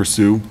to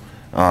pursue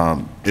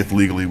if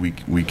legally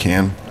we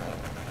can.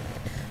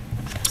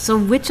 So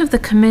which of the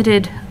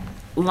committed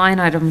line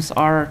items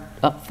are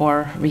up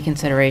for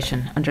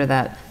reconsideration under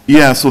that?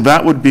 Yeah, so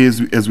that would be,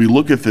 as we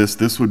look at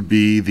this would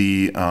be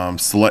the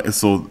select,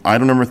 so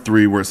item number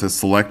 3 where it says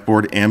select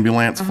board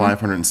ambulance,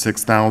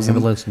 506,000.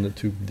 Ambulance and the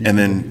 2 And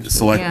then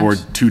select board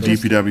 2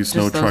 Just- DPW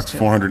snow just those trucks, two.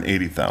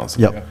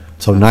 480,000. Yep.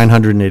 So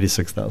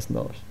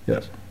 $986,000,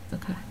 yes.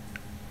 Okay.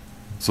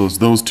 So it's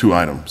those 2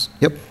 items.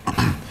 Yep.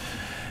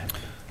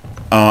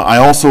 I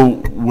also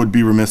would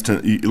be remiss to,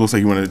 it looks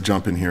like you want to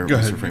jump in here, Go Mr.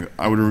 ahead. Frank.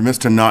 I would be remiss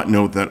to not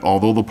note that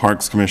although the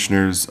Parks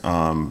Commissioners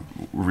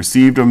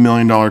received $1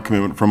 million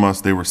commitment from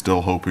us, they were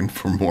still hoping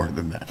for more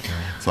than that.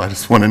 So I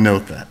just want to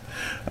note that.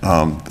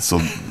 So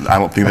I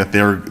don't think that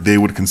they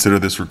would consider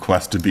this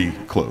request to be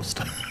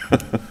closed.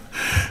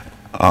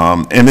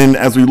 And then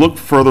as we look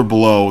further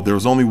below, there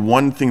was only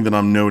one thing that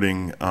I'm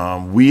noting.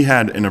 We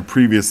had in a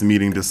previous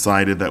meeting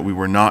decided that we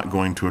were not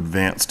going to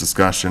advance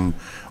discussion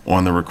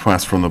on the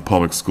request from the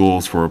public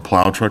schools for a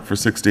plow truck for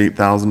 $6,000 to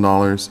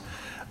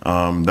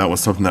 $8,000. That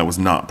was something that was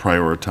not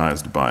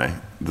prioritized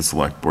by the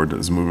select board that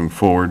is moving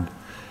forward.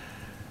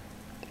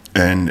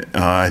 And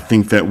I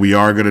think that we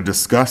are going to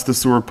discuss the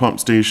sewer pump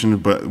station,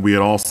 but we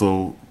had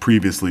also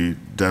previously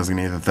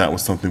designated that that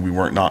was something we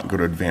weren't not going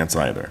to advance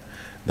either,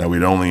 that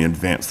we'd only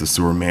advance the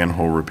sewer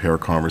manhole repair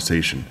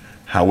conversation.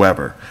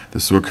 However,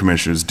 the sewer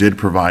commissioners did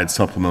provide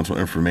supplemental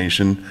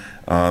information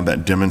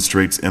that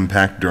demonstrates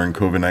impact during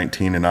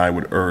COVID-19, and I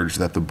would urge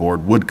that the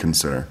board would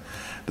consider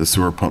the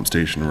sewer pump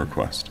station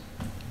request.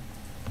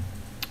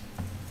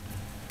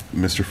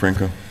 Mr.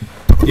 Franco?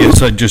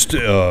 Yes, I just,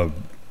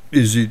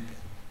 is it,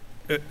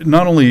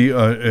 not only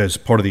as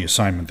part of the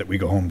assignment that we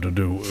go home to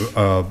do,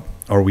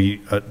 are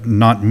we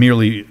not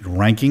merely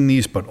ranking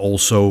these, but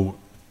also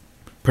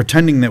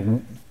pretending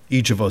that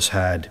each of us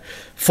had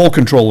full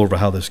control over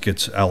how this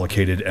gets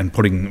allocated and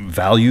putting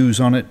values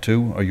on it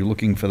too? Are you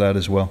looking for that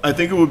as well? I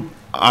think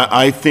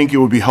it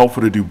would be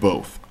helpful to do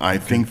both. I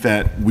think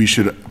that we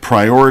should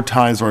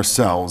prioritize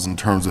ourselves in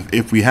terms of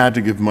if we had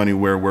to give money,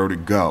 where would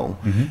it go?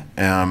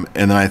 And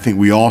then I think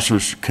we also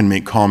can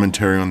make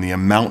commentary on the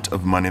amount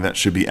of money that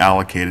should be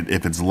allocated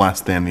if it's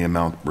less than the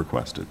amount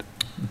requested.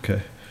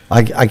 Okay.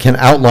 I can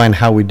outline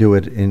how we do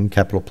it in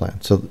capital plan,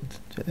 so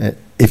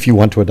if you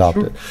want to adopt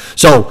it.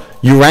 So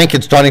you rank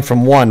it starting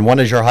from 1. 1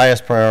 is your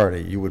highest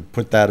priority. You would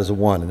put that as a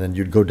 1, and then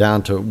you'd go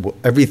down to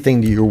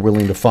everything that you're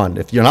willing to fund.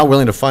 If you're not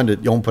willing to fund it,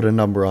 you don't put a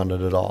number on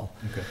it at all.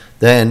 Okay.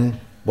 Then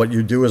what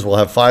you do is we'll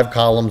have 5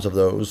 columns of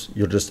those.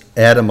 You'll just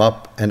add them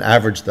up and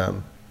average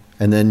them,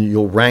 and then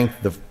you'll rank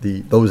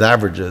those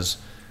averages,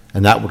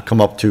 and that would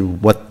come up to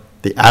what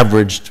the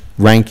averaged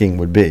ranking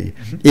would be.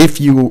 If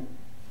you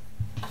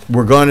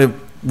were going to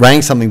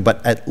rank something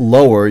but at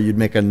lower, you'd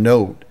make a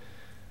note,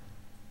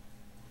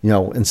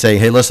 and say,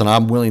 hey, listen,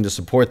 I'm willing to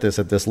support this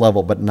at this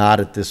level, but not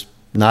at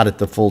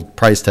the full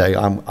price tag.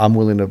 I'm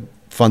willing to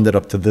fund it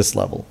up to this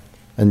level,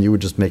 and you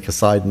would just make a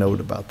side note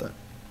about that.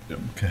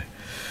 Okay.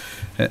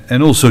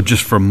 And also,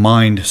 just for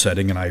mind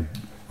setting, and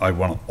I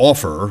want to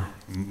offer,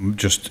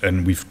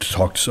 and we've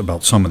talked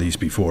about some of these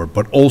before,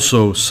 but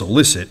also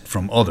solicit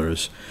from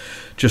others,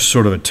 just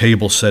sort of a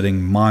table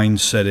setting,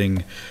 mind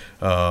setting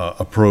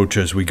approach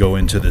as we go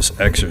into this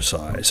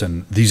exercise.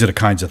 And these are the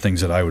kinds of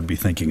things that I would be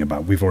thinking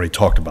about. We've already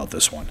talked about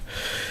this one.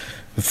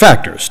 The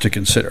factors to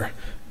consider: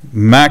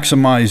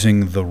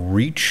 maximizing the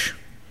reach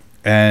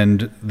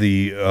and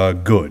the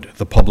good,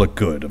 the public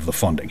good of the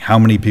funding. How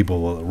many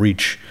people will it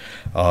reach?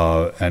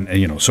 So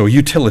a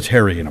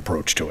utilitarian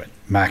approach to it,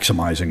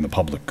 maximizing the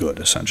public good,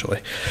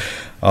 essentially.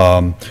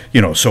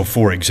 So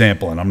for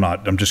example, and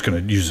I'm just going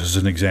to use this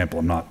as an example,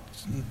 I'm not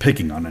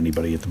picking on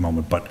anybody at the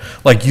moment, but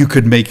like you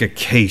could make a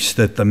case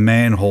that the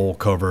manhole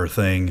cover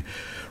thing,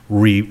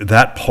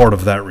 that part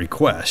of that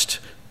request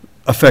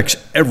affects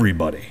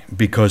everybody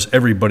because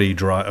everybody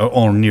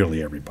or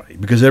nearly everybody,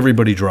 because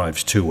everybody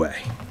drives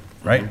two-way,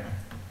 right?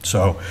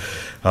 So,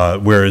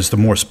 whereas the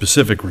more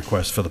specific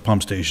request for the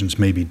pump stations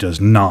maybe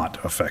does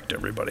not affect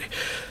everybody.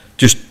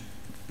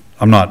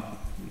 I'm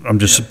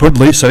just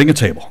setting a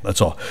table, that's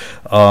all.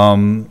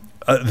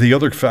 The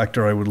other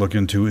factor I would look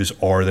into is,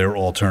 are there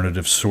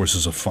alternative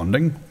sources of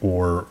funding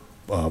or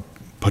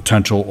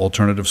potential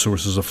alternative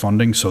sources of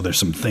funding? So there's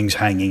some things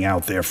hanging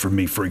out there for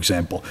me, for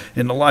example,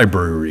 in the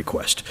library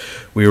request.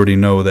 We already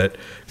know that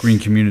Green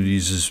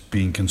Communities is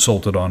being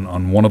consulted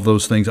on one of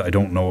those things. I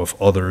don't know if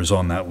others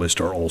on that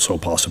list are also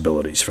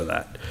possibilities for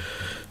that.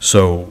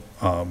 So,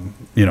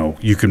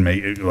 you can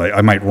make, like,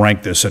 I might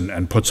rank this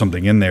and put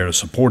something in there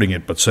supporting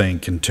it, but saying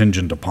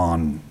contingent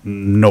upon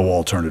no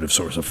alternative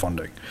source of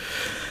funding.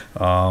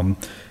 And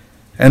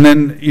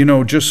then,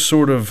 just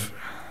sort of,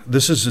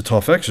 this is a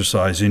tough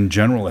exercise. In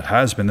general, it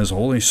has been. There's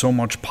only so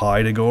much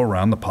pie to go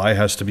around. The pie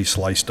has to be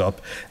sliced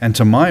up. And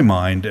to my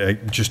mind,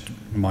 just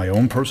my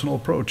own personal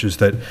approach is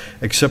that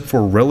except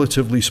for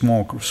relatively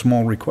small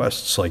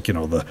requests, like, the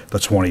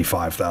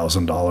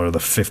 $25,000, the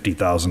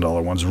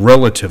 $50,000 ones,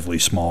 relatively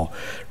small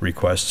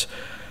requests,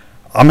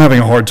 I'm having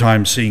a hard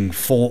time seeing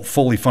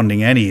fully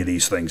funding any of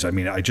these things. I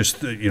mean,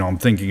 I'm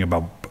thinking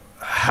about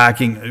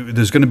hacking.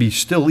 There's going to be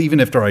still, even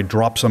after I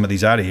drop some of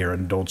these out of here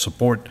and don't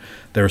support,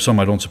 there are some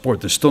I don't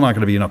support, there's still not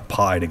going to be enough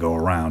pie to go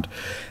around,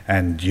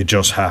 and you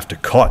just have to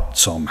cut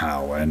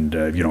somehow. And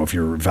if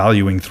you're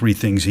valuing 3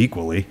 things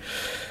equally,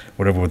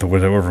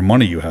 whatever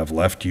money you have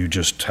left, you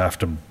just have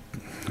to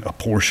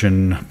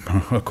apportion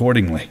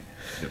accordingly.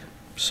 Yep.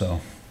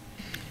 So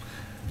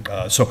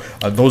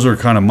those are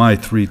kind of my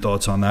 3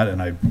 thoughts on that,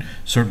 and I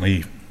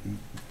certainly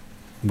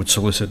would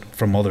solicit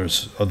from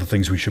others other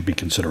things we should be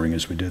considering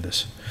as we do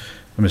this.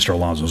 Mr.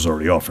 Alonso's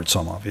already offered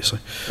some, obviously.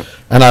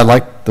 And I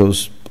like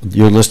those.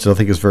 Your list, I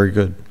think, is very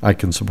good. I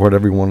can support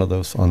every one of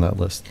those on that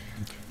list.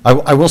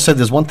 I will say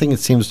there's one thing that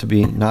seems to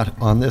be not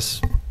on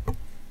this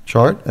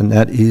chart, and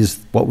that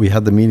is what we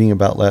had the meeting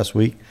about last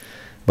week,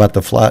 about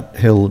the Flat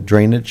Hill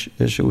drainage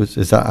issue.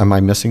 Is that, am I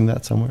missing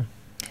that somewhere?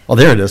 Oh,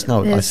 there it is.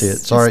 No, I see it.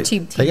 Sorry.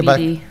 Take it back.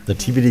 The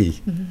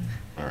TBD.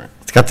 All right.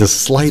 It's got this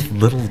slight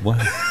little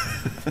one.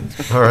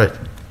 All right.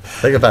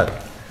 Take it back.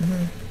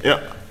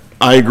 Yeah,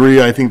 I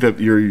agree. I think that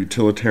your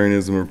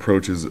utilitarianism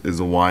approach is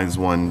a wise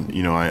one.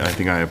 You know, I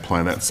think I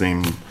apply that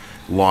same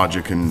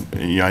logic, and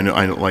yeah, I know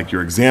I don't like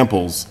your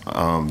examples.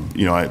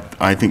 You know,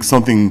 I think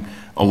something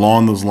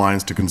along those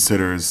lines to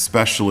consider,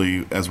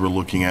 especially as we're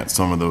looking at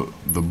some of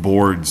the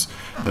boards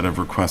that have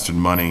requested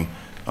money.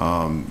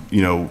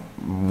 You know,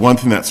 one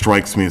thing that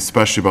strikes me,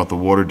 especially about the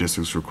water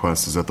district's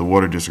request, is that the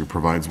water district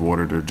provides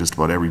water to just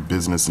about every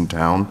business in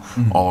town,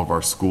 all of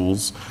our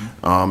schools,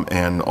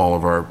 and all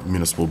of our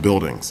municipal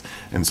buildings.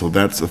 And so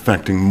that's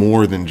affecting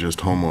more than just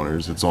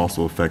homeowners. It's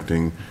also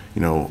affecting,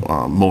 you know,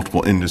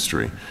 multiple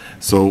industry.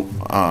 So,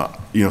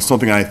 you know,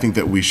 something I think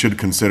that we should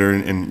consider,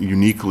 and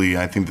uniquely,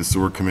 I think the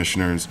sewer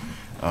commissioners,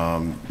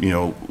 you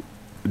know,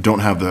 don't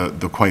have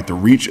quite the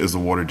reach as the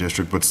water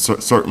district, but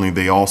certainly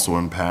they also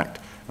impact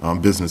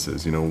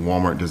businesses. You know,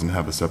 Walmart doesn't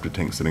have a septic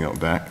tank sitting out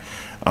back,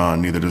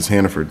 neither does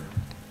Hannaford.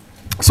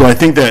 So I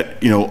think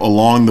that, you know,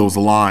 along those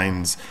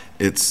lines,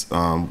 it's,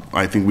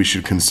 I think we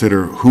should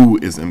consider who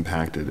is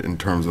impacted in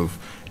terms of,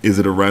 is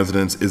it a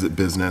residence, is it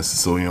business?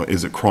 So, you know,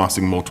 is it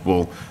crossing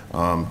multiple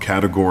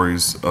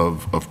categories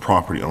of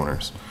property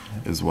owners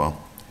as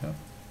well?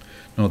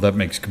 No, that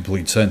makes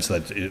complete sense.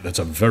 That's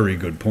a very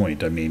good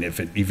point. I mean,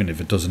 even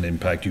if it doesn't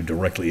impact you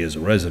directly as a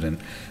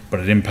resident, but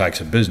it impacts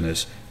a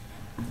business,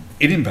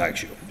 it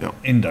impacts you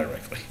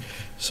indirectly.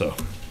 So,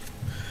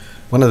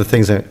 one of the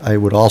things that I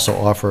would also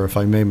offer, if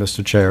I may,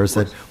 Mr. Chair, is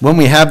that when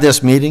we have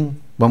this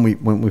meeting, when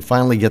we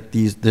finally get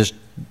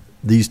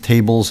these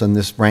tables and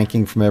this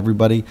ranking from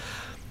everybody,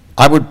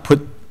 I would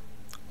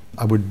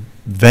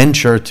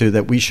venture to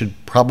that we should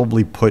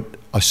probably put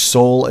a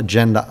sole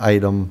agenda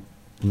item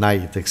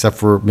night, except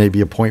for maybe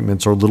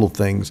appointments or little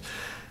things,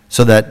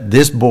 so that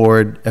this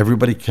board,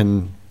 everybody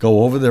can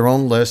go over their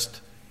own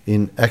list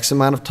in X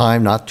amount of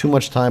time, not too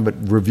much time, but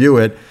review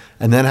it,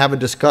 and then have a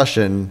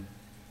discussion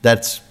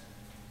that's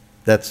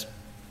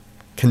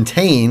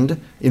contained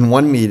in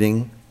one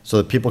meeting so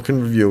that people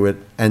can review it,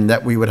 and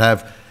that we would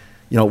have,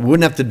 you know, we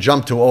wouldn't have to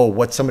jump to, oh,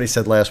 what somebody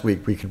said last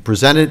week. We could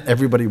present it,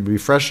 everybody would be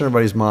fresh in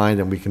everybody's mind,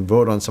 and we can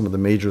vote on some of the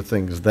major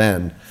things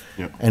then,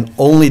 and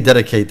only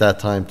dedicate that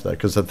time to that,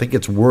 because I think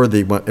it's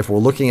worthy. If we're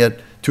looking at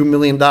 $2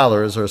 million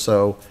or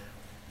so,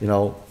 you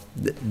know,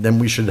 then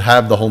we should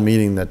have the whole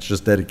meeting that's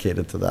just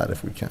dedicated to that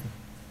if we can.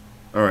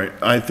 All right,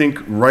 I think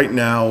right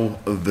now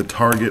the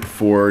target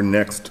for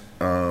next,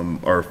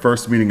 our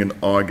first meeting in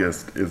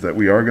August is that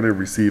we are going to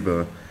receive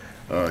a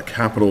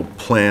capital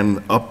plan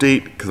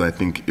update, because I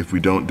think if we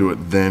don't do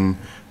it then,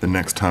 the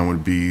next time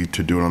would be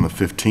to do it on the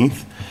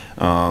 15th.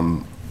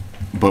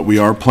 But we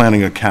are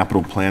planning a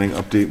capital planning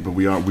update, but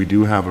we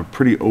do have a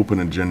pretty open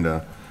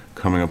agenda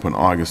coming up on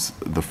August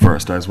the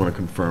 1st. I just want to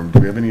confirm, do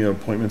we have any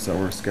appointments that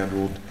were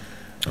scheduled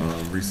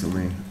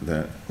recently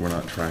that we're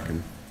not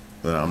tracking,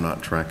 that I'm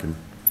not tracking?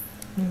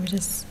 Let me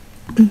just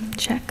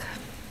check.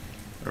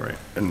 All right,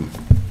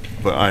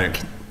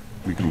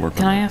 we can work on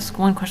that. Can I ask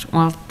one question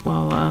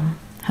while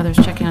Heather's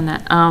checking on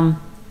that?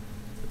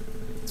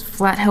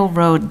 Flat Hill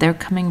Road, they're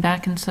coming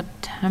back in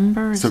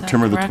September, is that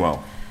September the correct?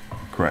 12th,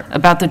 correct.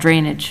 About the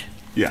drainage.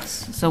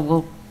 Yes.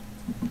 So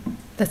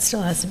That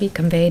still has to be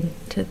conveyed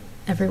to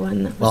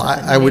everyone that was Well,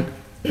 at the I would,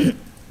 meeting.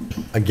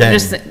 again,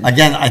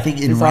 I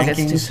think in Is August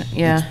rankings,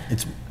 yeah.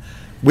 it's,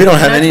 we don't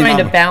have any Not trying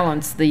to number.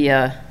 balance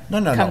the,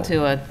 No. come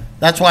to a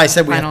That's why I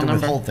said we have final to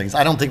number. withhold things.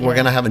 I don't think we're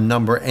going to have a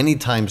number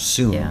anytime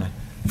soon Yeah.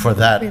 for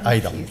that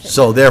item.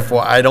 So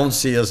therefore, I don't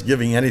see us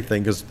giving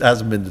anything because it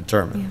hasn't been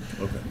determined.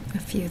 A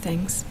few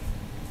things.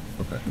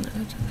 Okay.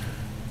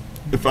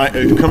 If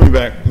coming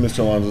back, Mr.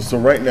 Alonso, so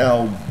right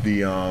now,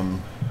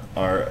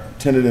 our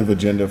tentative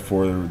agenda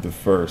for the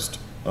first,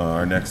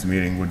 our next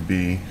meeting would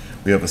be,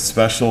 we have a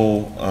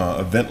special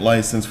event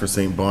license for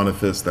St.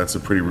 Boniface. That's a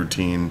pretty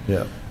routine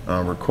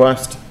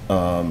request.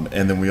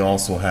 And then we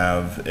also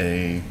have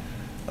a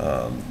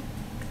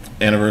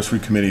anniversary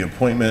committee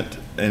appointment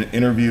and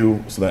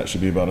interview, so that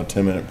should be about a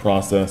 10-minute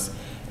process.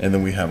 And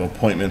then we have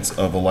appointments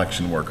of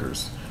election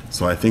workers.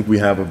 So I think we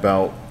have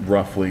about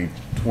roughly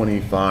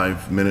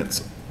 25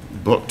 minutes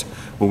booked,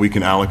 but we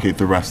can allocate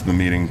the rest of the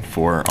meeting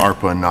for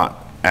ARPA and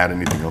not add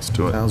anything else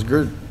to it. Sounds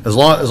good. As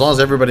long as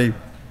everybody,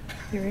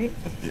 You're right.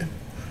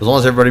 as long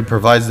as everybody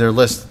provides their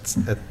lists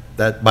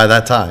by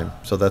that time.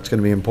 So that's going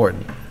to be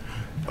important.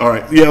 All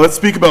right, yeah, let's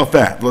speak about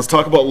that. Let's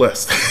talk about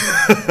lists,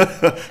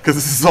 because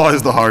this is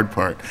always the hard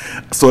part.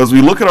 So as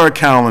we look at our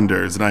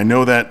calendars, and I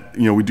know that,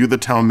 you know, we do the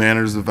town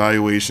manager's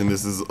evaluation,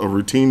 this is a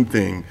routine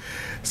thing.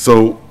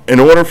 So in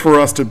order for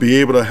us to be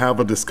able to have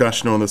a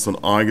discussion on this on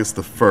August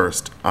the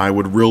 1st, I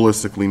would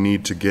realistically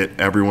need to get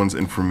everyone's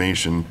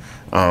information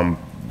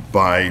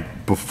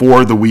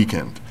before the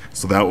weekend.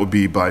 So that would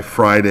be by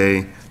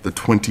Friday the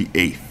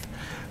 28th.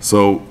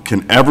 So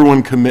can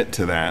everyone commit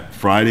to that?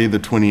 Friday, the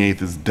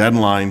 28th is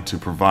deadline to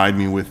provide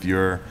me with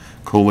your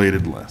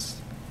collated list.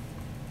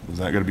 Is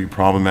that going to be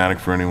problematic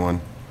for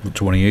anyone? The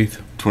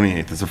 28th?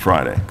 28th is a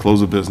Friday,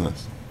 close of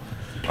business.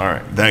 All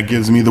right, that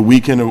gives me the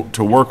weekend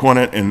to work on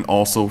it, and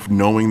also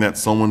knowing that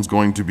someone's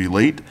going to be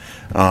late,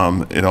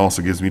 it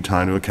also gives me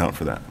time to account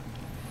for that.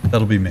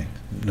 That'll be me.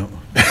 No.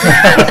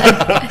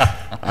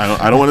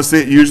 I don't want to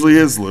say it usually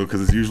is, Lou,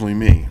 because it's usually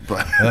me,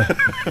 but.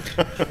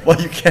 Well,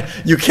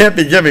 you can't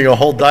be giving a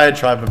whole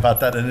diatribe about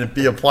that and it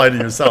be applied to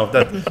yourself.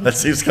 That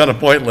seems kind of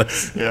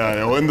pointless. Yeah, I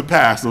know. In the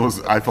past,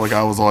 I feel like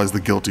I was always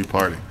the guilty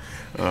party.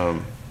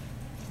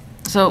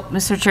 So,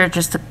 Mr. Chair,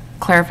 just to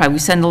clarify, we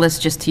send the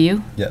list just to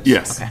you? Yes.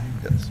 Yes. Okay.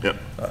 Yes. Yep.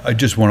 I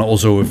just want to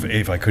also,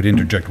 if I could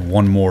interject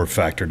one more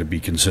factor to be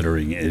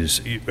considering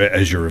is,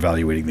 as you're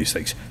evaluating these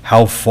things,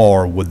 how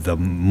far would the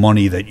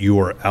money that you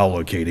are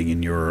allocating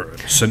in your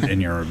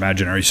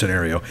imaginary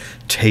scenario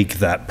take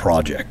that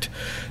project?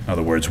 In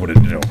other words, would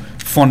it,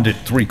 fund it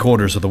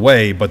 3/4 of the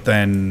way, but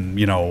then,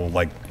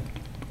 like,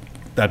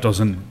 that's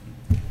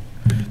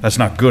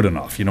not good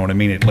enough, you know what I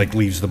mean? It like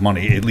leaves the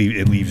money, it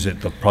leaves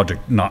the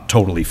project not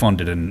totally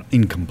funded and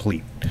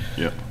incomplete.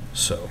 Yeah.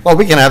 So. Well,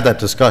 we can have that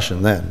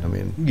discussion then, I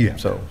mean. Yeah,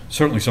 So,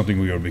 certainly something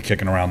we ought to be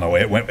kicking around though,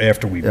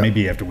 after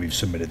maybe after we've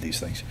submitted these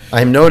things.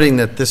 I'm noting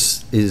that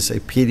this is a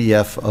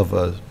PDF of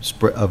an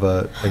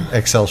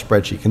Excel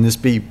spreadsheet. Can this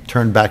be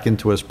turned back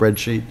into a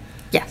spreadsheet?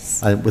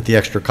 Yes. With the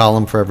extra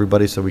column for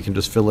everybody, so we can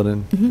just fill it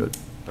in? Good.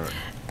 All right.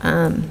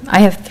 I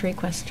have 3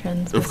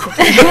 questions.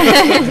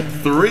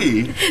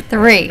 Three?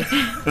 3.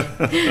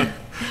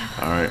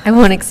 All right. I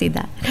won't exceed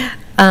that.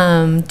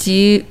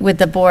 Would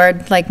the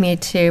board like me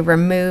to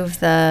remove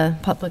the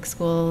public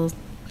school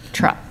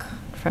truck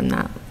from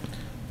that?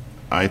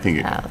 I think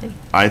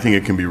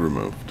it can be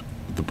removed.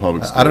 The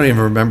public school. I don't even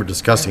remember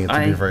discussing it,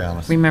 to be very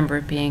honest. I remember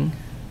it being.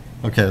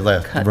 Okay,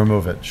 cut.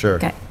 remove it, sure.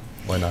 Okay.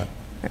 Why not?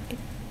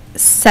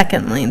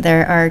 Secondly,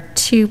 there are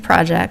 2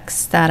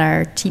 projects that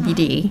are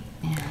TBD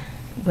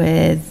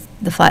with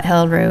the Flat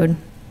Hill Road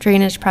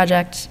drainage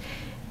project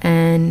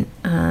and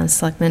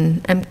Selectman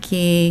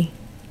Emke,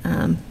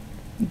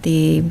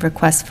 the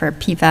request for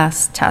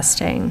PFAS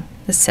testing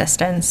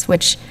assistance,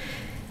 which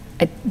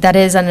that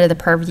is under the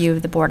purview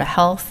of the Board of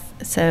Health.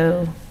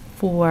 So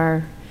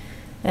for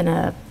an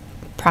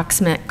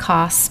approximate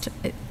cost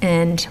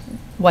and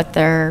what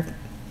their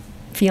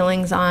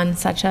feelings on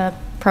such a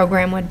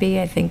program would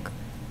be, I think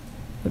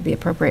would be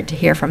appropriate to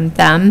hear from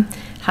them.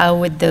 How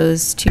would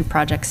those 2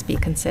 projects be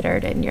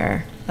considered in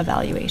your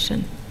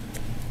evaluation?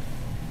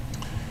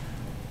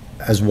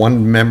 As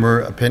one member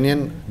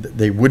opinion,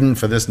 they wouldn't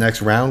for this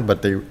next round,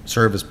 but they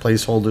serve as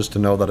placeholders to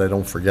know that I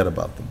don't forget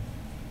about them.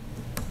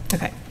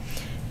 Okay.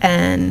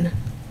 And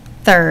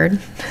third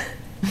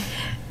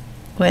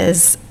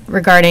was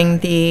regarding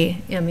the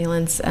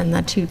ambulance and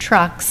the 2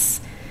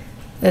 trucks.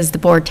 Is the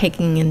board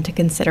taking into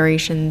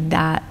consideration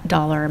that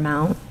dollar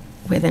amount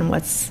within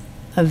what's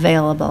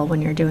available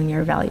when you're doing your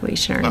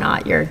evaluation or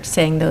not? You're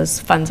saying those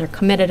funds are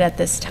committed at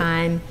this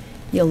time,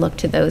 you'll look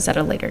to those at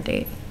a later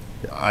date?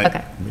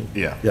 Okay.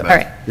 Yeah. All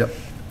right. Yep.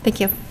 Thank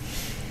you.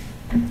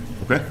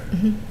 Okay.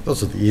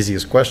 Those are the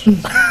easiest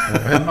questions.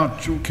 I'm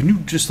not sure, can you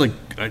just like,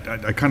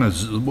 I kind of,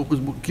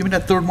 give me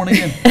that third one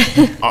again?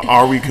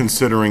 Are we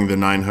considering the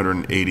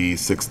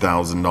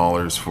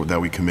 $986,000 that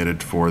we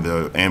committed for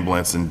the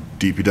ambulance and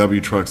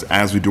DPW trucks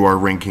as we do our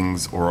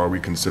rankings, or are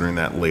we considering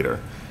that later?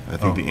 I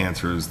think the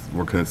answer is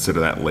we'll consider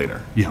that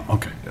later. Yeah,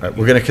 okay. All right,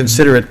 we're going to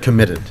consider it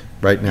committed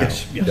right now.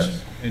 Yes.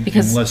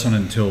 Because- Unless and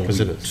until Because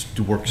we it is.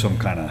 to work some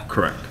kind of.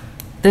 Correct.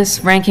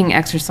 This ranking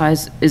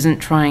exercise isn't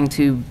trying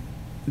to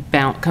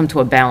come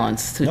to a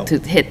balance to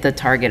hit the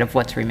target of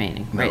what's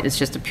remaining, right? No. It's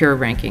just a pure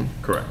ranking.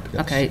 Correct.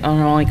 Okay, I'll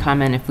only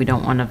comment if we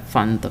don't want to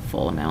fund the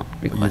full amount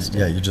requested.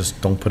 Yeah, you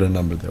just don't put a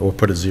number there, or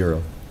put a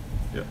 0.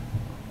 Yeah.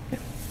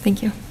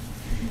 Thank you.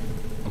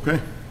 Okay.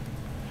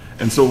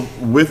 And so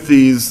with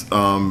these, they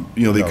No,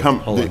 come.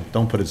 Hold on,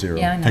 don't put a 0.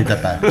 Yeah, I know. Take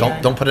that back.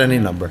 Don't put any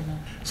number.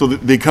 So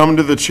they come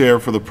to the chair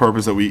for the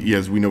purpose that we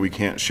know we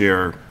can't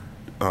share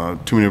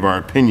too many of our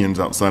opinions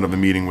outside of the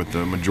meeting with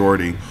the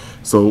majority.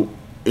 So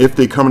if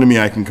they come to me,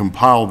 I can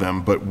compile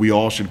them, but we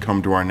all should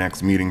come to our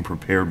next meeting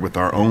prepared with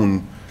our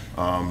own,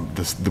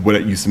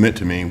 what you submit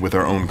to me with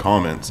our own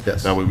comments.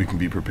 Yes. That way we can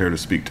be prepared to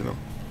speak to them.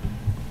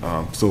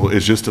 So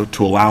it's just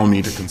to allow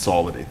me to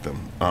consolidate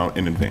them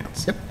in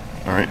advance. Yep.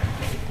 All right.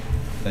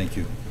 Thank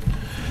you.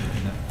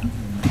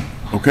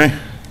 Okay.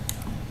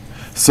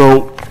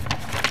 So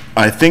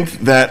I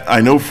think that,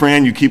 I know,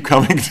 Fran, you keep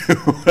coming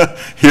to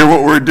hear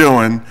what we're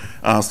doing.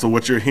 So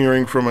what you're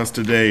hearing from us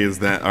today is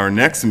that our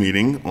next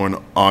meeting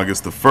on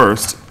August the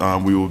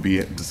 1st, we will be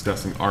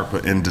discussing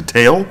ARPA in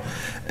detail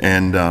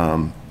and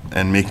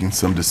making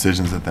some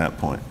decisions at that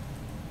point.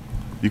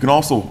 You can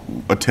also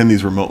attend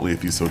these remotely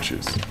if you so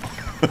choose.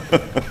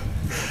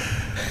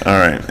 All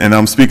right, and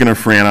I'm speaking of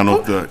Fran, I don't know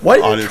if the Why are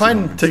you audience-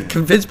 trying to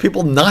convince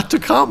people not to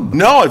come?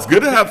 No, it's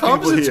good to have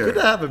people It's here. good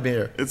to have him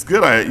here. It's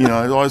good.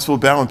 I always feel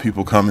bad when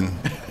people come and,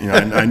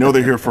 I know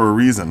they're here for a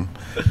reason.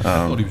 I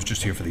thought he was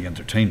just here for the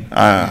entertainment.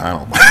 I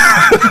don't.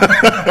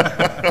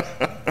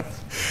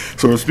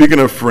 So speaking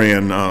of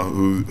Fran,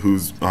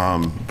 who's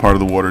part of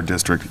the water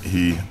district,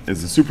 he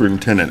is a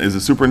superintendent. Is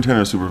a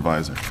superintendent or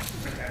supervisor?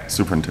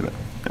 Superintendent.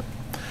 Yeah.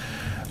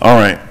 All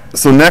right.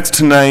 So next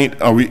tonight,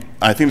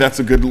 I think that's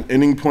a good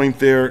ending point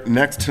there.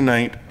 Next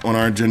tonight on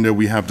our agenda,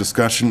 we have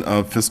discussion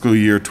of fiscal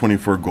year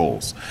 24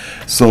 goals.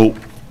 So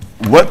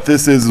what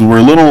this is we're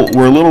a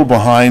little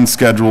behind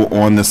schedule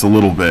on this a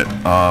little bit.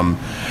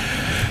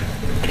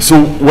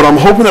 So what I'm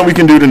hoping that we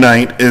can do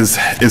tonight is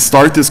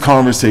start this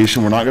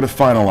conversation. We're not going to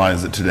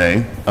finalize it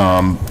today,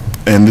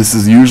 and this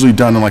is usually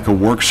done in like a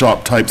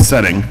workshop type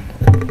setting.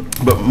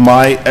 But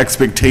my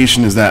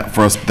expectation is that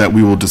for us that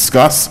we will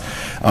discuss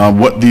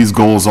what these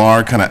goals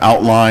are, kind of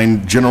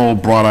outline general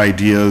broad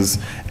ideas,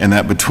 and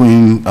that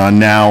between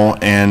now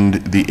and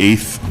the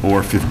 8th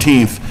or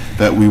 15th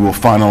that we will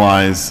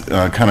finalize,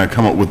 kind of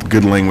come up with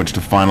good language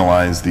to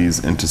finalize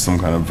these into some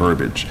kind of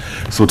verbiage.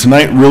 So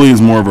tonight really is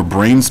more of a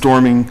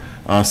brainstorming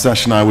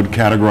session, I would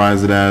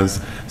categorize it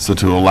as, so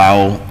to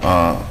allow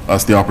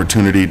us the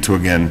opportunity to,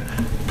 again,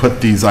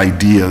 put these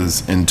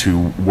ideas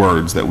into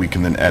words that we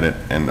can then edit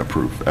and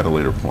approve at a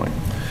later point.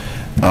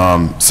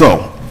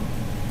 So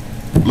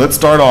let's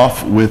start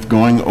off with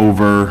going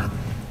over,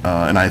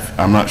 and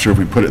I'm not sure if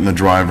we put it in the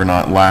drive or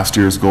not, last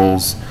year's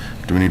goals.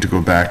 Do we need to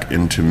go back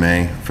into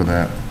May for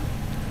that?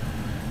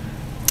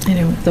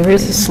 There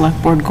is a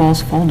select board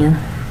goals folder.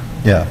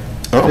 Yeah.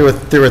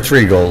 There were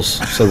 3 goals.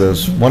 So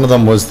there's, one of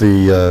them was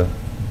the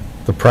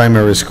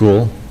primary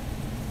school,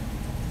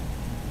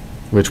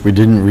 which we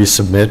didn't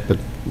resubmit, but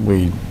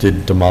we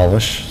did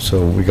demolish,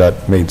 so we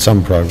made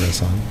some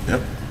progress on.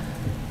 Yep.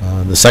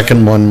 The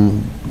second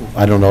one,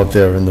 I don't know if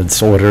they're in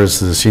this order, is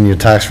the senior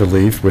tax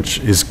relief, which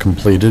is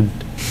completed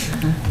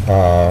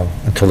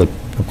until,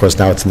 of course,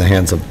 now it's in the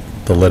hands of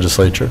the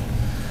legislature.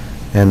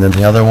 And then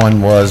the other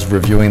one was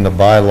reviewing the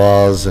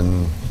bylaws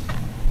and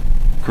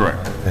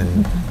correct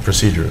and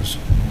procedures,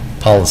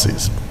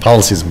 policies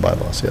and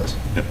bylaws. Yes.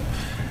 Yep.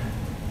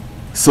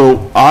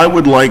 So I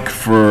would like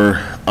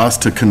for us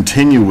to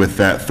continue with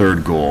that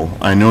third goal.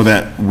 I know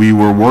that we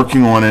were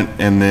working on it,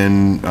 and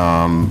then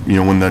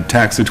when the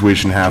tax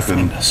situation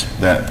happened,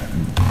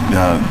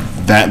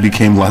 that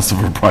became less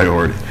of a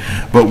priority.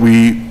 But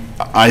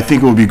I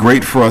think it would be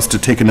great for us to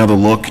take another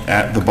look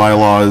at the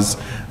bylaws.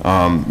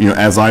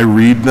 As I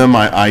read them,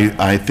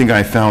 I think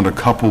I found a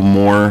couple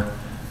more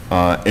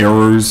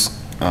errors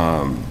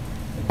in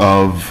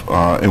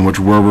which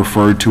we're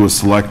referred to as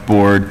select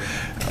board.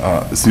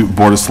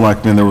 Board of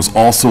Selectmen. There was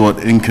also an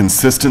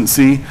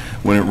inconsistency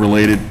when it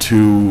related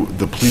to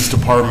the police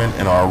department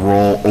and our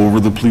role over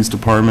the police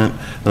department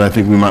that I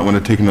think we might want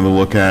to take another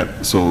look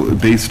at. So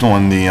based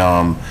on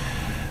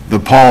the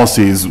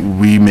policies,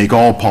 we make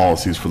all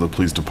policies for the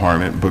police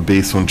department, but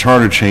based on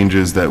charter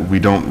changes that we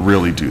don't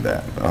really do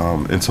that.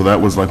 And so that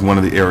was like one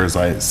of the areas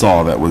I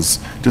saw that was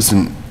just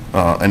an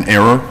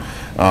error.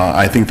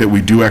 I think that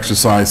we do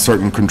exercise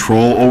certain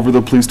control over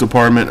the police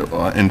department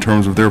in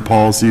terms of their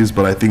policies,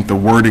 but I think the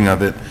wording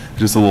of it is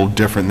just a little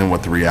different than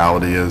what the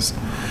reality is.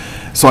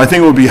 So I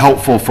think it would be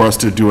helpful for us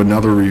to do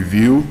another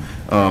review.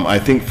 I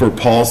think for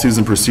policies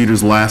and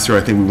procedures last year,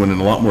 I think we went in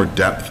a lot more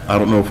depth. I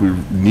don't know if we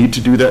need to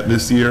do that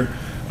this year,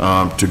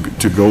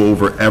 to go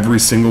over every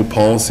single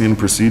policy and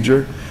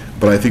procedure,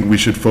 but I think we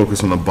should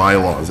focus on the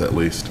bylaws at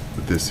least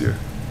this year.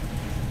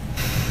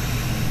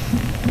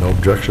 No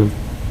objection.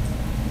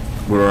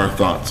 What are our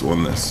thoughts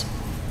on this?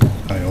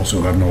 I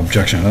also have no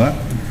objection to that.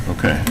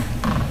 Okay.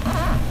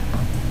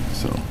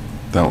 So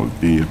that would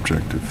be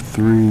objective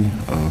 3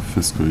 of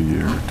fiscal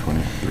year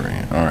 23.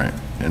 All right,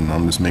 and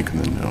I'm just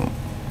making the note.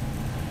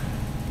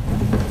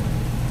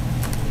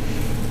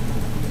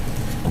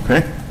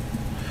 Okay.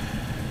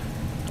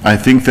 I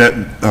think that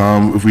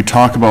if we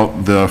talk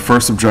about the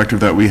first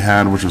objective that we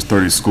had, which was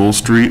 30 School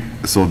Street,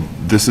 so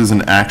this is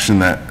an action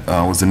that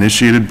was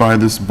initiated by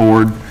this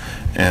board,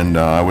 and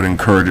I would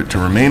encourage it to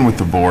remain with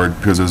the board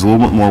because there's a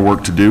little bit more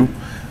work to do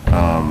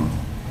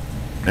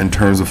in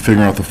terms of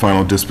figuring out the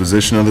final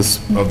disposition of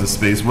the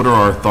space. What are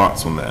our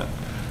thoughts on that?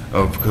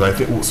 Because I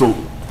think so.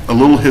 A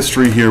little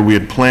history here. We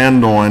had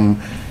planned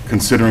on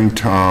considering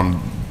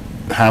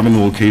having the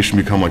location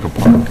become like a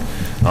park.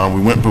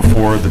 We went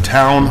before the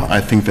town.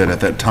 I think that at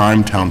that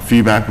time, town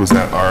feedback was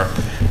that our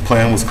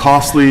plan was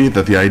costly,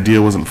 that the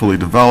idea wasn't fully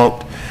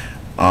developed.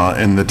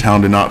 And the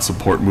town did not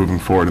support moving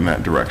forward in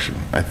that direction.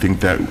 I think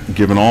that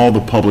given all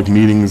the public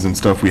meetings and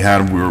stuff we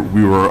had,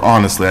 we were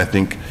honestly, I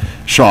think,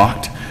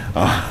 shocked.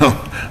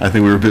 I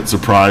think we were a bit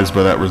surprised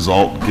by that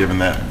result, given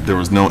that there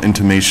was no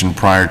intimation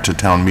prior to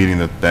town meeting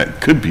that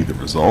that could be the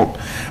result.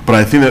 But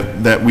I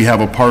think that we have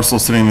a parcel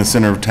sitting in the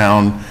center of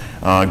town.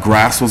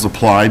 Grass was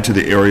applied to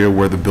the area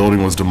where the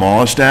building was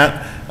demolished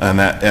at, and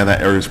that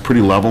area is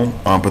pretty level,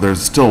 but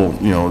there's still,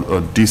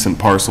 a decent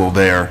parcel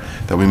there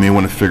that we may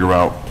want to figure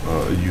out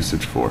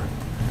usage for.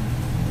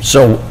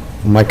 So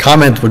my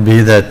comment would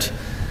be that,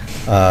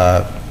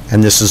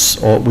 and this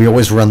is, we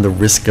always run the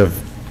risk of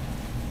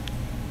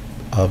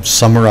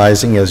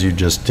summarizing as you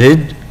just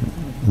did,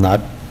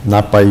 not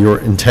by your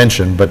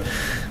intention, but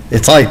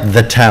it's like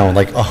the town,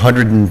 like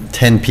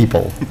 110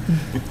 people,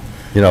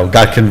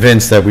 got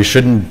convinced that we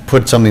shouldn't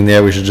put something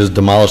there, we should just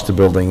demolish the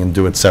building and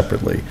do it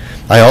separately.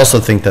 I also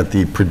think that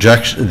the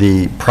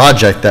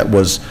project that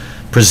was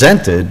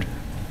presented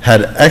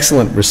had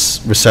excellent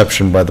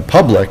reception by the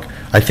public.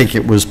 I think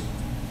it was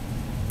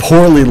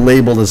poorly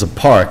labeled as a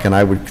park, and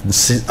I would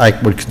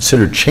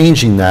consider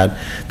changing that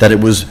it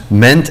was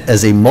meant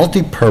as a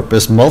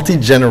multi-purpose,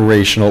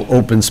 multi-generational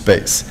open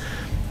space.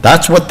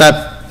 That's what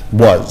that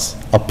was.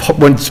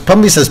 When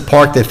somebody says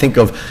park, they think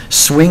of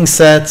swing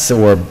sets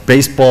or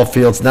baseball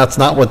fields. That's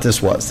not what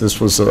this was. This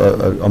was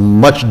a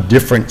much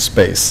different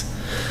space.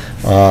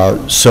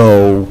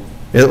 So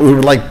it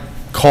would be like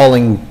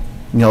calling,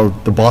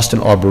 the Boston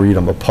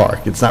Arboretum a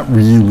park. It's not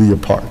really a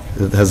park.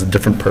 It has a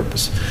different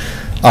purpose.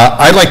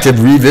 I'd like to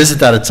revisit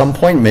that at some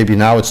point. Maybe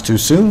now it's too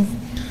soon.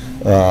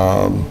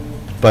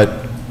 But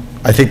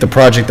I think the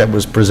project that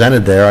was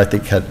presented there, I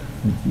think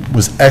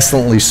was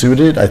excellently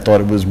suited. I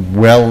thought it was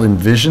well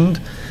envisioned.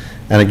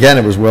 And again,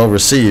 it was well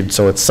received.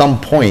 So at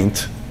some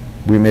point,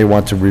 we may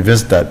want to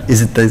revisit that.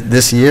 Is it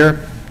this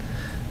year?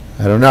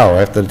 I don't know.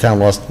 After the town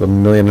lost $1.5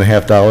 million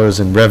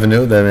in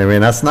revenue, then I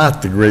mean, that's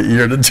not the great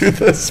year to do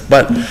this.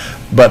 But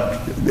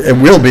it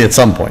will be at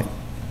some point.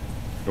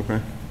 Okay.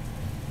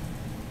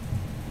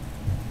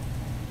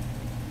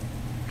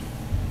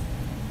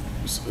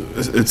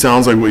 It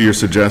sounds like what you're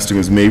suggesting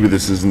is maybe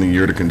this isn't the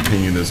year to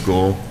continue this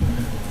goal.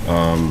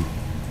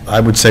 I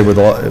would say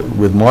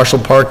with Marshall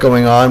Park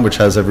going on, which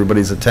has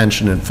everybody's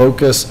attention and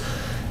focus,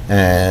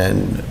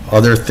 and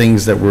other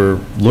things that we're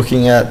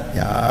looking at,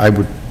 yeah, I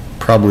would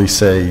probably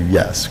say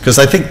yes. Because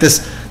I think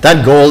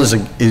that goal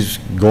is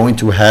going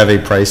to have a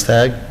price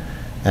tag,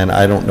 and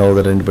I don't know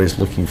that anybody's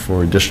looking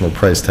for additional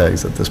price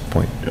tags at this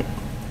point. Yep.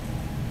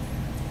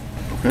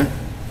 Okay.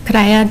 Could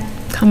I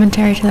add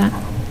commentary to that?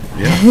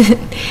 Yeah.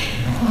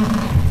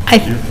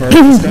 You're part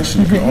of the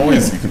discussion. You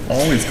can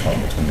always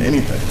comment on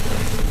anything.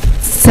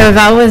 So I've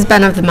always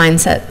been of the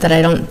mindset that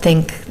I don't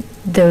think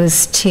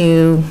those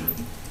two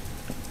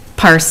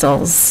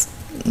parcels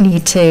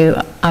need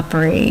to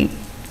operate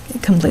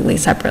completely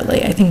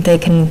separately. I think they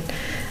can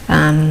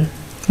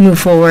move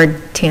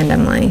forward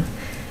tandemly.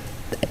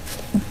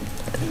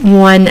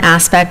 One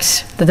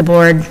aspect that the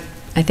board,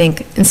 I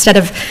think, instead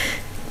of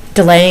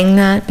delaying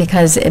that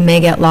because it may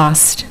get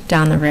lost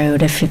down the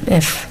road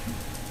if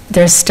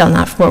there's still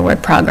not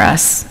forward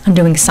progress on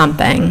doing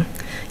something,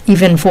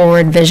 even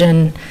forward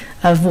vision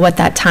of what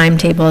that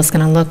timetable is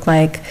going to look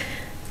like,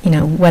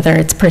 whether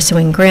it's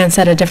pursuing grants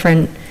at a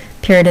different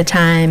period of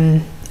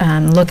time,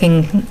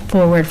 looking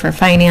forward for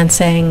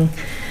financing,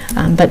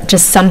 but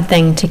just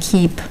something to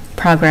keep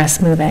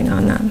progress moving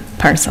on that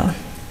parcel.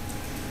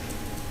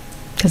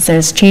 Because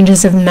there's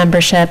changes of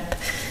membership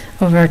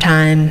over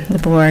time, the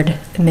board,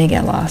 it may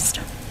get lost.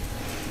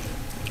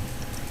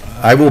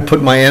 I will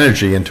put my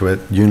energy into it.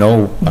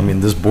 I mean,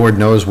 this board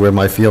knows where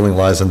my feeling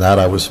lies in that.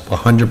 I was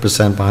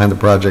 100% behind the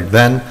project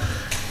then.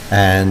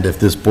 And if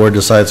this board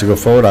decides to go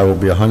forward, I will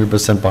be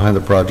 100% behind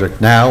the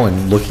project now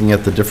and looking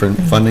at the different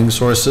funding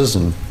sources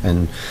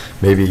and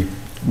maybe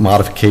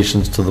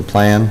modifications to the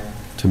plan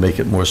to make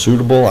it more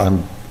suitable.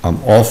 I'm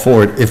all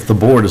for it if the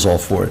board is all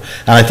for it.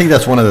 And I think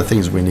that's one of the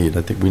things we need.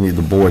 I think we need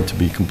the board to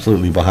be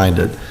completely behind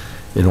it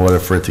in order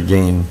for it to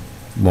gain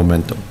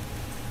momentum.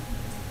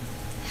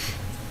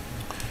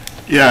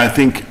 Yeah, I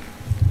think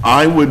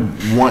I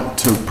would want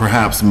to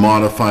perhaps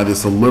modify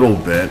this a little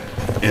bit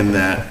in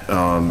that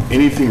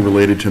anything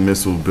related to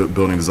municipal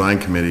building design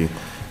committee,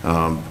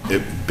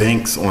 it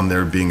banks on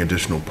there being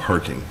additional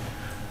parking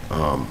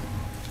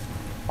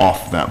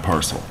off that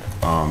parcel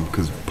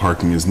because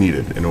parking is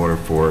needed in order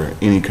for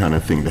any kind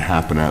of thing to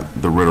happen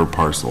at the Ritter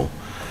parcel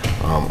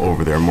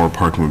over there. More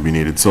parking would be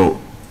needed. So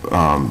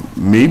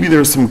maybe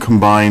there's some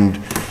combined.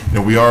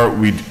 We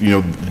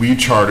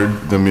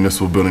chartered the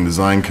Municipal Building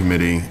Design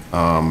Committee.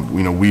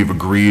 We've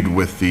agreed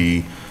with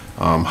the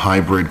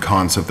hybrid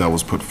concept that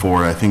was put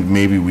forward. I think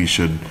maybe we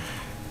should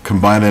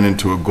combine that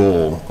into a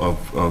goal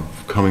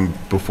of coming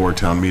before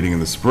town meeting in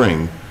the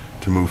spring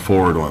to move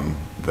forward on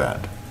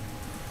that.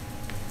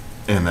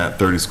 And that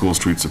 30 School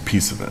Street's a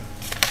piece of it.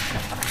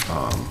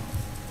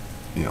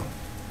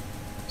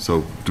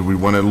 So do we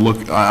want to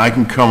look, I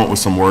can come up with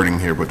some wording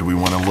here, but do we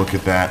want to look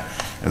at that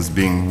as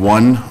being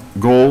one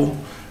goal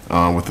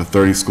with the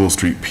 30 School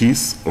Street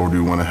piece, or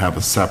do we want to have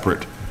a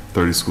separate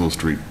 30 School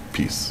Street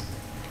piece?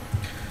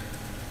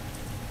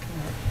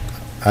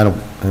 I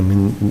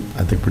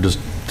think we're just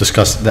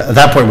discussing, at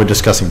that point we're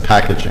discussing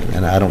packaging,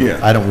 and I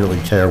don't really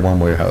care one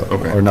way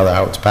or another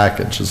how it's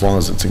packaged, as long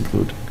as it's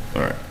included.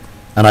 All right.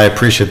 And I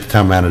appreciate the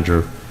town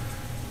manager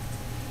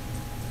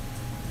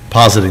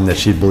positing that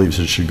she believes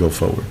it should go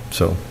forward,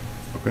 so.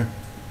 Okay.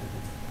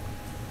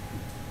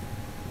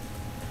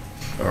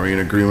 Are we in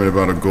agreement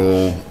about a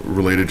goal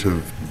related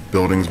to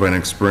buildings by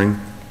next spring?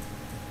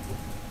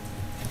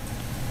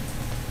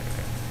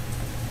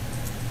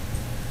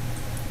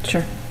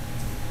 Sure.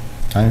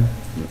 Time?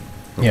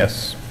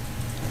 Yes.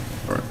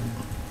 All right.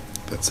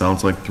 That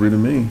sounds like 3 to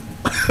me.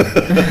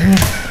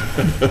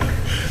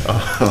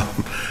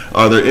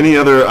 Are there any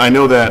other, I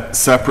know that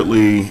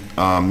separately,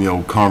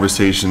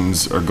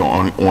 conversations are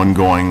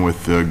ongoing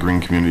with the Green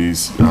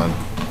Communities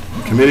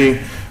Committee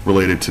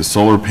related to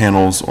solar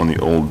panels on the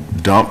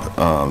old dump.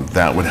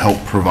 That would help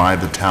provide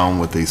the town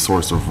with a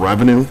source of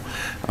revenue.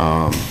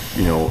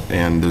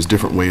 And there's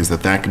different ways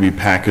that can be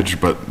packaged,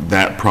 but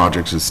that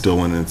project is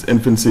still in its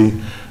infancy.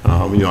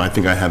 I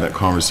think I had that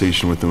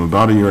conversation with them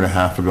about 1.5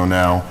 years ago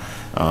now.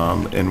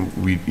 And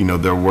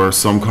there were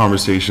some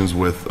conversations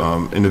with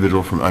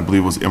individual from, I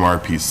believe it was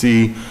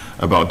MRPC,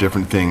 about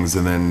different things.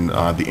 And then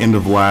the end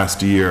of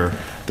last year,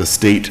 the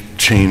state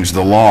changed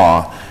the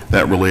law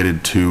that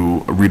related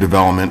to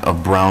redevelopment of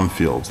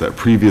brownfields. That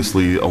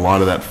previously, a lot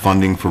of that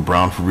funding for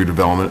brownfield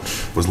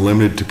redevelopment was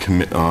limited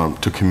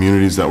to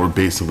communities that were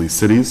basically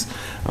cities.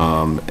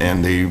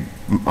 And they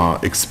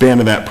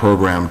expanded that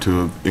program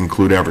to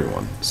include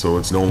everyone. So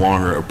it's no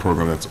longer a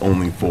program that's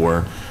only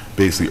for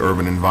basically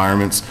urban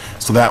environments.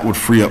 So that would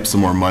free up some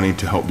more money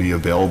to help be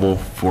available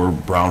for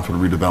brownfield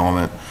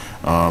redevelopment.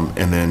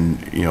 And then,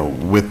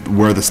 with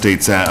where the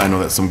state's at, I know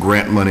that some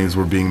grant monies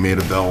were being made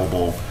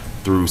available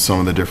through some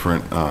of the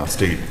different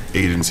state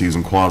agencies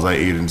and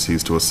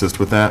quasi-agencies to assist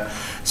with that.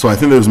 So I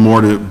think there's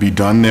more to be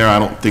done there. I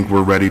don't think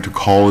we're ready to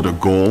call it a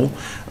goal,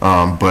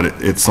 but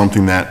it's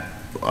something that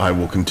I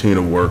will continue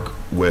to work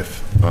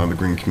with the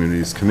Green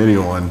Communities Committee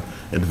on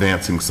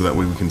advancing so that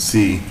we can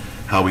see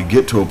how we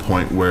get to a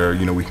point where,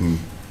 we can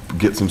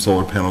get some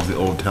solar panels, the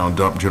old town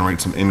dump, generate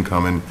some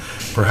income, and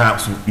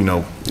perhaps,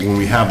 when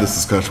we have this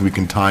discussion, we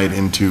can tie it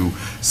into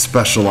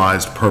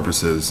specialized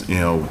purposes,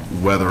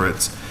 whether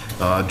it's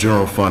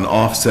general fund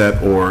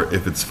offset or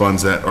if it's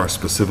funds that are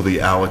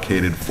specifically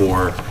allocated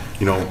for,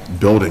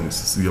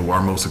 buildings,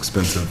 our most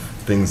expensive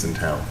things in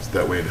town. So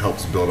that way it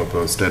helps build up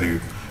a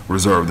steady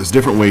reserve. There's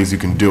different ways you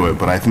can do it,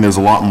 but I think there's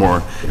a lot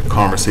more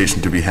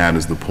conversation to be had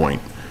is the point.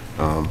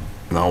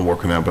 And I'll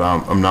work on that, but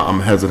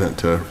I'm hesitant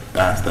to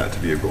ask that to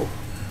be a goal.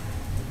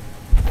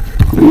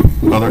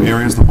 Other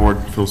areas the board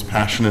feels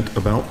passionate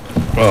about?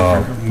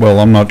 Well,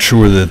 I'm not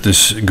sure that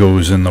this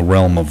goes in the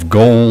realm of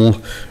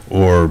goal,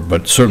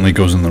 but certainly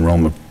goes in the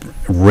realm of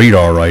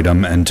radar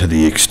item, and to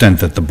the extent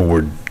that the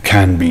board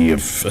can be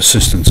of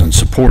assistance and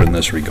support in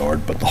this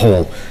regard, but the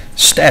whole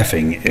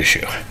staffing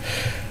issue.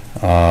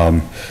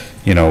 I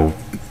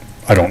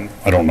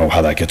don't know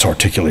how that gets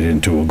articulated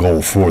into a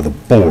goal for the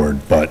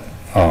board, but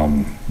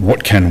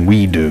what can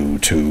we do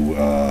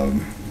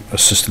to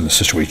assist in the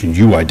situation?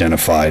 You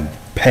identified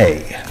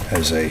pay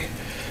as an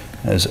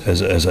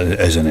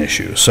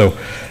issue. So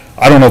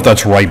I don't know if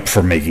that's ripe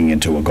for making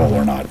into a goal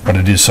or not, but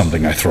it is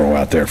something I throw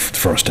out there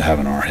for us to have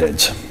in our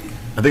heads.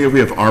 I think if we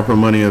have ARPA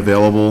money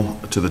available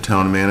to the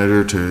town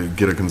manager to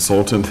get a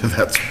consultant,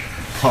 that's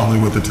probably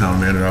what the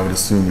town manager, I would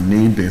assume, would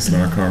need based on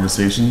our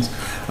conversations.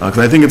 Because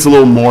I think it's a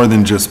little more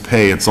than just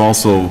pay. It's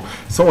also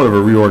somewhat of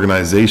a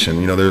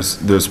reorganization.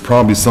 There's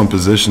probably some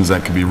positions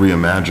that could be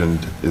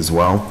reimagined as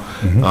well.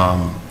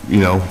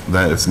 Mm-hmm.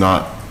 That it's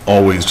not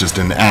always just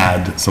an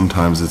add.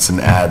 Sometimes it's an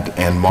add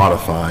and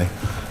modify.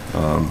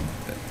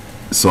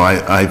 So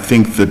I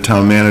think the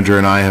town manager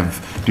and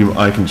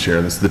I can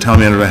share this. The town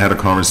manager and I had a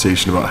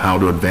conversation about how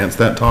to advance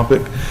that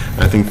topic.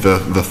 I think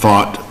the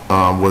thought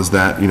was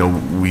that,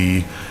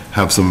 we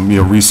have some,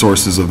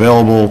 resources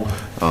available,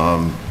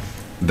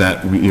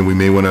 that we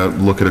may want to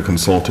look at a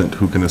consultant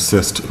who can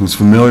assist, who's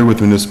familiar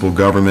with municipal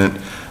government,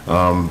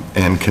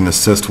 and can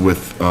assist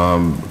with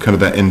kind of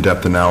that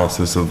in-depth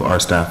analysis of our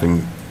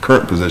staffing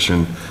current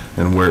position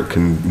and where it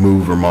can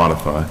move or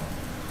modify.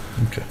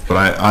 Okay. But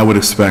I would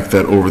expect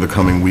that over the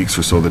coming weeks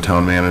or so, the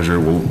town manager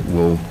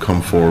will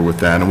come forward with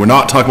that. And we're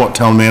not talking about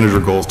town manager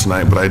goals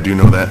tonight, but I do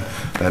know that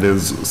that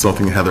is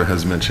something Heather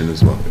has mentioned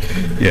as well.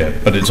 Yeah,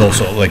 but it's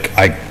also like,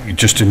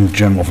 just in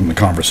general from the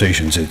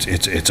conversations,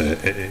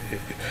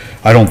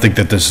 I don't think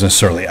that this is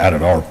necessarily out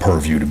of our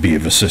purview to be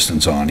of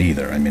assistance on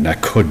either. I mean,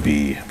 that could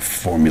be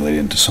formulated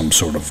into some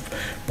sort of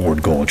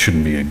board goal. It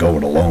shouldn't be a go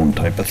it alone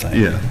type of thing.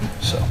 Yeah.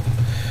 So.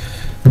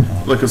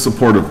 Like a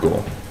supportive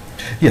goal.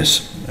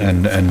 Yes,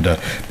 and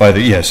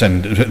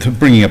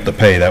bringing up the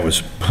pay, that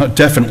was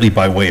definitely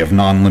by way of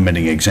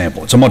non-limiting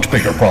example. It's a much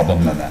bigger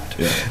problem than that.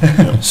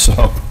 Yeah. So.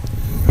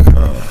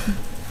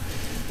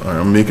 All right,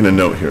 I'm making a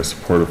note here,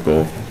 supportive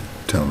goal,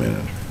 town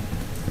manager.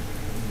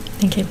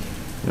 Thank you.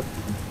 Yep.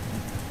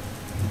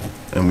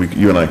 And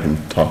you and I can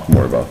talk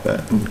more about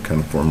that and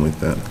kind of formulate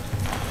that.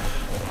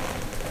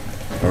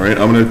 All right,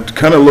 I'm going to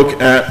kind of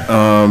look at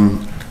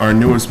our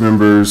newest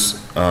members.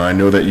 I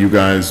know that you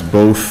guys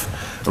both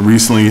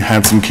recently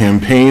had some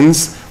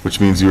campaigns,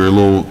 which means you're a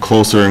little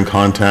closer in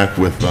contact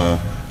with a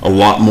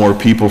lot more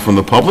people from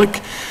the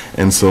public.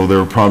 And so there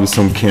were probably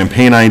some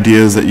campaign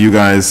ideas that you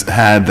guys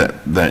had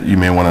that you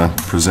may want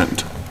to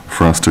present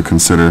for us to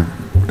consider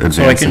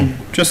advancing. So I can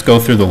just go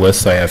through the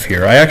list I have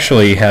here. I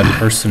actually had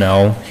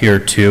personnel here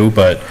too,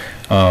 but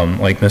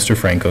like Mr.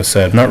 Franco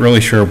said, I'm not really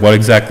sure what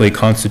exactly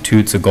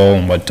constitutes a goal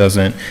and what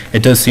doesn't.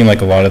 It does seem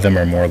like a lot of them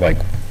are more like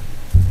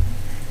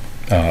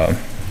I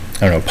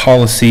don't know,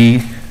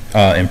 policy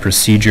and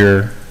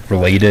procedure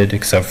related,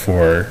 except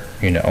for,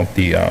 you know,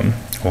 the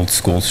Old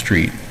School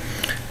Street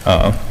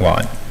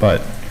lot.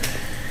 But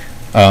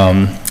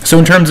so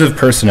in terms of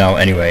personnel,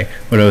 anyway,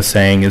 what I was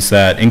saying is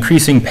that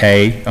increasing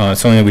pay is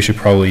something that we should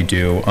probably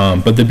do.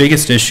 But the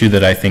biggest issue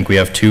that I think we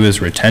have too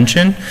is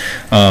retention.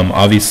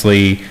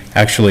 Obviously,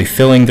 actually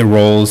filling the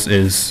roles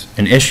is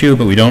an issue,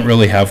 but we don't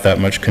really have that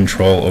much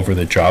control over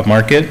the job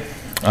market.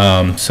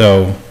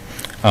 So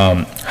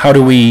how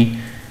do we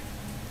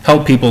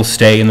help people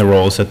stay in the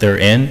roles that they're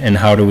in, and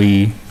how do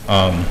we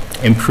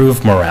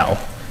improve morale?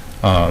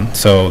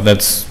 So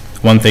that's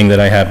one thing that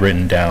I had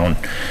written down.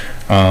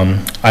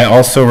 I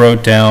also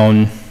wrote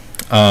down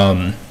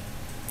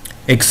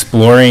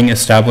exploring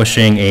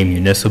establishing a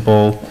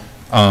municipal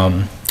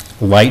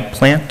light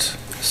plant,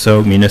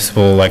 so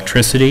municipal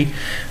electricity.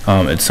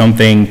 It's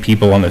something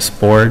people on this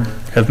board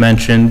have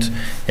mentioned.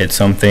 It's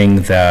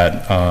something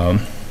that a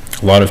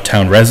lot of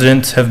town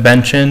residents have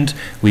mentioned.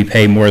 We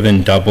pay more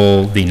than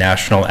double the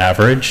national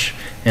average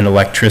in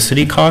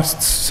electricity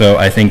costs, so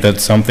I think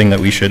that's something that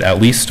we should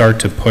at least start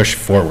to push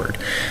forward.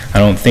 I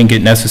don't think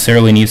it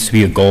necessarily needs to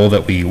be a goal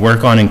that we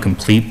work on and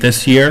complete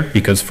this year,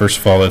 because first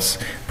of all, it's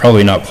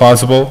probably not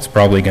plausible. It's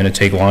probably going to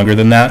take longer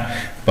than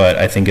that, but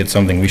I think it's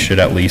something we should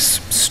at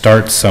least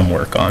start some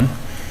work on.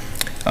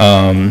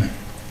 I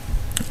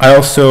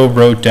also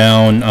wrote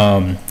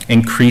down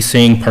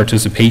increasing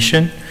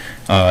participation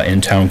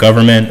in town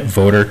government,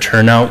 voter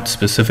turnout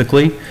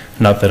specifically.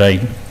 Not that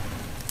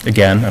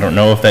again, I don't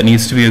know if that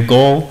needs to be a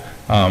goal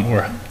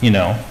or, you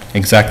know,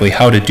 exactly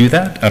how to do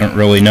that. I don't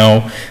really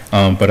know,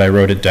 but I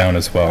wrote it down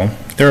as well.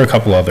 There are a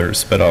couple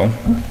others, but I'll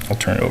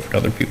turn it over to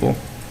other people.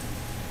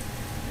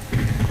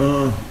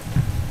 Go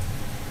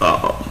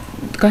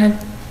ahead.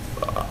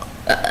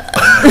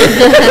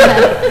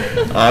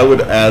 I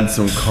would add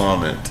some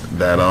comment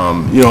that,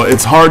 you know,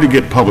 it's hard to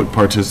get public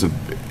participation.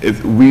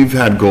 We've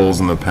had goals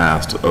in the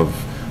past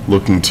of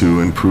looking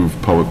to improve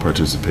public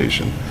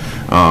participation.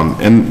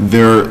 And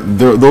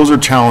those are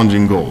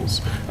challenging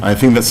goals. I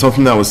think that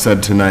something that was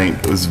said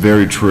tonight was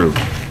very true,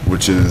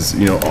 which is,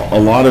 you know, a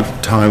lot of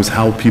times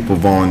how people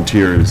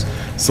volunteer is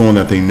someone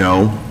that they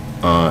know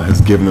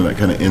has given them that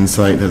kind of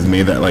insight, has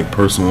made that like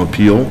personal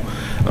appeal.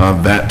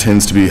 That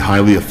tends to be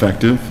highly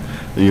effective.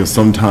 You know,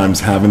 sometimes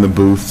having the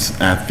booths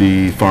at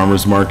the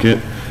farmers market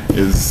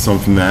is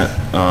something that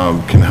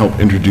can help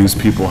introduce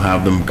people,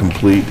 have them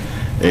complete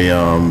a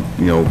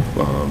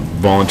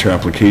volunteer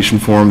application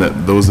form.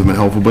 That those have been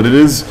helpful, but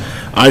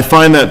I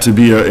find that to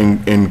be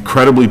an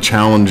incredibly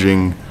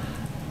challenging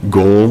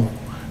goal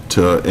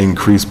to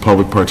increase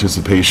public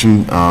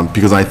participation,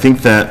 because I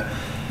think that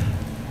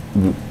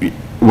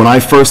when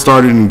I first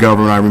started in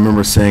government, I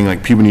remember saying,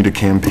 like, people need to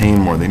campaign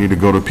more. They need to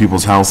go to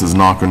people's houses,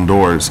 knock on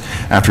doors.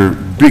 After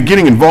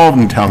getting involved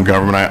in town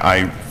government,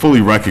 I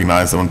fully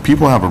recognize that when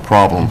people have a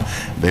problem,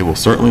 they will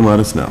certainly let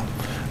us know.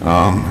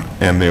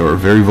 And they are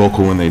very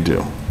vocal when they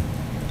do.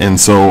 And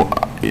so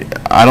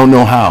I don't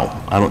know how.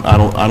 I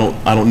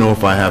don't know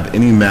if I have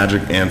any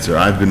magic answer.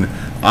 I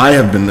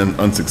have been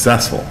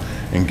unsuccessful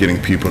in getting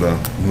people to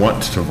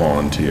want to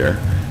volunteer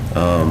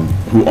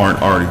who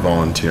aren't already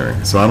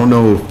volunteering. So I don't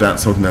know if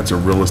that's something that's a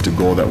realistic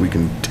goal that we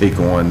can take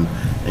on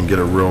and get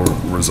a real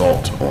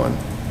result on.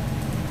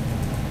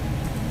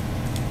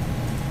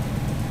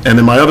 And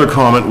then my other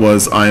comment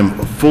was, I am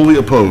fully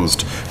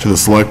opposed to the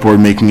select board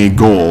making a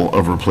goal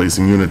of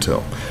replacing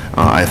Unitil.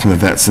 I think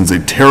that sends a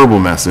terrible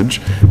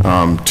message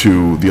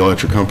to the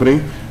electric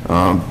company.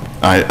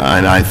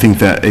 I think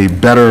that a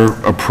better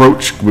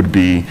approach would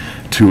be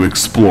to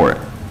explore it.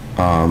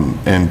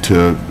 And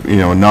to, you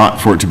know,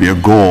 not for it to be a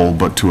goal,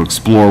 but to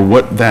explore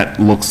what that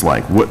looks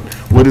like,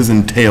 what is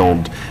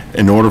entailed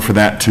in order for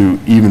that to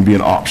even be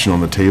an option on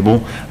the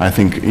table. I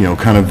think, you know,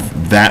 kind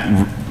of that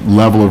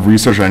level of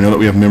research. I know that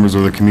we have members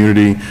of the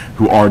community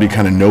who already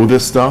kind of know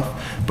this stuff,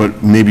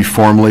 but maybe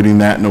formulating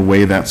that in a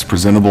way that's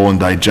presentable and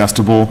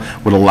digestible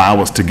would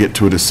allow us to get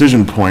to a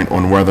decision point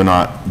on whether or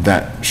not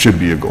that should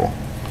be a goal.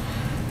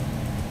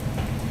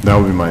 That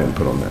would be my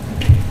input on that.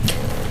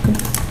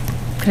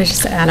 Could I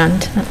just add on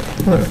to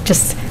that? Or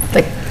just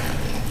like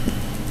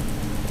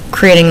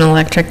creating an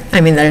electric,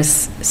 I mean,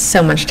 there's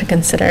so much to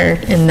consider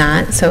in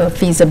that. So a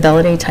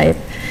feasibility type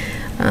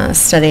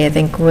study, I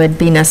think, would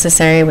be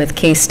necessary with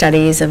case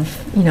studies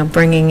of, you know,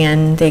 bringing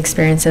in the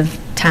experience of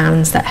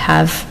towns that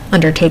have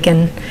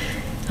undertaken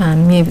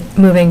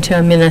moving to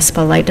a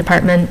municipal light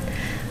department,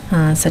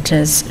 such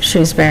as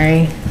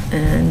Shrewsbury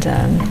and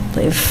I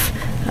believe,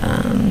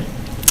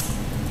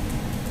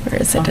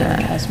 where is it? Concord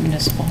has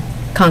municipal.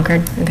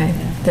 Concord, okay.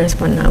 Yeah. There's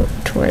one out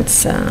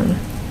towards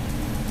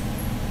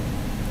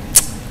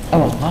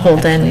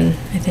Holden,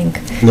 I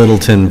think.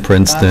 Littleton,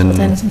 Princeton.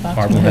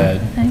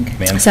 Marblehead,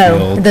 Mansfield.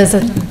 So there's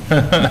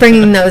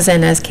bringing those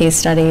in as case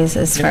studies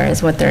as far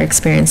as what their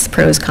experience,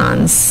 pros,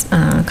 cons,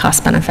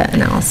 cost-benefit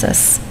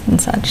analysis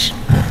and such.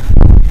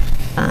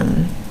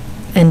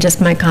 And just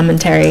my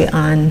commentary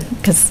on,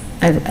 because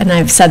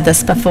I've said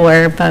this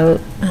before about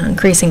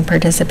increasing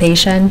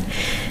participation.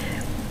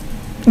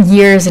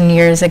 Years and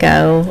years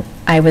ago,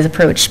 I was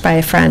approached by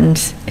a friend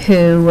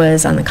who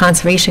was on the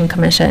Conservation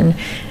Commission,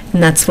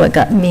 and that's what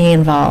got me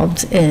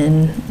involved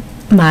in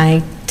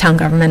my town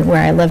government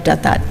where I lived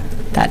at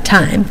that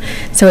time.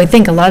 So I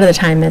think a lot of the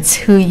time it's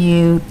who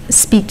you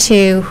speak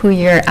to, who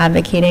you're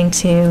advocating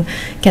to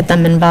get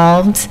them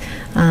involved,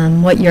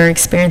 what your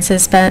experience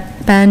has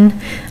been,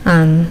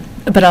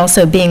 but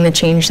also being the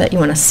change that you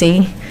want to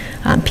see.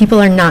 People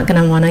are not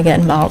going to want to get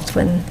involved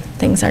when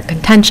things are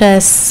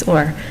contentious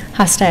or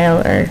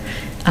hostile or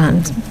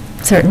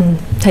certain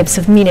types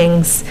of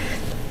meetings.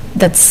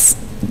 That's,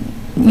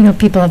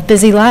 people have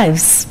busy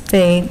lives.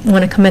 They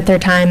want to commit their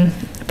time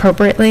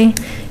appropriately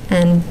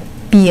and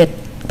be a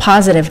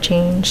positive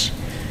change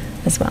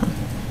as well.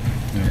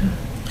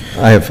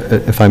 I have,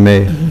 if I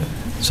may.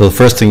 So the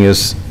first thing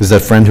is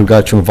that friend who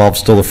got you involved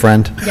still a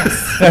friend? Yes.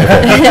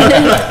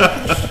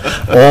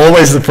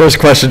 Always the first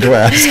question to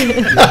ask.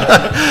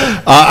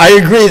 I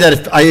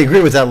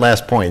agree with that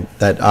last point,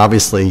 that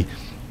obviously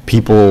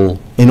people,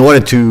 in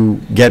order to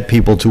get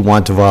people to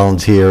want to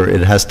volunteer,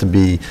 it has to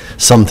be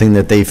something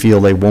that they feel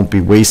they won't be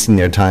wasting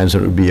their time, so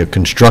it would be a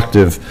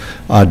constructive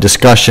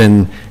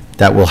discussion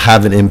that will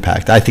have an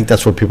impact. I think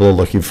that's what people are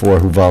looking for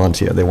who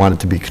volunteer. They want it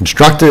to be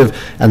constructive,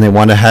 and they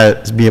want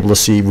to be able to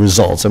see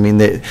results. I mean,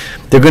 they're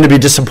going to be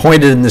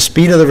disappointed in the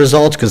speed of the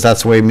results, because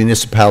that's the way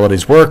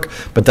municipalities work,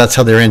 but that's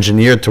how they're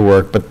engineered to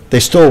work, but they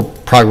still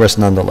progress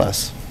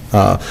nonetheless.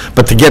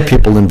 But to get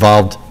people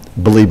involved,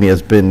 believe me,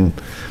 has been,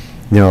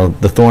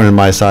 the thorn in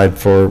my side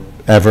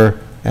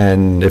forever,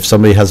 and if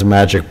somebody has a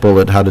magic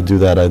bullet how to do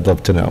that, I'd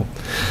love to know.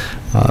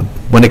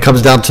 When it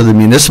comes down to the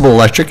municipal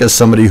electric, as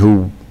somebody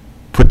who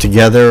put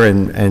together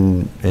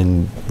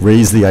and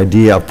raised the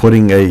idea of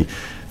putting a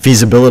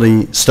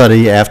feasibility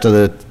study after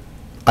the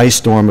ice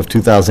storm of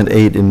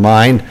 2008 in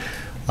mind,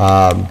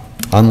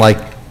 unlike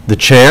the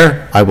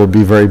chair, I will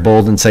be very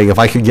bold in saying if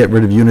I could get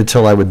rid of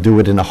Unitil, I would do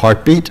it in a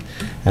heartbeat.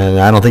 And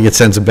I don't think it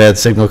sends a bad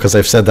signal, because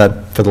I've said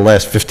that for the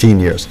last 15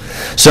 years.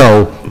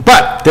 So,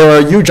 but there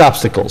are huge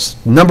obstacles.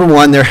 Number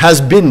one, there has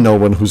been no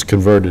one who's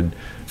converted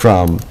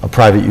from a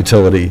private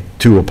utility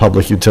to a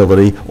public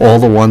utility. All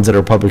the ones that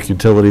are public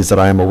utilities that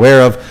I am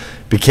aware of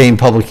became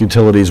public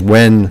utilities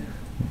when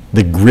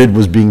the grid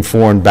was being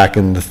formed back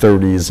in the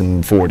 30s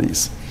and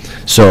 40s.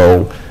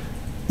 So,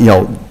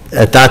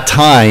 at that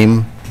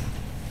time,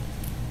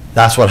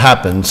 that's what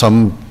happened.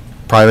 Some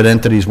private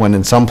entities went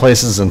in some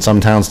places, and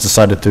some towns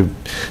decided to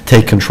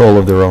take control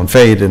of their own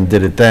fate and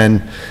did it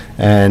then.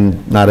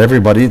 And not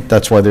everybody,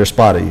 that's why they're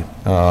spotty.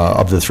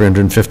 Of the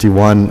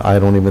 351, I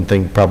don't even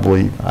think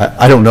probably,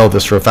 I don't know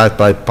this for a fact,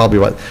 but probably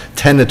about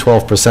 10 to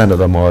 12% of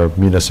them are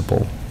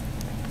municipal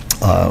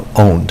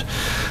owned.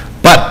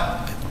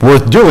 But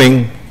worth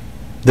doing,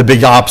 the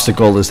big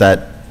obstacle is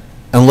that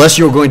unless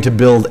you're going to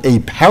build a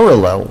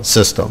parallel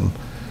system,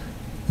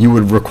 you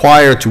would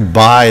require to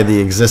buy the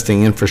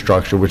existing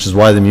infrastructure, which is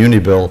why the Muni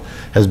Bill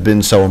has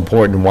been so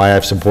important, and why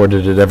I've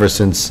supported it ever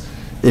since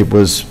it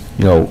was,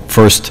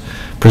 first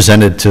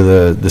presented to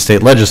the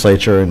state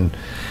legislature, and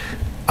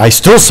I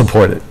still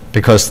support it,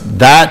 because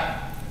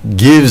that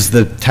gives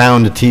the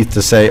town the teeth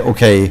to say,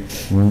 okay,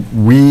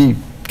 we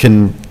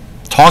can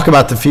talk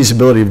about the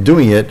feasibility of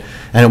doing it,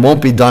 and it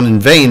won't be done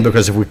in vain,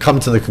 because if we come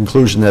to the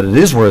conclusion that it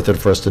is worth it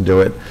for us to do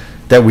it,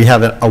 that we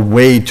have a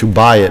way to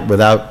buy it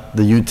without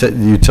the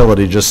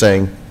utility just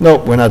saying,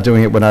 nope, we're not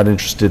doing it, we're not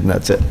interested, and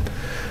that's it.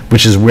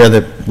 Which is where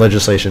the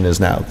legislation is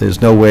now.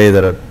 There's no way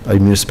that a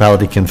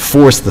municipality can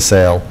force the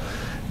sale,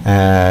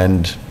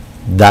 and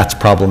that's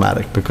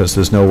problematic, because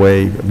there's no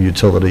way a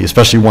utility,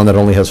 especially one that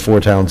only has 4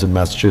 towns in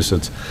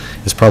Massachusetts,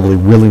 is probably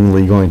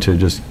willingly going to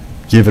just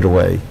give it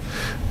away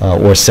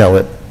or sell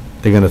it.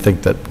 They're going to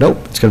think that, nope,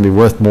 it's going to be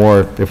worth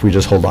more if we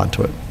just hold on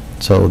to it.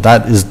 So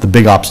that is the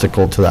big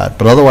obstacle to that.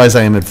 But otherwise,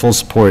 I am in full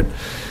support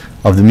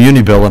of the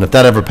Muni Bill, and if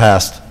that ever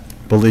passed,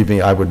 believe me,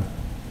 I would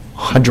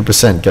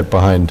 100% get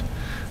behind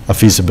a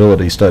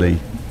feasibility study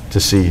to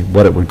see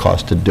what it would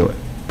cost to do it.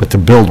 But to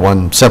build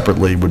one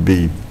separately would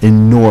be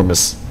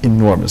enormous,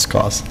 enormous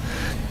cost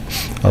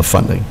of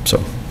funding, so.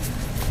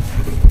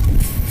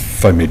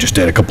 If I may just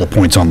add a couple of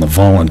points on the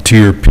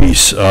volunteer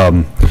piece.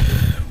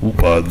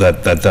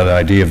 That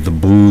idea of the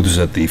booths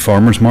at the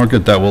farmer's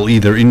market, that will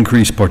either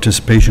increase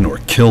participation or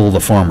kill the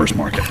farmer's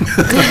market.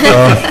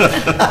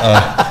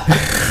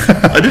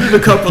 I did it a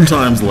couple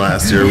times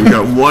last year. We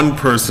got one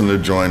person to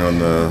join on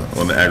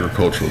the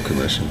agricultural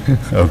commission.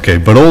 Okay,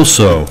 but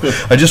also,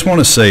 I just want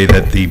to say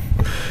that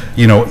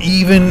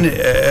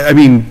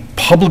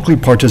publicly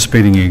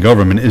participating in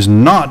government is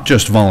not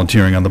just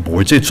volunteering on the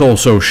boards, it's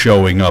also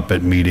showing up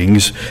at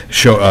meetings,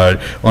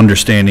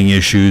 understanding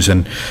issues,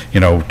 and,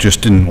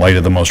 just in light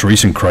of the most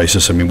recent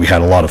crisis, we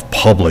had a lot of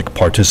public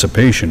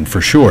participation, for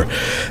sure.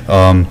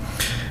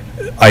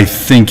 I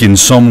think in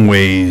some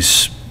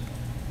ways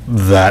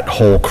that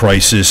whole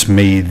crisis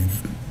made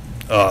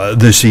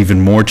this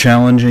even more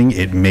challenging.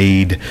 It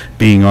made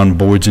being on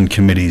boards and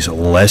committees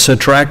less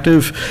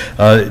attractive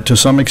to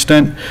some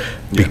extent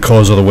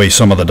because of the way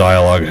some of the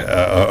dialogue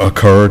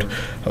occurred.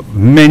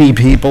 Many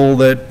people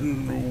that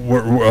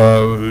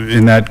were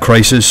in that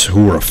crisis,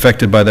 who were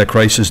affected by that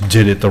crisis,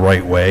 did it the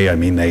right way. I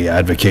mean, they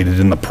advocated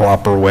in the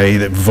proper way,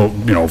 that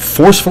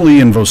forcefully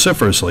and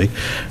vociferously,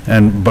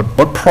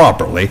 but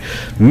properly.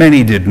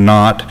 Many did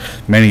not.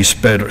 Many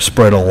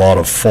spread a lot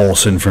of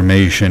false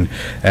information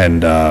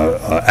and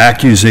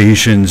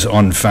accusations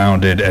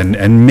unfounded,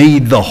 and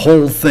made the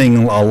whole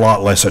thing a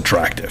lot less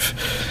attractive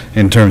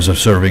in terms of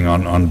serving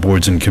on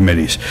boards and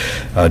committees.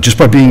 Just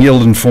by being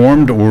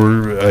ill-informed,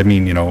 or, I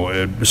mean,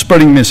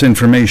 spreading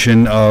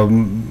misinformation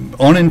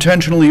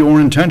unintentionally or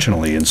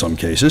intentionally in some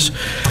cases,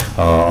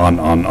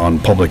 on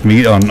public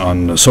media,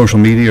 on social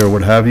media or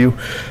what have you.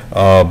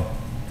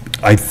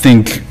 I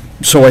think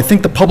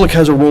the public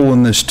has a role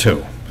in this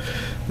too,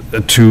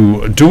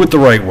 to do it the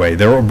right way.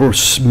 There were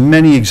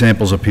many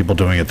examples of people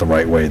doing it the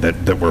right way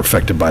that were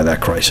affected by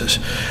that crisis.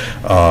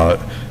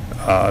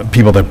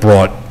 People that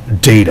brought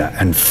data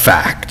and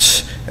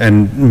facts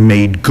and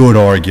made good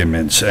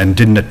arguments and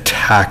didn't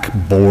attack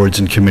boards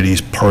and committees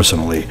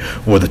personally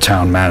or the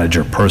town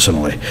manager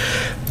personally,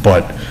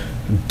 but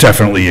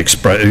definitely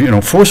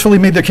forcefully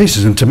made their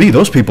cases. And to me,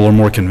 those people are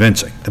more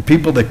convincing. The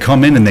people that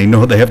come in and they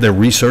know they have their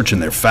research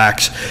and their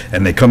facts,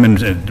 and they come in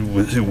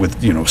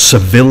with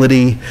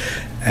civility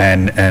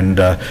and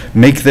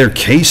make their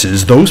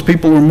cases, those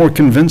people are more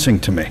convincing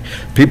to me.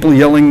 People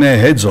yelling their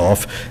heads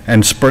off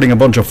and spreading a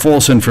bunch of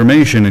false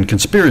information and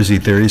conspiracy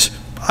theories,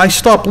 I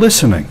stop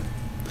listening.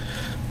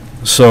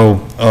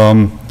 So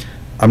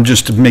I'm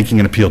just making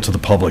an appeal to the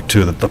public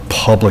too, that the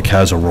public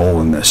has a role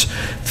in this.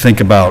 Think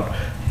about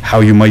how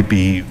you might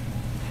be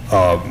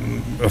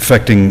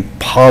affecting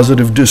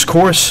positive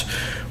discourse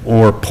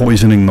or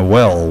poisoning the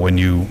well when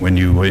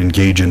you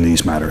engage in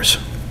these matters.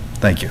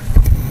 Thank you.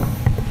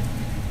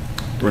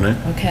 Renee?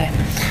 Okay.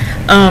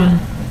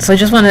 So I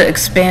just want to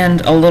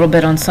expand a little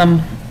bit on two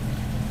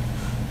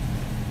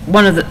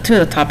of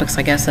the topics,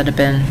 I guess, that have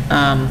been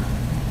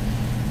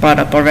brought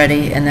up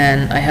already, and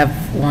then I have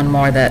one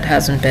more that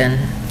hasn't been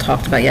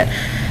talked about yet.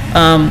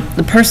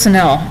 The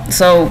personnel.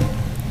 So,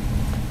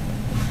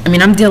 I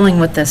mean, I'm dealing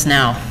with this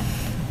now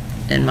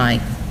in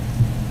my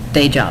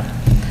day job.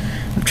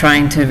 I'm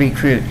trying to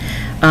recruit.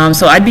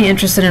 So I'd be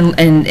interested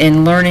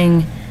in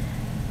learning.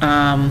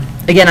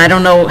 Again, I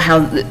don't know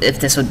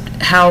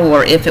how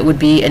or if it would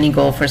be any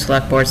goal for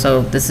select board,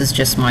 so this is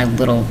just my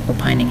little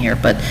opining here,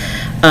 but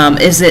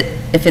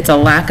if it's a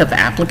lack of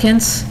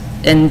applicants,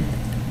 and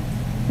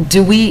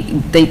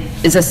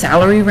is a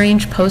salary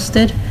range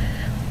posted?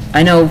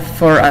 I know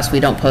for us,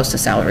 we don't post a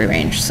salary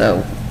range,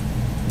 so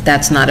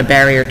that's not a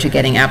barrier to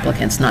getting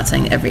applicants. Not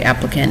saying every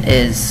applicant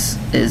is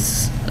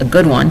a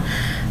good one.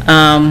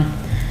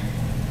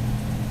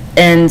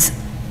 And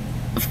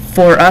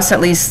for us,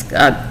 at least,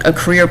 a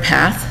career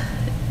path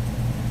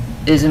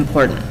is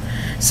important.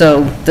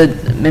 So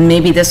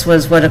maybe this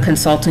was what a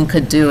consultant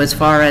could do as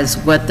far as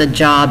what the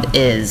job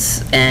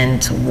is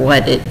and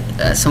what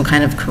some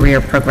kind of career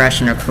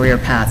progression or career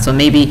path. So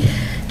maybe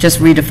just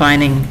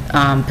redefining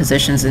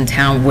positions in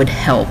town would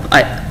help.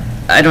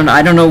 I don't know,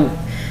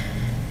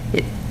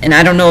 and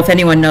I don't know if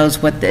anyone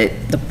knows what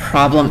the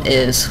problem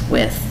is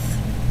with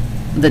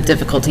the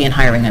difficulty in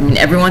hiring. I mean,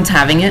 everyone's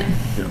having it,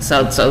 yeah.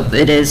 So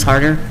it is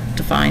harder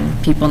to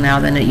find people now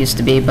than it used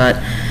to be, but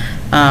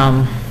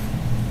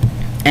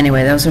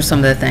anyway, those are some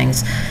of the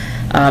things.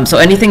 So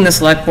anything the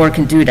select board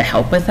can do to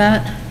help with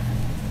that,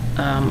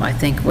 I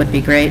think would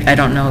be great. I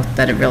don't know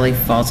that it really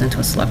falls into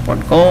a select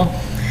board goal.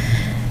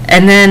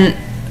 And then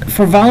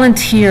for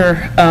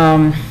volunteer,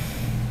 and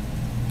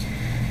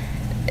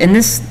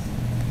this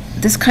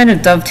kind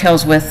of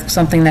dovetails with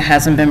something that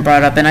hasn't been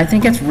brought up, and I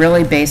think it's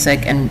really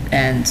basic, and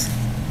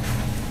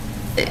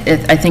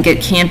I think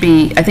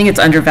it's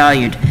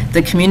undervalued,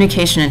 the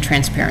communication and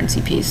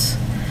transparency piece.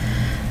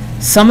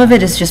 Some of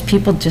it is just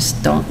people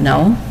just don't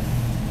know.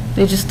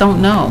 They just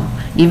don't know.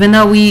 Even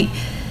though we,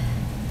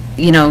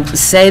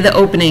 say the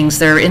openings,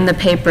 they're in the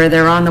paper,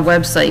 they're on the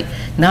website,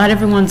 not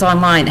everyone's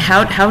online.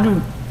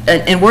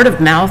 And word of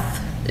mouth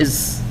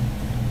is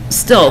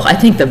still, I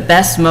think, the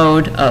best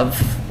mode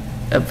of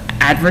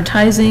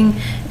advertising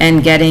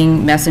and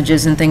getting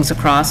messages and things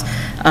across,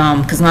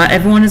 because not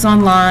everyone is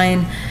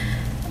online.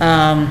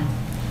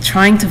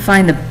 Trying to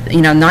find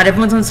not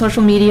everyone's on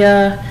social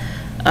media.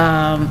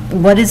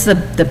 What is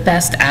the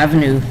best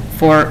avenue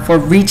for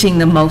reaching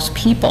the most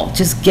people?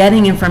 Just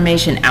getting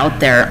information out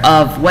there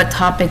of what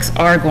topics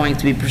are going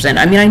to be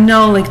presented. I mean, I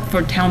know, like,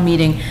 for town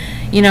meeting,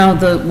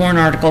 the warrant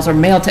articles are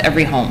mailed to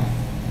every home.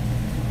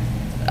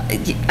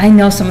 I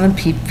know some of them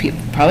people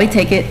probably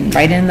take it and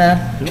write in the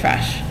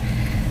trash.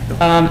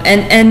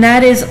 And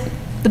that is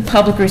the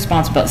public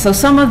responsibility. So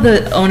some of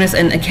the onus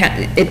and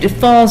it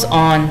falls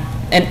on,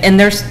 and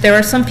there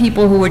are some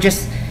people who are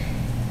just,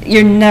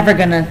 you're never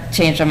gonna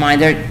change their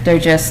mind. They're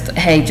just,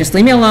 hey, just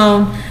leave me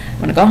alone. I'm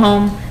gonna go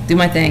home, do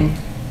my thing.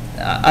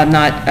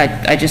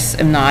 I just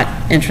am not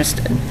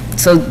interested.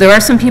 So there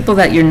are some people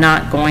that you're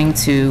not going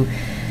to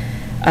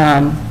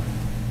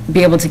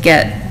be able to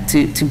get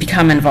to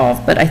become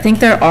involved. But I think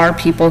there are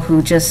people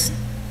who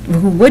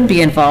would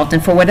be involved,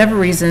 and for whatever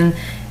reason,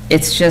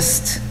 it's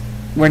just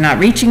we're not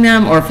reaching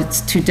them, or if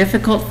it's too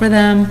difficult for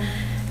them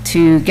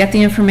to get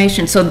the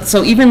information.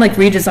 So even like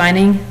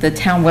redesigning the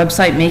town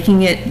website,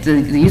 making it,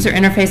 the user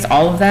interface,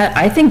 all of that,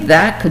 I think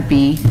that could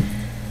be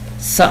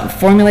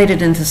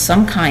formulated into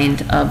some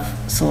kind of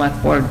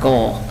select board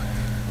goal.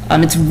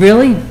 It's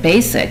really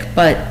basic,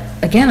 but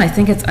again, I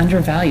think it's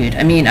undervalued.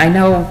 I mean, I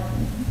know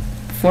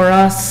for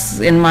us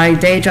in my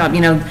day job,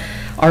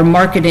 our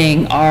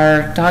marketing,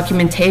 our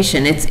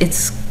documentation,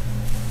 it's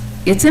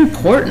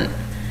important.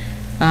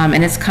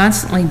 And it's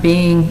constantly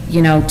being,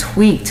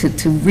 tweaked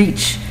to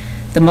reach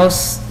the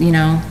most,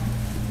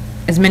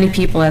 as many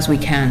people as we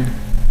can.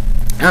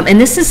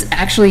 And this is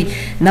actually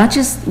not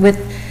just with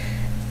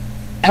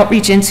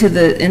outreach into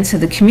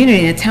the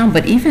community in the town,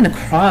 but even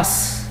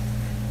across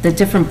the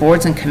different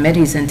boards and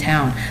committees in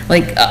town.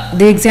 Like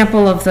the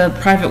example of the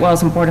private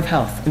wells and Board of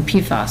Health and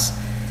PFAS.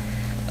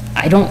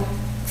 I don't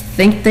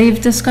think they've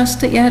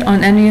discussed it yet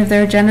on any of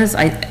their agendas.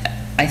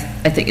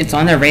 I think it's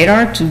on their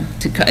radar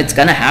it's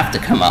gonna have to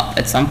come up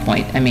at some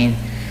point. I mean,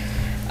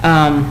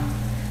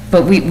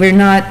 but we're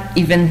not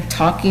even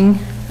talking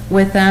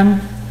with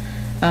them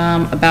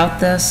about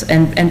this,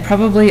 and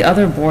probably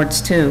other boards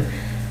too.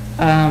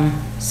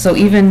 So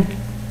even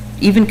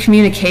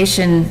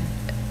communication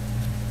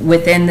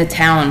within the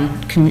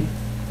town,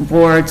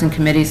 boards and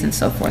committees and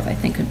so forth, I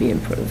think could be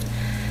improved.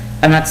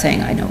 I'm not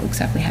saying I know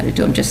exactly how to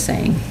do it, I'm just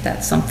saying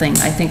that's something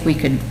I think we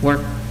could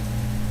work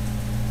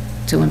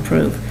to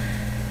improve.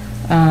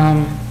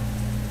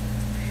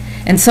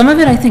 And some of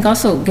it, I think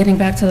also, getting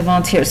back to the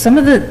volunteers, some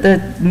of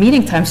the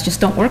meeting times just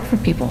don't work for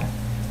people.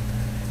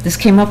 This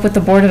came up with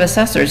the Board of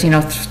Assessors,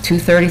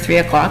 2:30, 3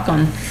 o'clock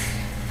on,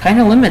 kind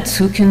of limits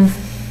who can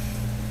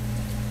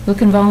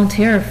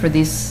volunteer for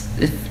these,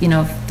 if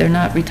they're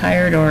not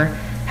retired or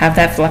have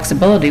that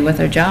flexibility with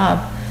their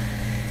job,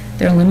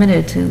 they're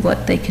limited to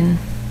what they can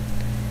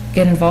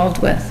get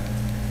involved with.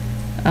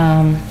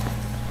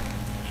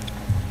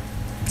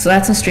 So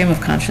that's a stream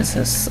of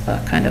consciousness,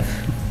 kind of.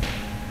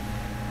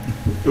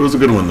 It was a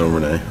good one though,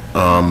 Renee.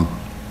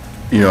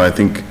 I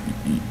think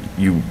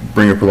you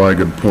bring up a lot of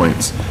good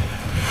points.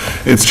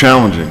 It's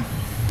challenging,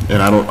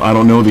 and I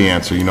don't know the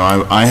answer.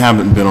 I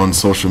haven't been on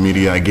social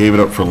media. I gave it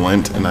up for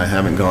Lent, and I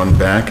haven't gone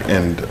back.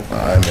 And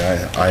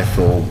I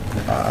feel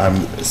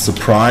I'm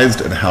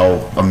surprised at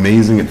how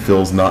amazing it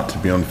feels not to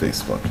be on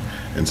Facebook.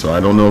 And so I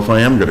don't know if I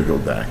am going to go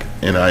back.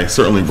 And I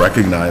certainly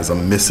recognize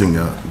I'm missing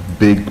a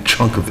big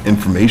chunk of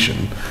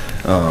information.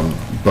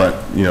 But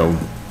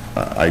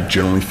I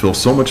generally feel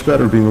so much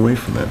better being away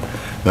from it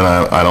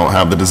that I don't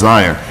have the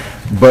desire.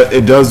 But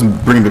it does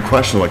bring the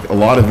question, like a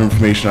lot of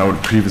information I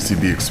would previously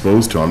be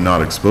exposed to, I'm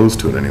not exposed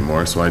to it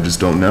anymore, so I just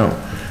don't know.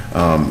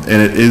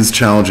 And it is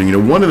challenging.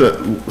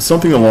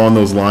 Something along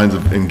those lines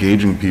of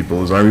engaging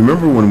people is, I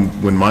remember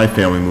when my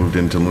family moved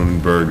into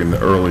Lunenburg in the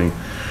early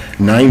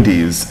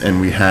 90s,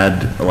 and we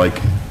had,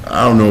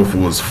 I don't know if it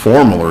was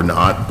formal or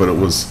not, but it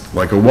was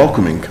like a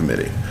welcoming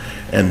committee.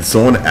 And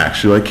someone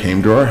actually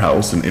came to our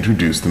house and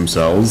introduced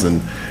themselves and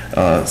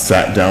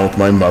sat down with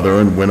my mother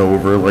and went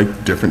over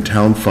different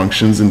town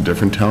functions and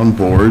different town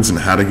boards and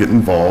how to get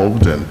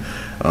involved. And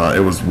it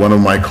was one of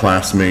my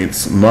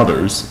classmates'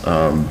 mothers.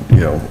 I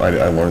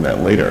learned that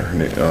later.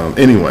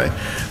 Anyway,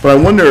 but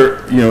I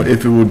wonder,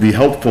 if it would be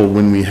helpful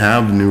when we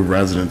have new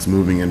residents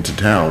moving into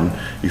town,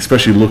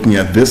 especially looking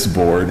at this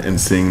board and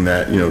seeing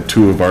that,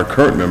 2 of our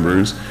current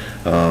members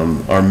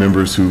are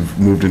members who've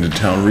moved into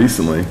town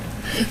recently.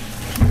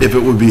 If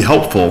it would be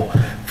helpful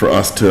for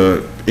us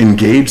to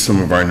engage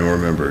some of our newer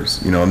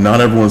members.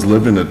 Not everyone's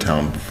lived in a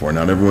town before.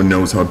 Not everyone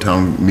knows how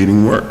town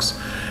meeting works.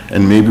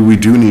 And maybe we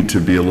do need to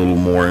be a little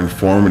more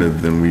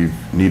informative than we've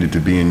needed to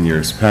be in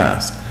years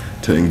past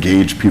to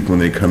engage people when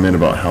they come in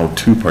about how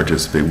to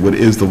participate. What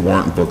is the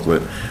warrant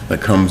booklet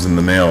that comes in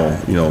the mail,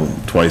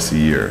 twice a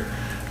year?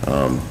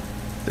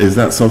 Is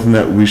that something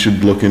that we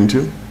should look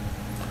into?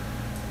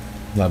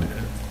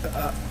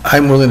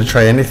 I'm willing to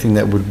try anything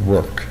that would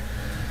work.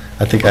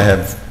 I think I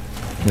have,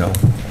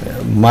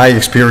 my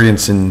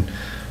experience in,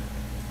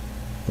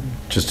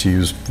 just to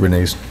use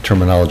Renee's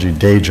terminology,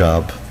 day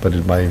job, but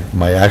in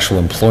my actual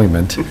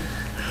employment,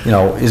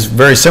 is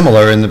very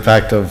similar in the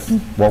fact of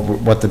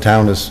what the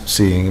town is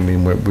seeing. I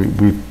mean,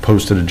 we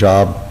posted a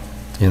job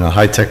in a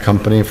high-tech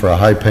company for a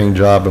high-paying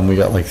job, and we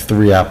got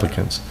 3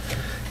 applicants.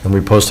 And we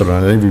posted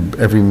on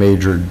every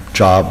major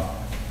job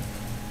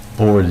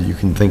board that you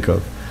can think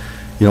of.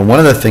 One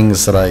of the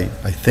things that I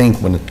think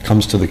when it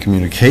comes to the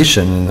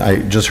communication, and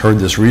I just heard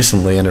this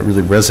recently and it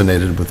really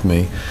resonated with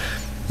me,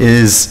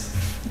 is,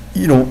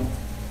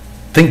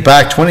 think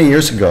back 20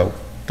 years ago,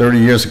 30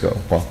 years ago,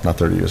 well, not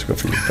 30 years ago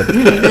for you, but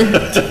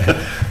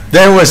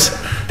there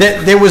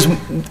was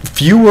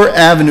fewer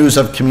avenues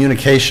of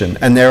communication,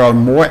 and there are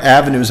more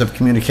avenues of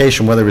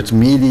communication, whether it's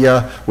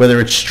media, whether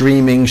it's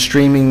streaming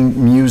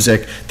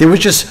music. There was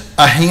just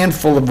a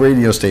handful of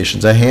radio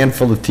stations, a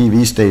handful of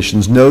TV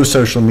stations, no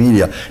social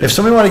media. If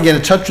somebody wanted to get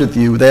in touch with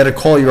you, they had to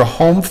call your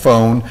home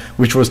phone,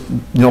 which was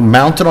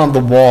mounted on the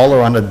wall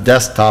or on a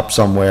desktop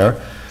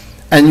somewhere,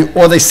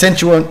 or they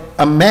sent you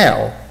a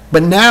mail.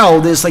 But now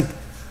there's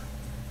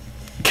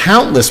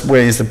countless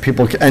ways that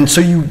people, and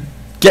so you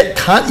get,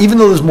 even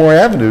though there's more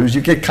avenues,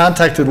 you get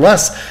contacted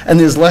less, and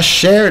there's less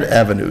shared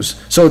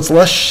avenues. So it's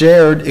less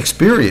shared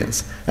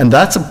experience, and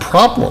that's a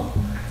problem.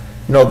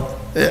 You know,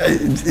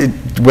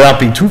 without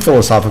being too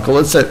philosophical,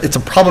 it's a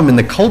problem in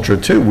the culture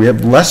too. We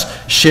have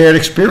less shared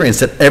experience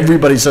that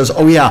everybody says,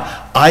 oh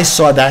yeah, I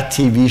saw that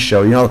TV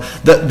show. You know,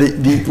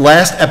 the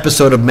last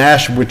episode of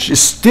MASH, which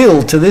is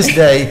still to this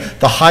day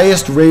the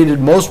highest rated,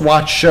 most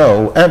watched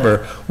show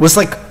ever, was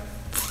like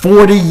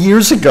 40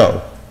 years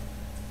ago.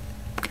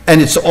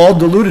 And it's all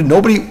diluted.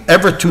 Nobody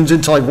ever tunes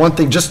into like one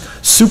thing,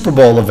 just Super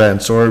Bowl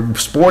events or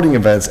sporting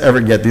events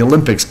ever get, the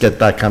Olympics get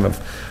that kind of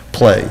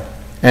play.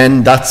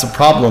 And that's the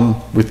problem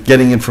with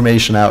getting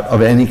information out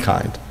of any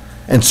kind,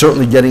 and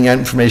certainly getting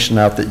information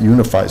out that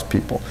unifies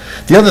people.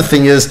 The other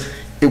thing is,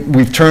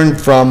 we've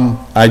turned from,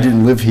 I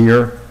didn't live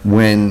here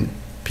when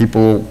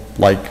people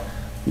like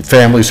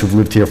families who've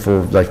lived here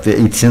for like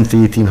since the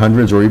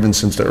 1800s or even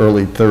since the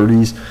early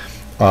 30s.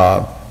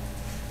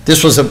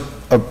 This was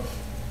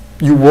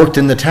you worked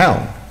in the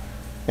town.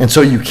 And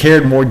so you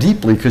cared more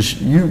deeply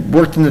because you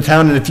worked in the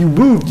town, and if you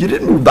moved, you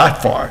didn't move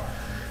that far.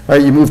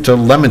 Right, you moved to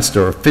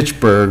Leominster or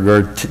Fitchburg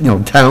or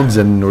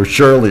Townsend or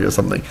Shirley or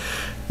something.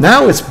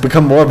 Now it's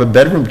become more of a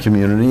bedroom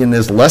community, and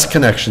there's less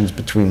connections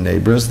between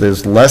neighbors.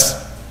 There's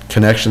less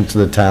connection to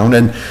the town,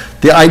 and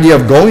the idea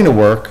of going to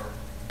work,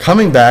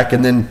 coming back,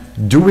 and then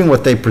doing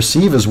what they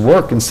perceive as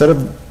work instead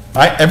of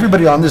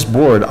everybody on this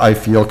board. I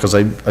feel, because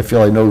I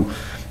feel I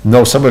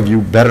know some of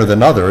you better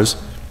than others.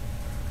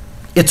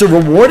 It's a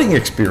rewarding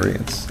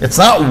experience. It's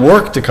not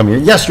work to come here.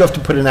 Yes, you have to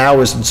put in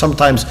hours, and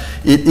sometimes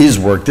it is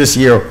work. This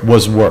year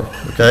was work,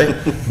 okay?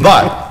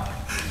 But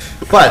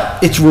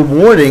it's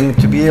rewarding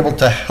to be able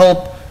to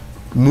help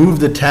move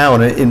the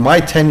town. In my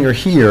tenure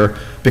here,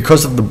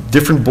 because of the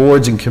different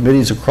boards and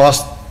committees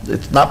across,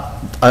 it's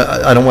not,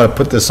 I don't want to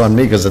put this on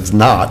me because it's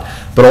not,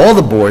 but all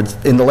the boards,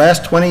 in the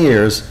last 20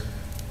 years,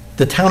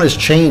 the town has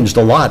changed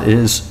a lot. It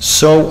is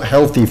so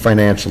healthy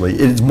financially.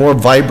 It is more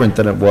vibrant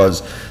than it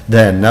was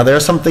then. Now, there are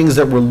some things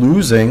that we're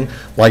losing,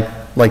 like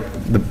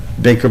the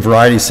Baker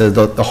Variety said,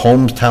 the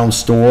hometown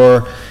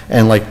store,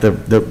 and like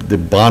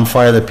the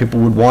bonfire that people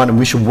would want, and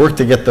we should work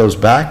to get those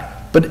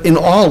back. But in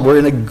all, we're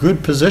in a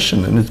good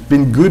position, and it's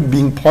been good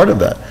being part of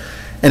that.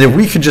 And if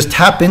we could just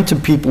tap into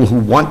people who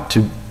want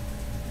to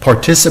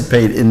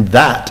participate in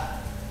that,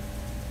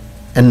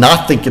 and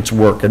not think it's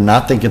work, and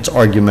not think it's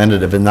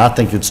argumentative, and not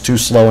think it's too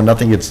slow, and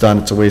nothing gets done,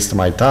 it's a waste of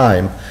my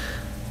time.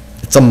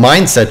 It's a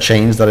mindset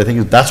change that I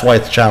think that's why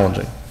it's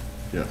challenging.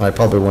 Yeah. I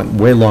probably went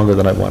way longer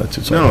than I wanted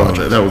to. So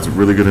no, that was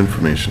really good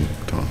information,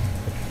 Tom.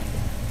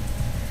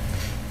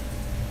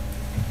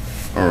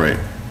 All right.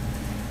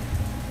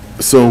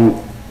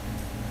 So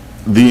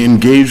the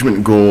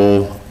engagement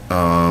goal,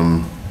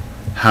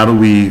 how do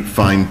we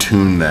fine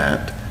tune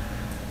that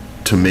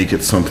to make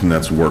it something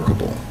that's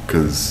workable?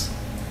 Because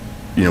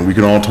you know, we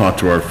can all talk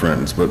to our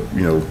friends, but,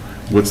 you know,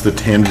 what's the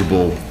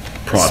tangible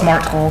product?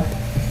 SMART goal.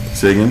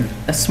 Say again?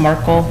 A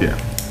SMART goal. Yeah.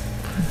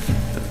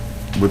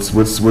 What's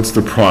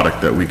the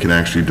product that we can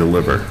actually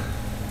deliver?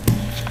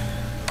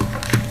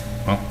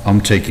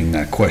 I'm taking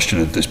that question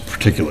at this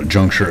particular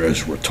juncture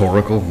as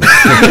rhetorical.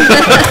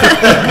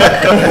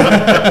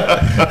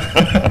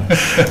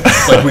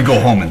 Like we go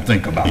home and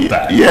think about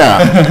that.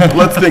 Yeah,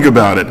 let's think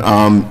about it.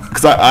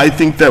 Because I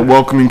think that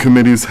welcoming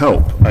committees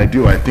help. I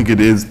do. I think it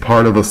is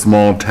part of a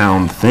small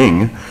town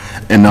thing,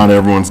 and not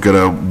everyone's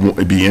going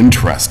to be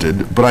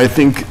interested. But I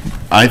think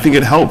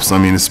it helps. I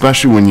mean,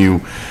 especially when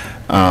you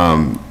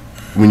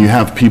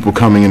have people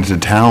coming into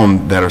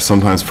town that are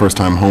sometimes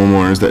first-time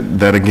homeowners.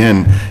 That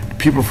again,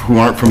 people who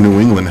aren't from New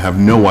England have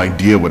no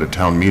idea what a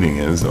town meeting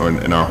is,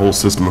 and our whole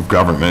system of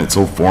government. It's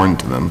so foreign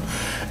to them.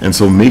 And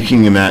so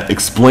making that,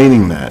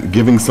 explaining that,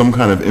 giving some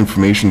kind of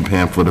information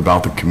pamphlet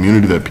about the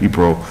community that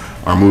people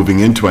are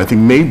moving into, I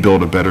think may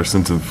build a better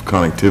sense of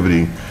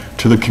connectivity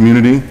to the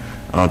community,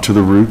 to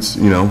the roots.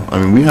 You know, I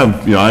mean, we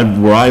have, you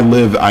know, where I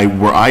live,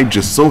 where I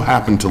just so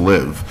happen to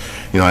live.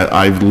 You know,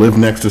 I live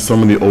next to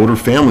some of the older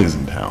families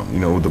in town, you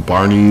know, the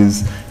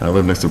Barneys, and I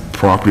live next to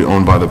property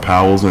owned by the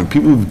Powells, and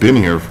people who've been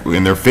here,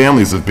 and their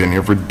families have been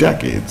here for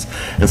decades.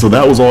 And so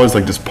that was always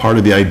like just part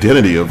of the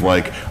identity of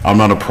like, I'm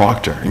not a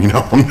proctor, you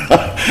know, I'm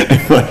not,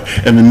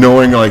 and then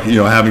knowing like, you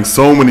know, having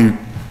so many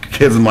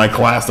kids in my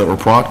class that were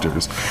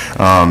proctors.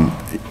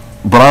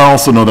 But I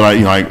also know that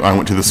I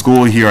went to the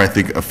school here. I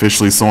think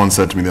officially someone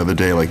said to me the other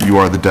day, like, you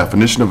are the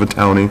definition of a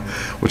townie,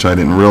 which I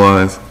didn't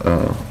realize,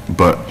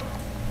 but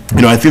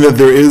you know, I think that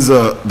there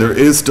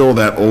is still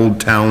that old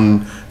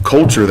town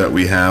culture that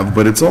we have,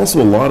 but it's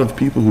also a lot of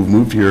people who've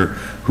moved here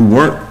who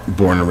weren't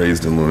born and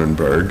raised in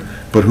Lunenburg,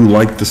 but who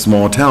like the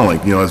small town.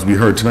 Like, you know, as we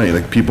heard tonight,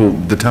 like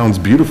the town's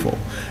beautiful,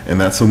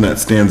 and that's something that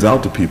stands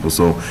out to people.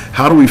 So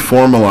how do we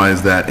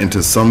formalize that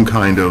into some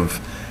kind of,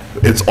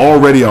 it's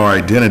already our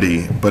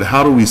identity, but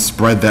how do we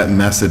spread that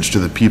message to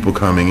the people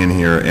coming in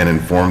here and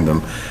inform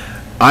them?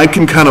 I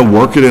can kind of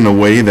work it in a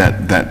way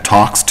that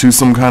talks to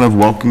some kind of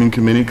welcoming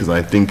committee, because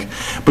I think,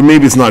 but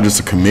maybe it's not just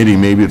a committee,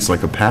 maybe it's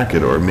like a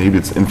packet, or maybe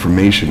it's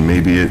information,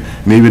 maybe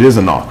it is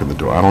a knock on the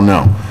door, I don't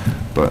know.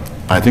 But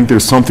I think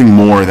there's something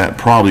more that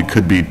probably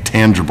could be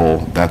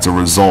tangible, that's a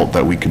result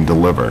that we can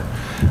deliver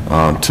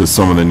to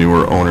some of the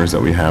newer owners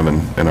that we have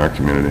in our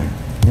community.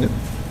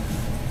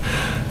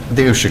 I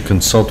think we should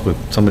consult with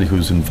somebody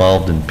who's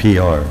involved in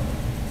PR,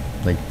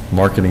 like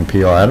marketing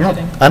PR. I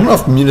don't know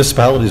if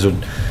municipalities are,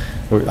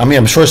 I mean,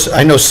 I'm sure,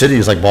 I know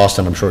cities like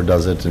Boston, I'm sure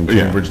does it, and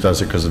Cambridge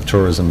does it because of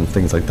tourism and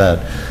things like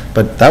that.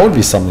 But that would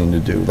be something to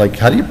do. Like,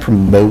 how do you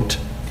promote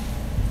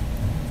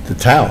the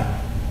town?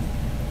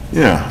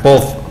 Yeah.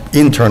 Both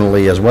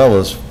internally as well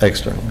as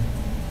externally.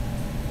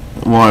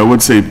 Well, I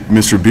would say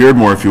Mr.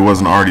 Beardmore, if he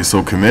wasn't already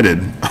so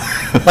committed.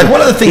 Like, one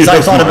of the things I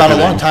thought about a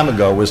long time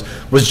ago was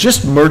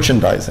just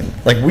merchandising.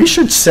 Like, we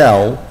should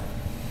sell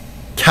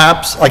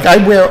caps. Like, I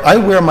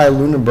wear my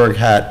Lunenburg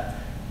hat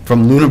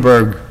from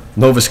Lunenburg,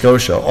 Nova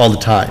Scotia all the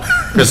time,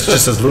 because it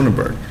just says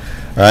Lunenburg,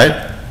 all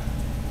right?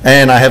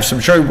 And I have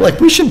some shirt, like,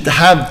 we should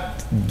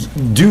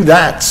do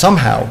that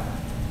somehow,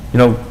 you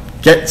know,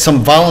 get some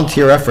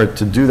volunteer effort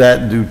to do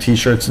that, do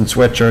T-shirts and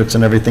sweatshirts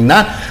and everything.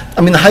 Not,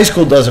 I mean, the high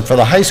school does it for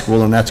the high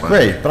school, and that's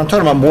great, but I'm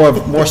talking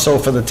about more so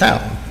for the town.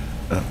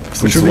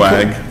 Some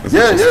swag.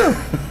 Yeah.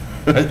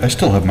 I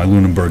still have my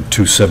Lunenburg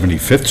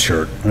 275th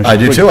shirt. I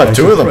do too, I have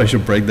two of them. I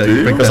should break that.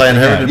 Because I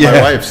inherited my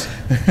wife's.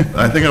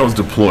 I think I was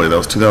deployed, that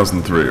was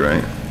 2003,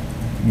 right?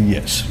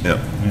 Yes.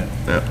 Yeah.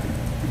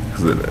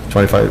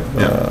 25,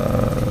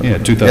 yeah,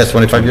 2000. Yeah,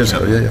 25 years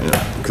ago,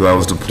 yeah. Because I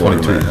was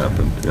deployed when that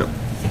happened, yeah.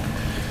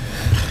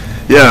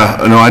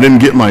 Yeah, no, I didn't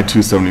get my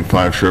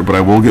 275 shirt, but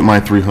I will get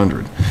my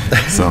 300.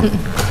 So,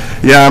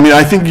 yeah, I mean,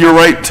 I think you're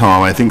right,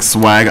 Tom. I think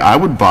swag, I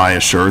would buy a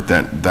shirt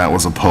that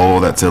was a polo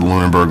that said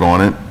Lunenburg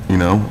on it, you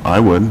know, I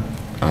would.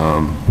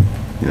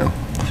 You know,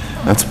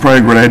 that's probably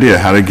a great idea,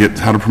 how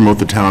to promote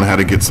the town, how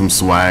to get some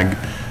swag.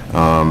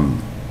 All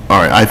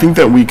right, I think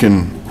that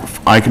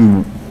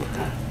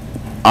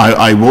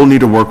I will need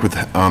to work with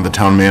the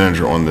town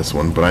manager on this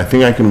one, but I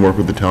think I can work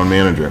with the town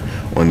manager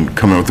on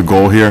coming up with a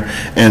goal here.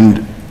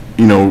 And,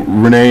 you know,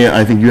 Renee,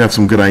 I think you have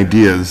some good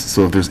ideas,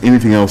 so if there's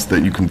anything else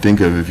that you can think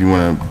of, if you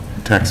want to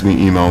text me,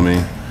 email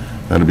me,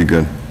 that'd be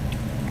good.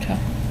 Okay.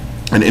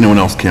 And anyone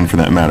else can, for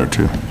that matter,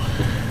 too.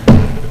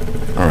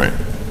 All right.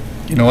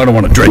 You know, I don't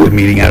want to drag the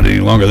meeting out any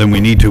longer than we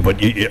need to,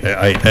 but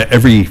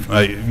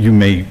you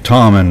may,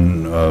 Tom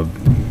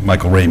and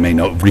Michael Ray may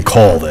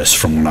recall this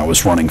from when I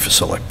was running for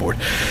Select Board.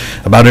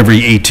 About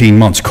every 18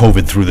 months,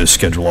 COVID threw this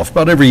schedule off.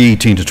 About every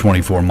 18 to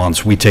 24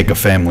 months, we take a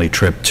family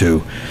trip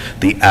to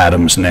the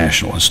Adams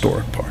National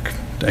Historic Park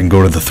and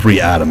go to the 3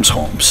 Adams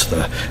homes,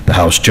 the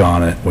house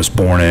John was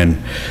born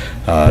in,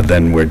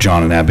 then where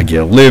John and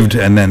Abigail lived,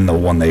 and then the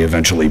one they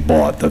eventually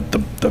bought,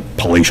 the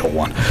palatial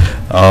one.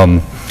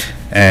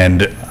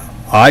 And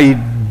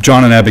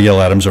John and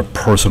Abigail Adams are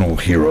personal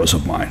heroes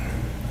of mine,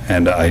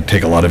 and I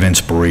take a lot of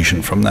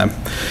inspiration from them.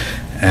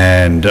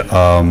 And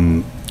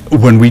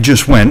when we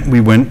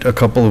went a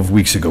couple of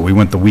weeks ago. We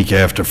went the week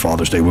after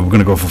Father's Day. We were going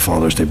to go for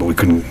Father's Day, but we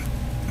couldn't.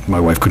 My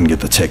wife couldn't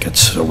get the tickets,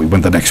 so we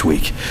went the next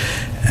week.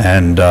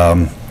 And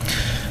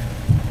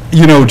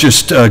you know,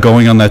 just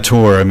going on that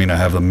tour. I mean, I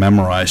have them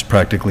memorized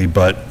practically,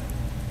 but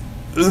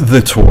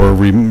the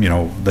tour, you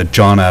know, that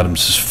John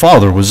Adams'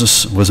 father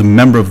was a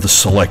member of the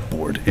Select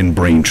Board in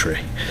Braintree,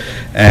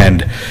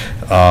 and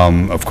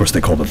of course they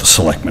called it the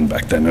Selectmen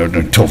back then,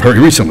 until very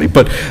recently.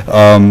 But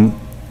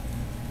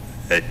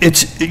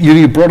it's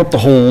you brought up the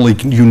whole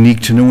like unique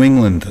to New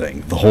England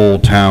thing, the whole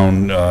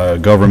town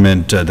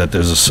government that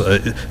there's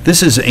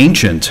this is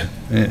ancient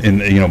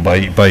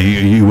by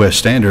U.S.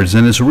 standards,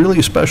 and it's really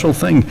a special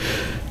thing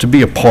to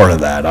be a part of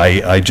that.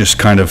 I just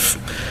kind of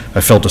I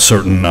feel a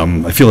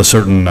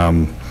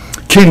certain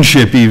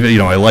kinship.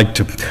 Even I like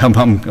to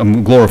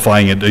I'm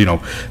glorifying it. They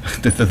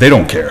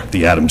don't care,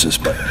 the Adamses,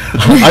 but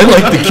I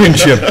like the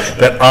kinship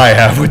that I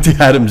have with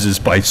the Adamses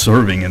by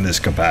serving in this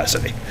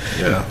capacity.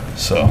 Yeah.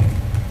 So.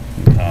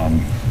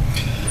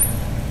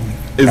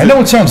 I know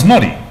it sounds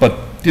nutty, but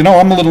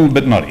I'm a little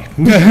bit nutty.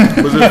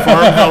 Was it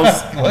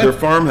farmhouse? Their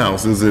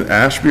farmhouse, is it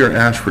Ashby or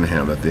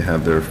Ashburnham that they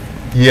have their?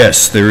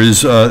 Yes, there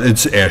is.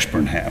 It's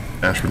Ashburnham.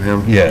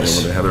 Ashburnham. Yes.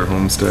 Where they had their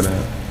homestead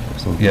at.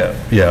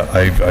 Yeah.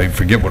 I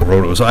forget what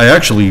road it was.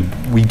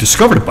 We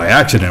discovered it by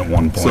accident at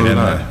one point, So did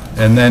I.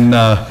 and then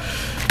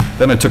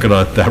I took it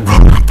out that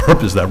road on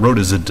purpose. That road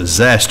is a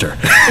disaster.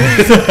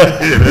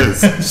 It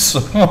is. So,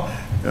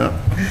 yeah,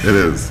 it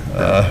is.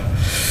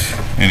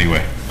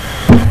 Anyway,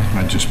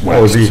 I just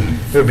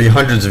it would be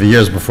hundreds of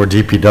years before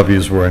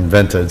DPWs were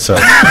invented. So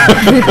yeah,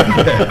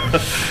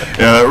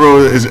 that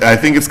road is. I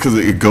think it's because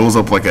it goes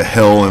up like a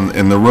hill,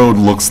 and the road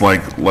looks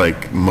like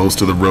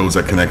most of the roads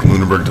that connect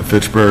Lunenburg to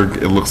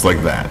Fitchburg. It looks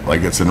like that.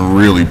 Like it's in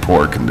really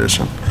poor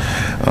condition.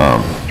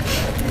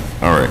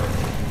 All right.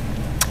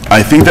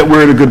 I think that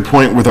we're at a good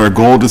point with our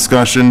goal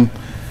discussion.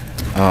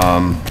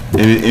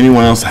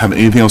 Anyone else have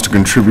anything else to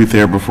contribute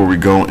there before we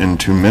go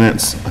into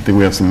minutes? I think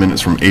we have some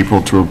minutes from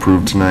April to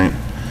approve tonight.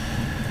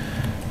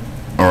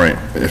 All right,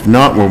 if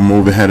not, we'll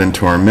move ahead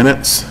into our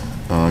minutes.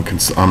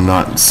 I'm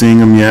not seeing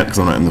them yet because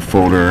I'm not in the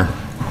folder.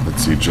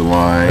 Let's see, I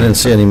July. didn't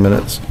see any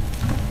minutes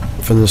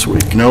for this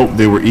week. Nope,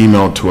 they were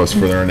emailed to us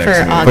for their next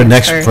For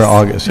meeting. For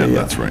August, Yeah, yeah.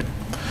 that's right.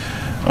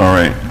 All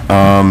right,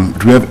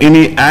 do we have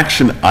any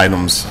action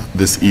items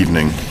this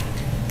evening?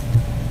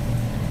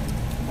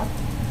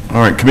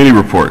 All right, committee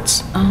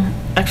reports.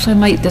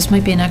 Actually, this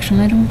might be an action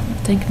item, I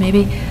think,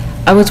 maybe.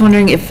 I was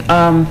wondering if,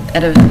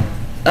 at a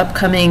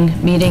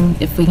upcoming meeting,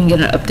 if we can get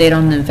an update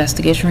on the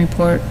investigation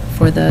report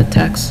for the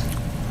tax,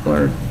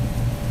 or,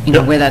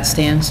 Yep. where that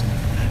stands.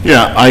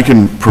 Yeah, I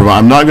can provide,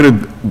 I'm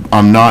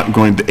not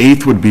going, the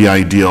 8th would be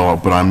ideal,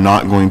 but I'm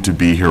not going to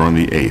be here on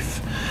the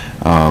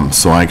 8th.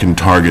 So I can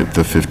target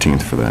the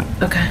 15th for that.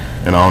 Okay.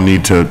 And I'll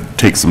need to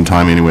take some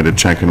time anyway to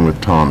check in with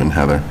Tom and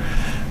Heather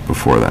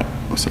before that.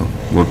 So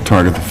we'll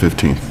target the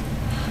 15th.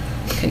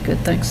 Okay, good,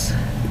 thanks.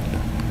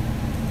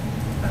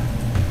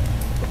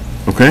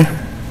 Okay?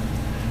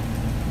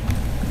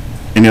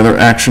 Any other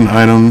action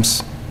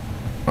items?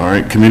 All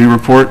right, committee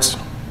reports?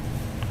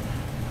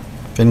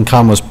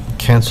 FinCom was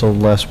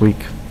canceled last week,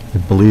 I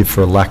believe,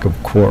 for a lack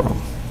of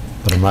quorum,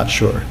 but I'm not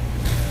sure.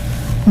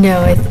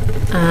 No,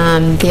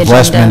 the agenda.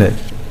 Last minute.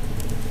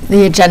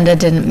 The agenda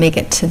didn't make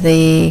it to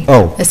the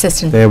Oh,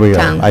 assistant there we go.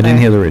 town I didn't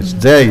hear the clerk. reason.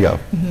 There you go.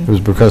 It was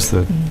because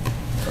the,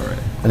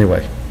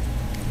 anyway.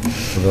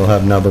 So they'll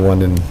have another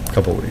one in a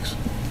couple of weeks.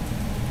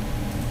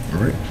 All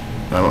right,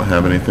 I don't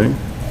have anything.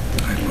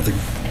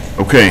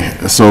 Okay,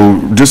 so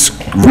just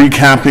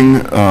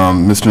recapping,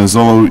 Mr.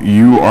 Nozzolo,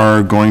 you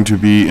are going to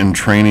be in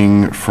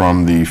training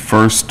from the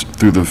 1st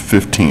through the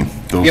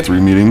 15th, those Yep, 3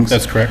 meetings?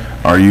 that's correct.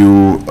 Are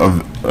you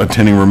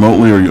attending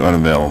remotely or are you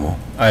unavailable?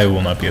 I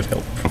will not be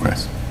available. Okay.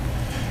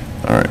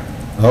 All right.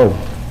 Oh.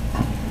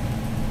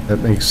 That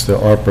makes the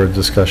ARPA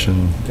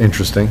discussion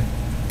interesting.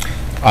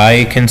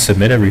 I can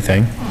submit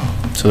everything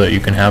so that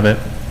you can have it.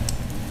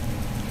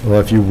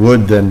 Well, if you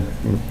would, then,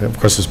 of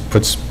course, this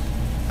puts,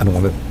 I don't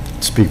want to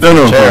speak for No,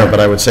 the no, chair, fine. but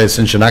I would say,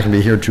 since you're not going to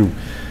be here to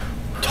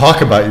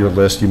talk about your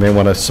list, you may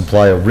want to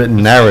supply a written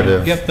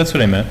narrative. Yep, that's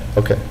what I meant.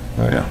 Okay,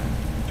 all right. Yeah.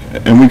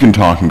 And we can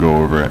talk and go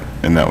over it,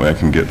 and that way I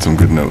can get some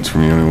good notes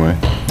from you anyway.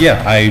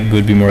 Yeah, I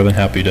would be more than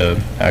happy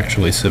to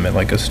actually submit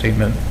like a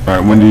statement. All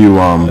right, when do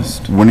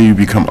you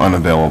become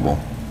unavailable?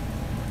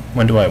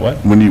 When do I what?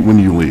 When do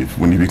you leave?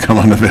 When do you become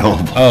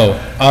unavailable? Oh,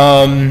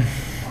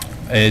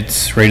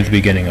 it's right at the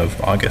beginning of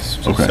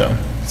August. Okay.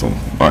 So,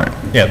 all right.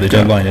 Yeah, the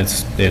deadline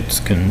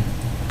can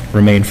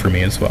remain for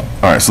me as well.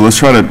 All right, so let's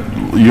try to,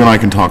 you and I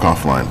can talk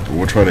offline.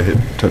 We'll try to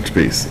touch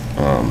base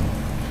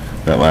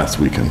that last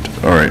weekend.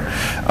 All right.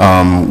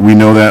 We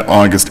know that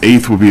August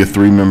 8th will be a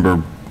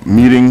 3-member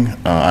meeting.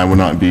 I will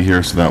not be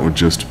here, so that would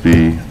just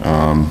be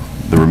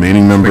the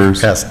remaining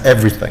members. Pass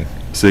everything.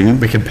 Say again?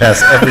 We can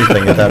pass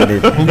everything at that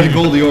meeting. We'll make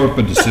all the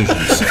ARPA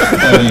decisions.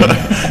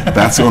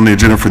 That's on the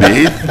agenda for the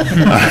 8th.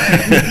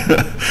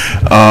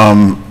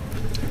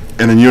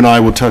 And then you and I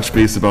will touch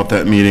base about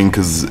that meeting,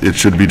 because it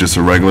should be just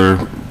a regular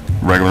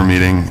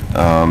meeting.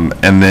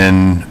 And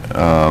then,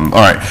 all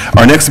right,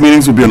 our next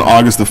meetings will be on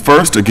August the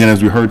 1st. Again,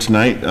 as we heard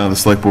tonight, the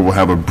Select Board will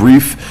have a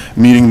brief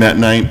meeting that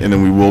night, and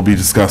then we will be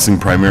discussing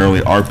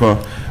primarily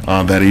ARPA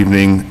that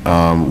evening.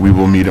 We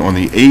will meet on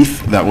the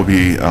 8th. That will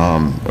be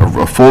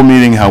a full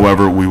meeting.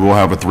 However, we will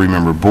have a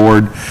 3-member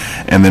board.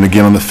 And then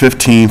again on the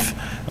 15th,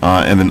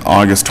 and then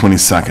August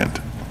 22nd.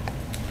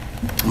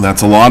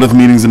 That's a lot of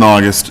meetings in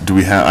August. Do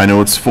we have, I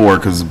know it's 4,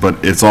 but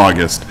it's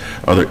August.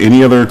 Are there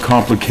any other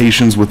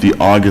complications with the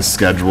August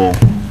schedule?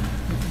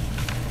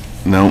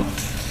 No?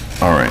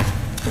 All right.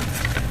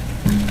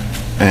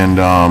 And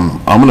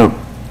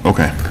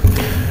okay.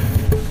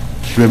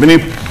 Do we have any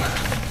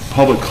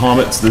public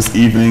comments this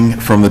evening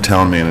from the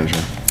town manager?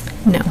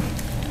 No,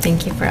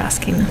 thank you for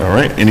asking. All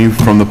right, any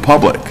from the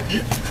public?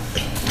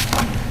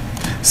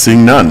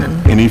 Seeing none.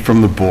 Any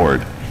from the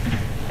board?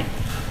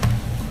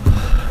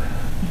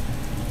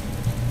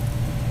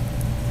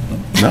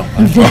 No? I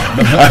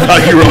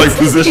thought you were like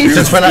positioning.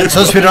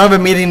 Since we don't have a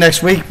meeting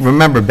next week,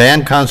 remember,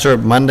 band concert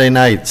Monday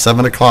night,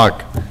 7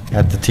 o'clock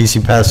at the TC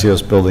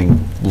Passios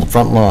building,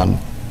 front lawn.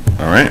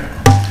 All right.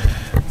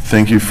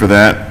 Thank you for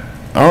that.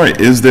 All right,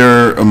 is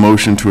there a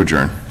motion to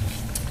adjourn?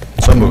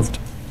 So moved.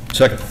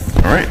 Second.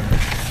 All right.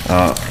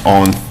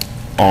 All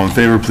in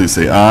favor, please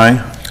say aye.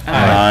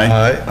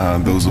 Aye.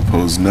 Those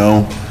opposed,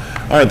 no.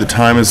 All right, the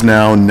time is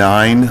now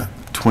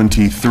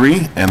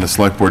 9:23, and the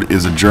Select Board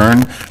is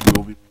adjourned. We will